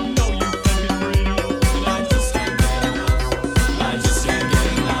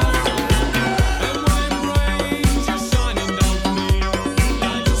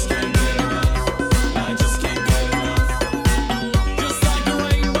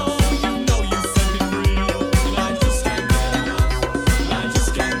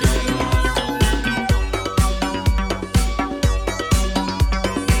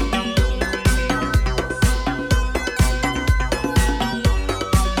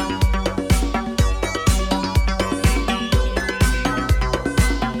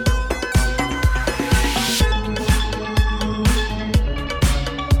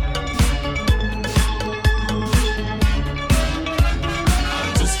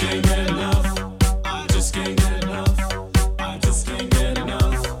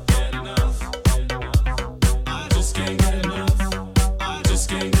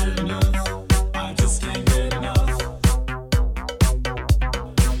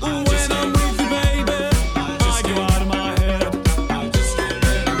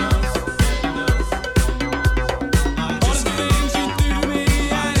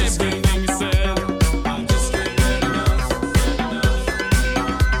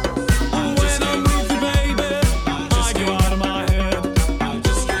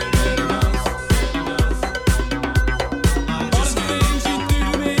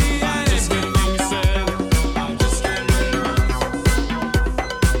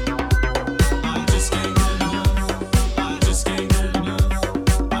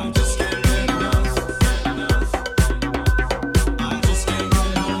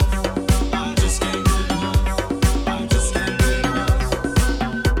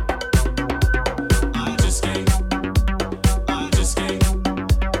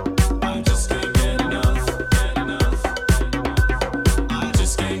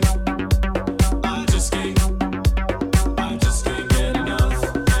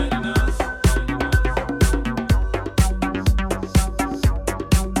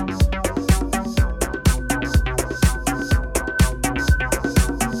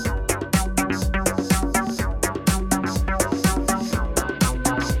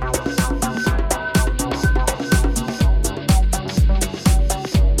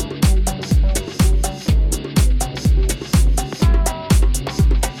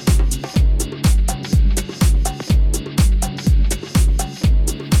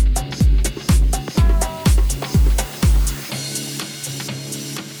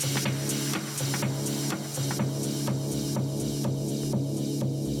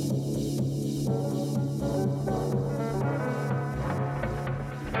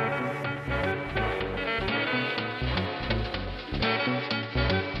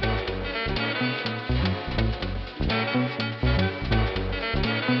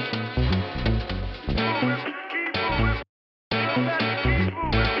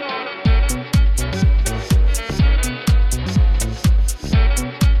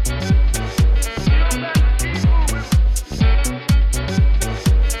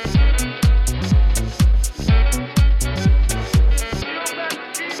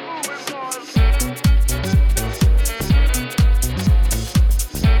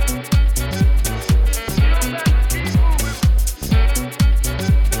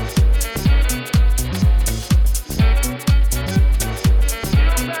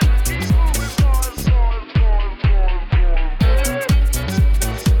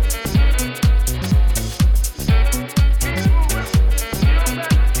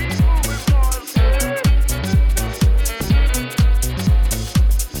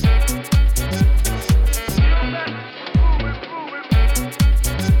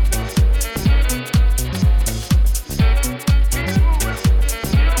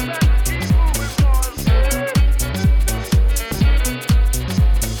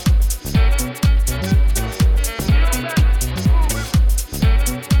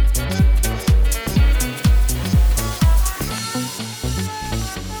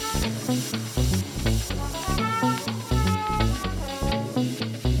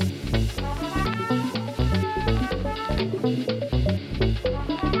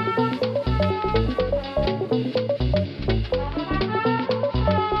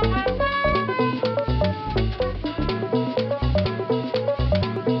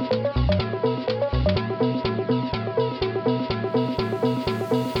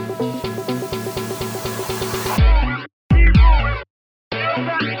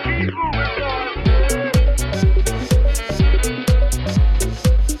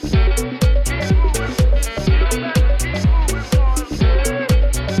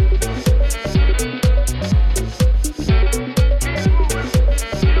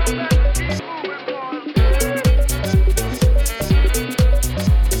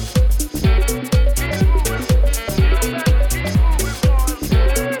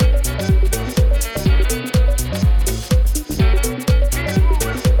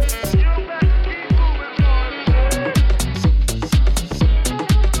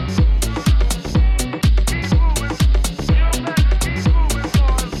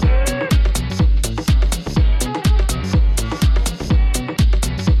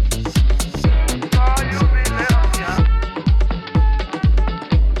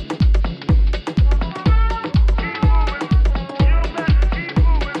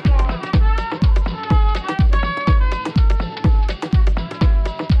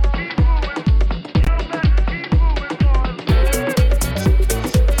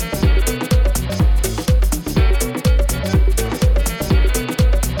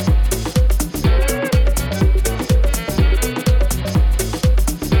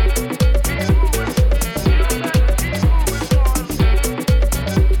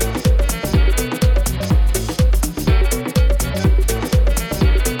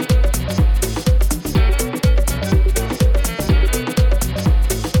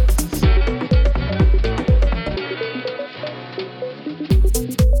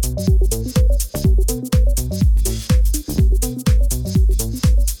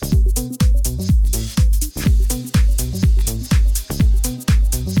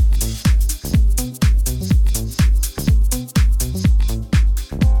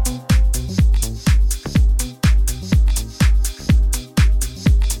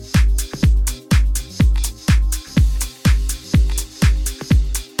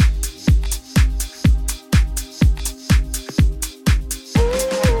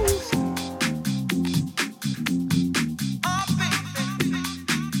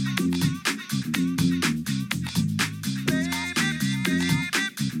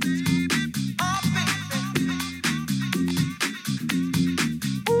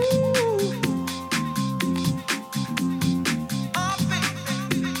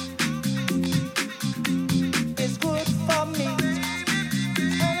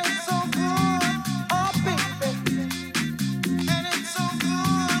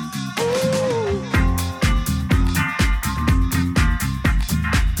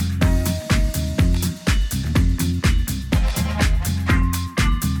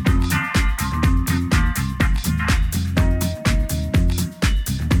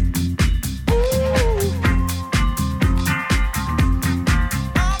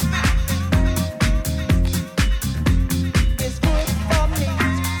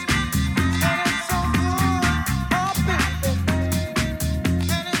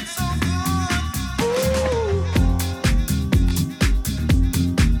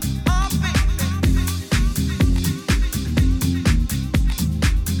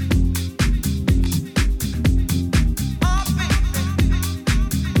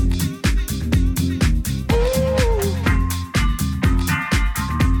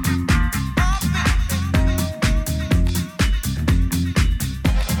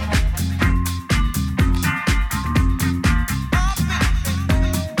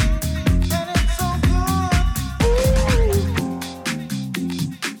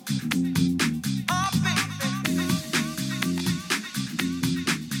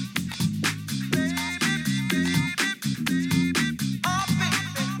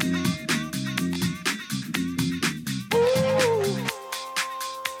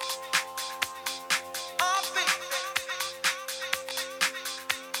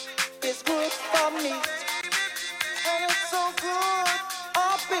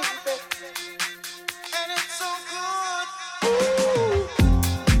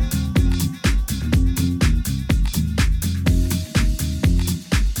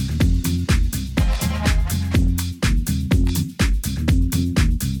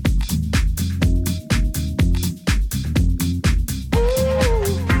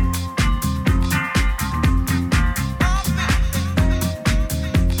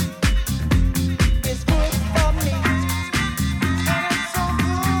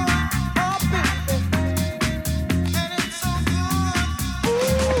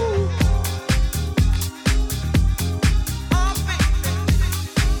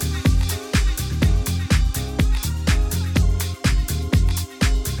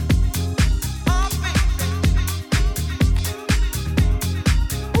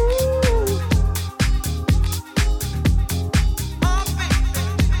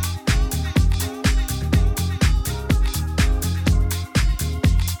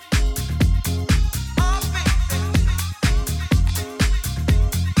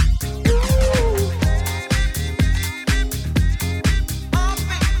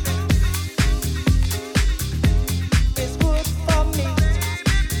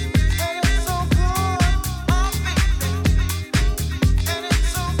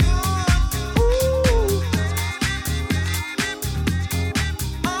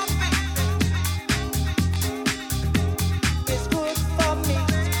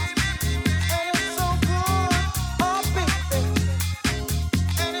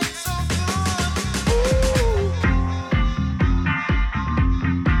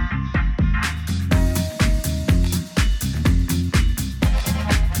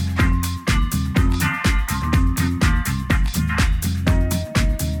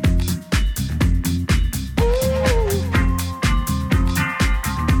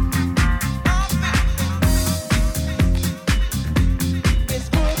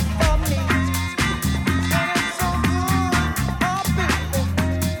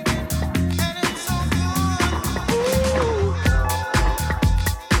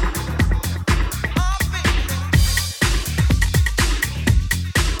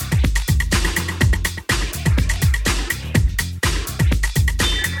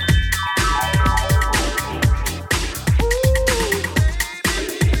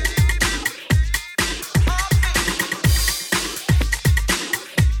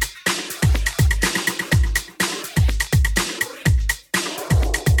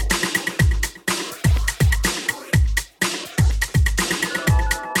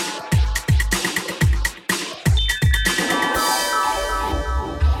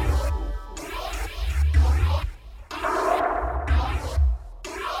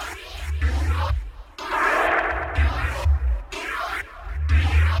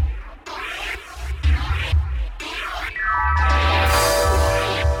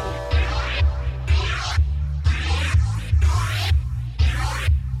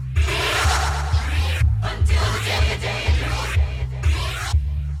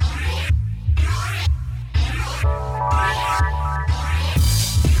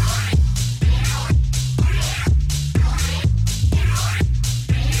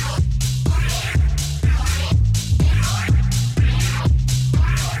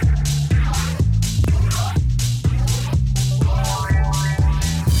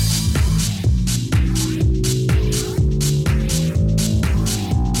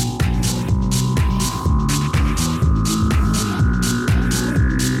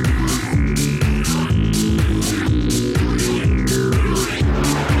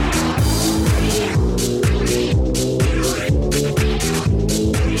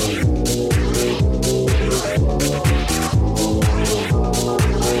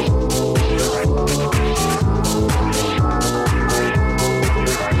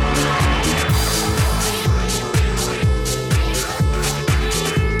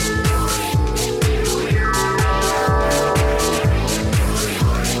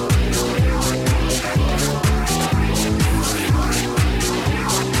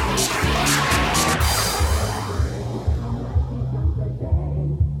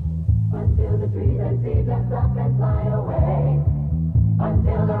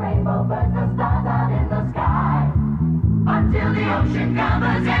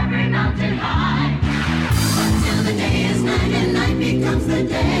 covers every mountain high. Until the day is night and night becomes the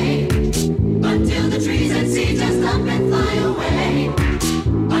day. Until the trees and sea just up and fly away.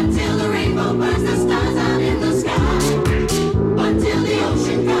 Until the rainbow burns the stars out in the sky. Until the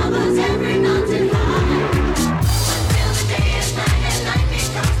ocean covers every mountain high. Until the day is night and night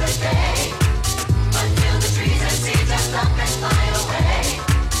becomes the day. Until the trees and sea just up and fly away.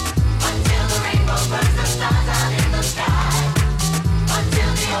 Until the rainbow burns the stars out in the sky.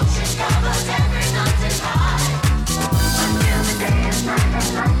 Until the ocean covers every mountain high. Until the day is night and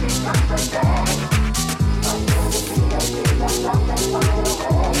night becomes the day. Until the trees and sea just up and fly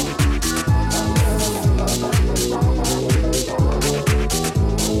away. Until the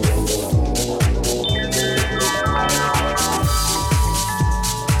rainbow burns the stars out in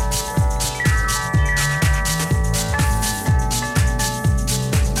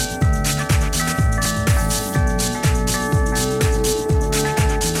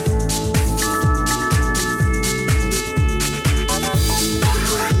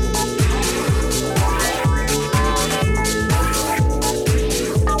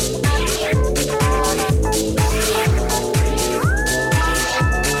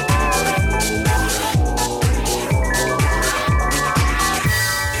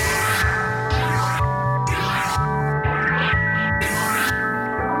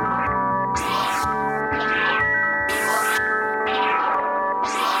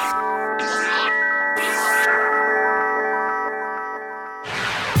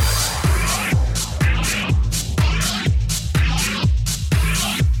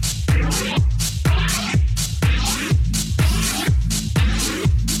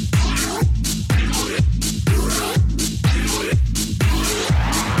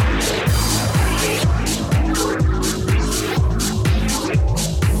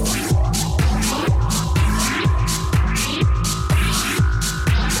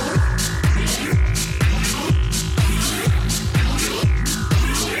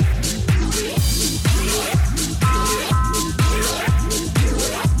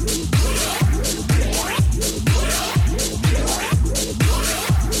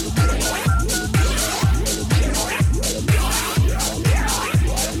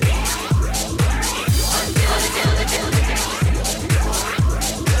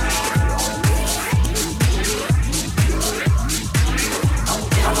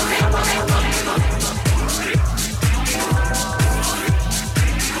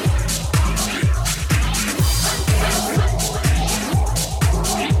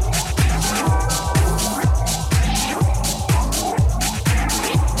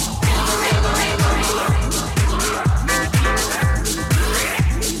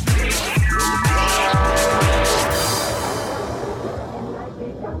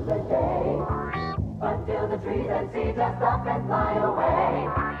sky. Until the trees and sea just up and fly away.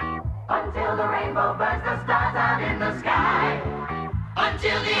 Until the rainbow burns the stars out in the sky.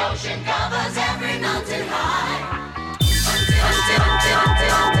 Until the ocean covers every mountain high.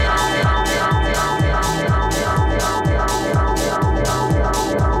 Until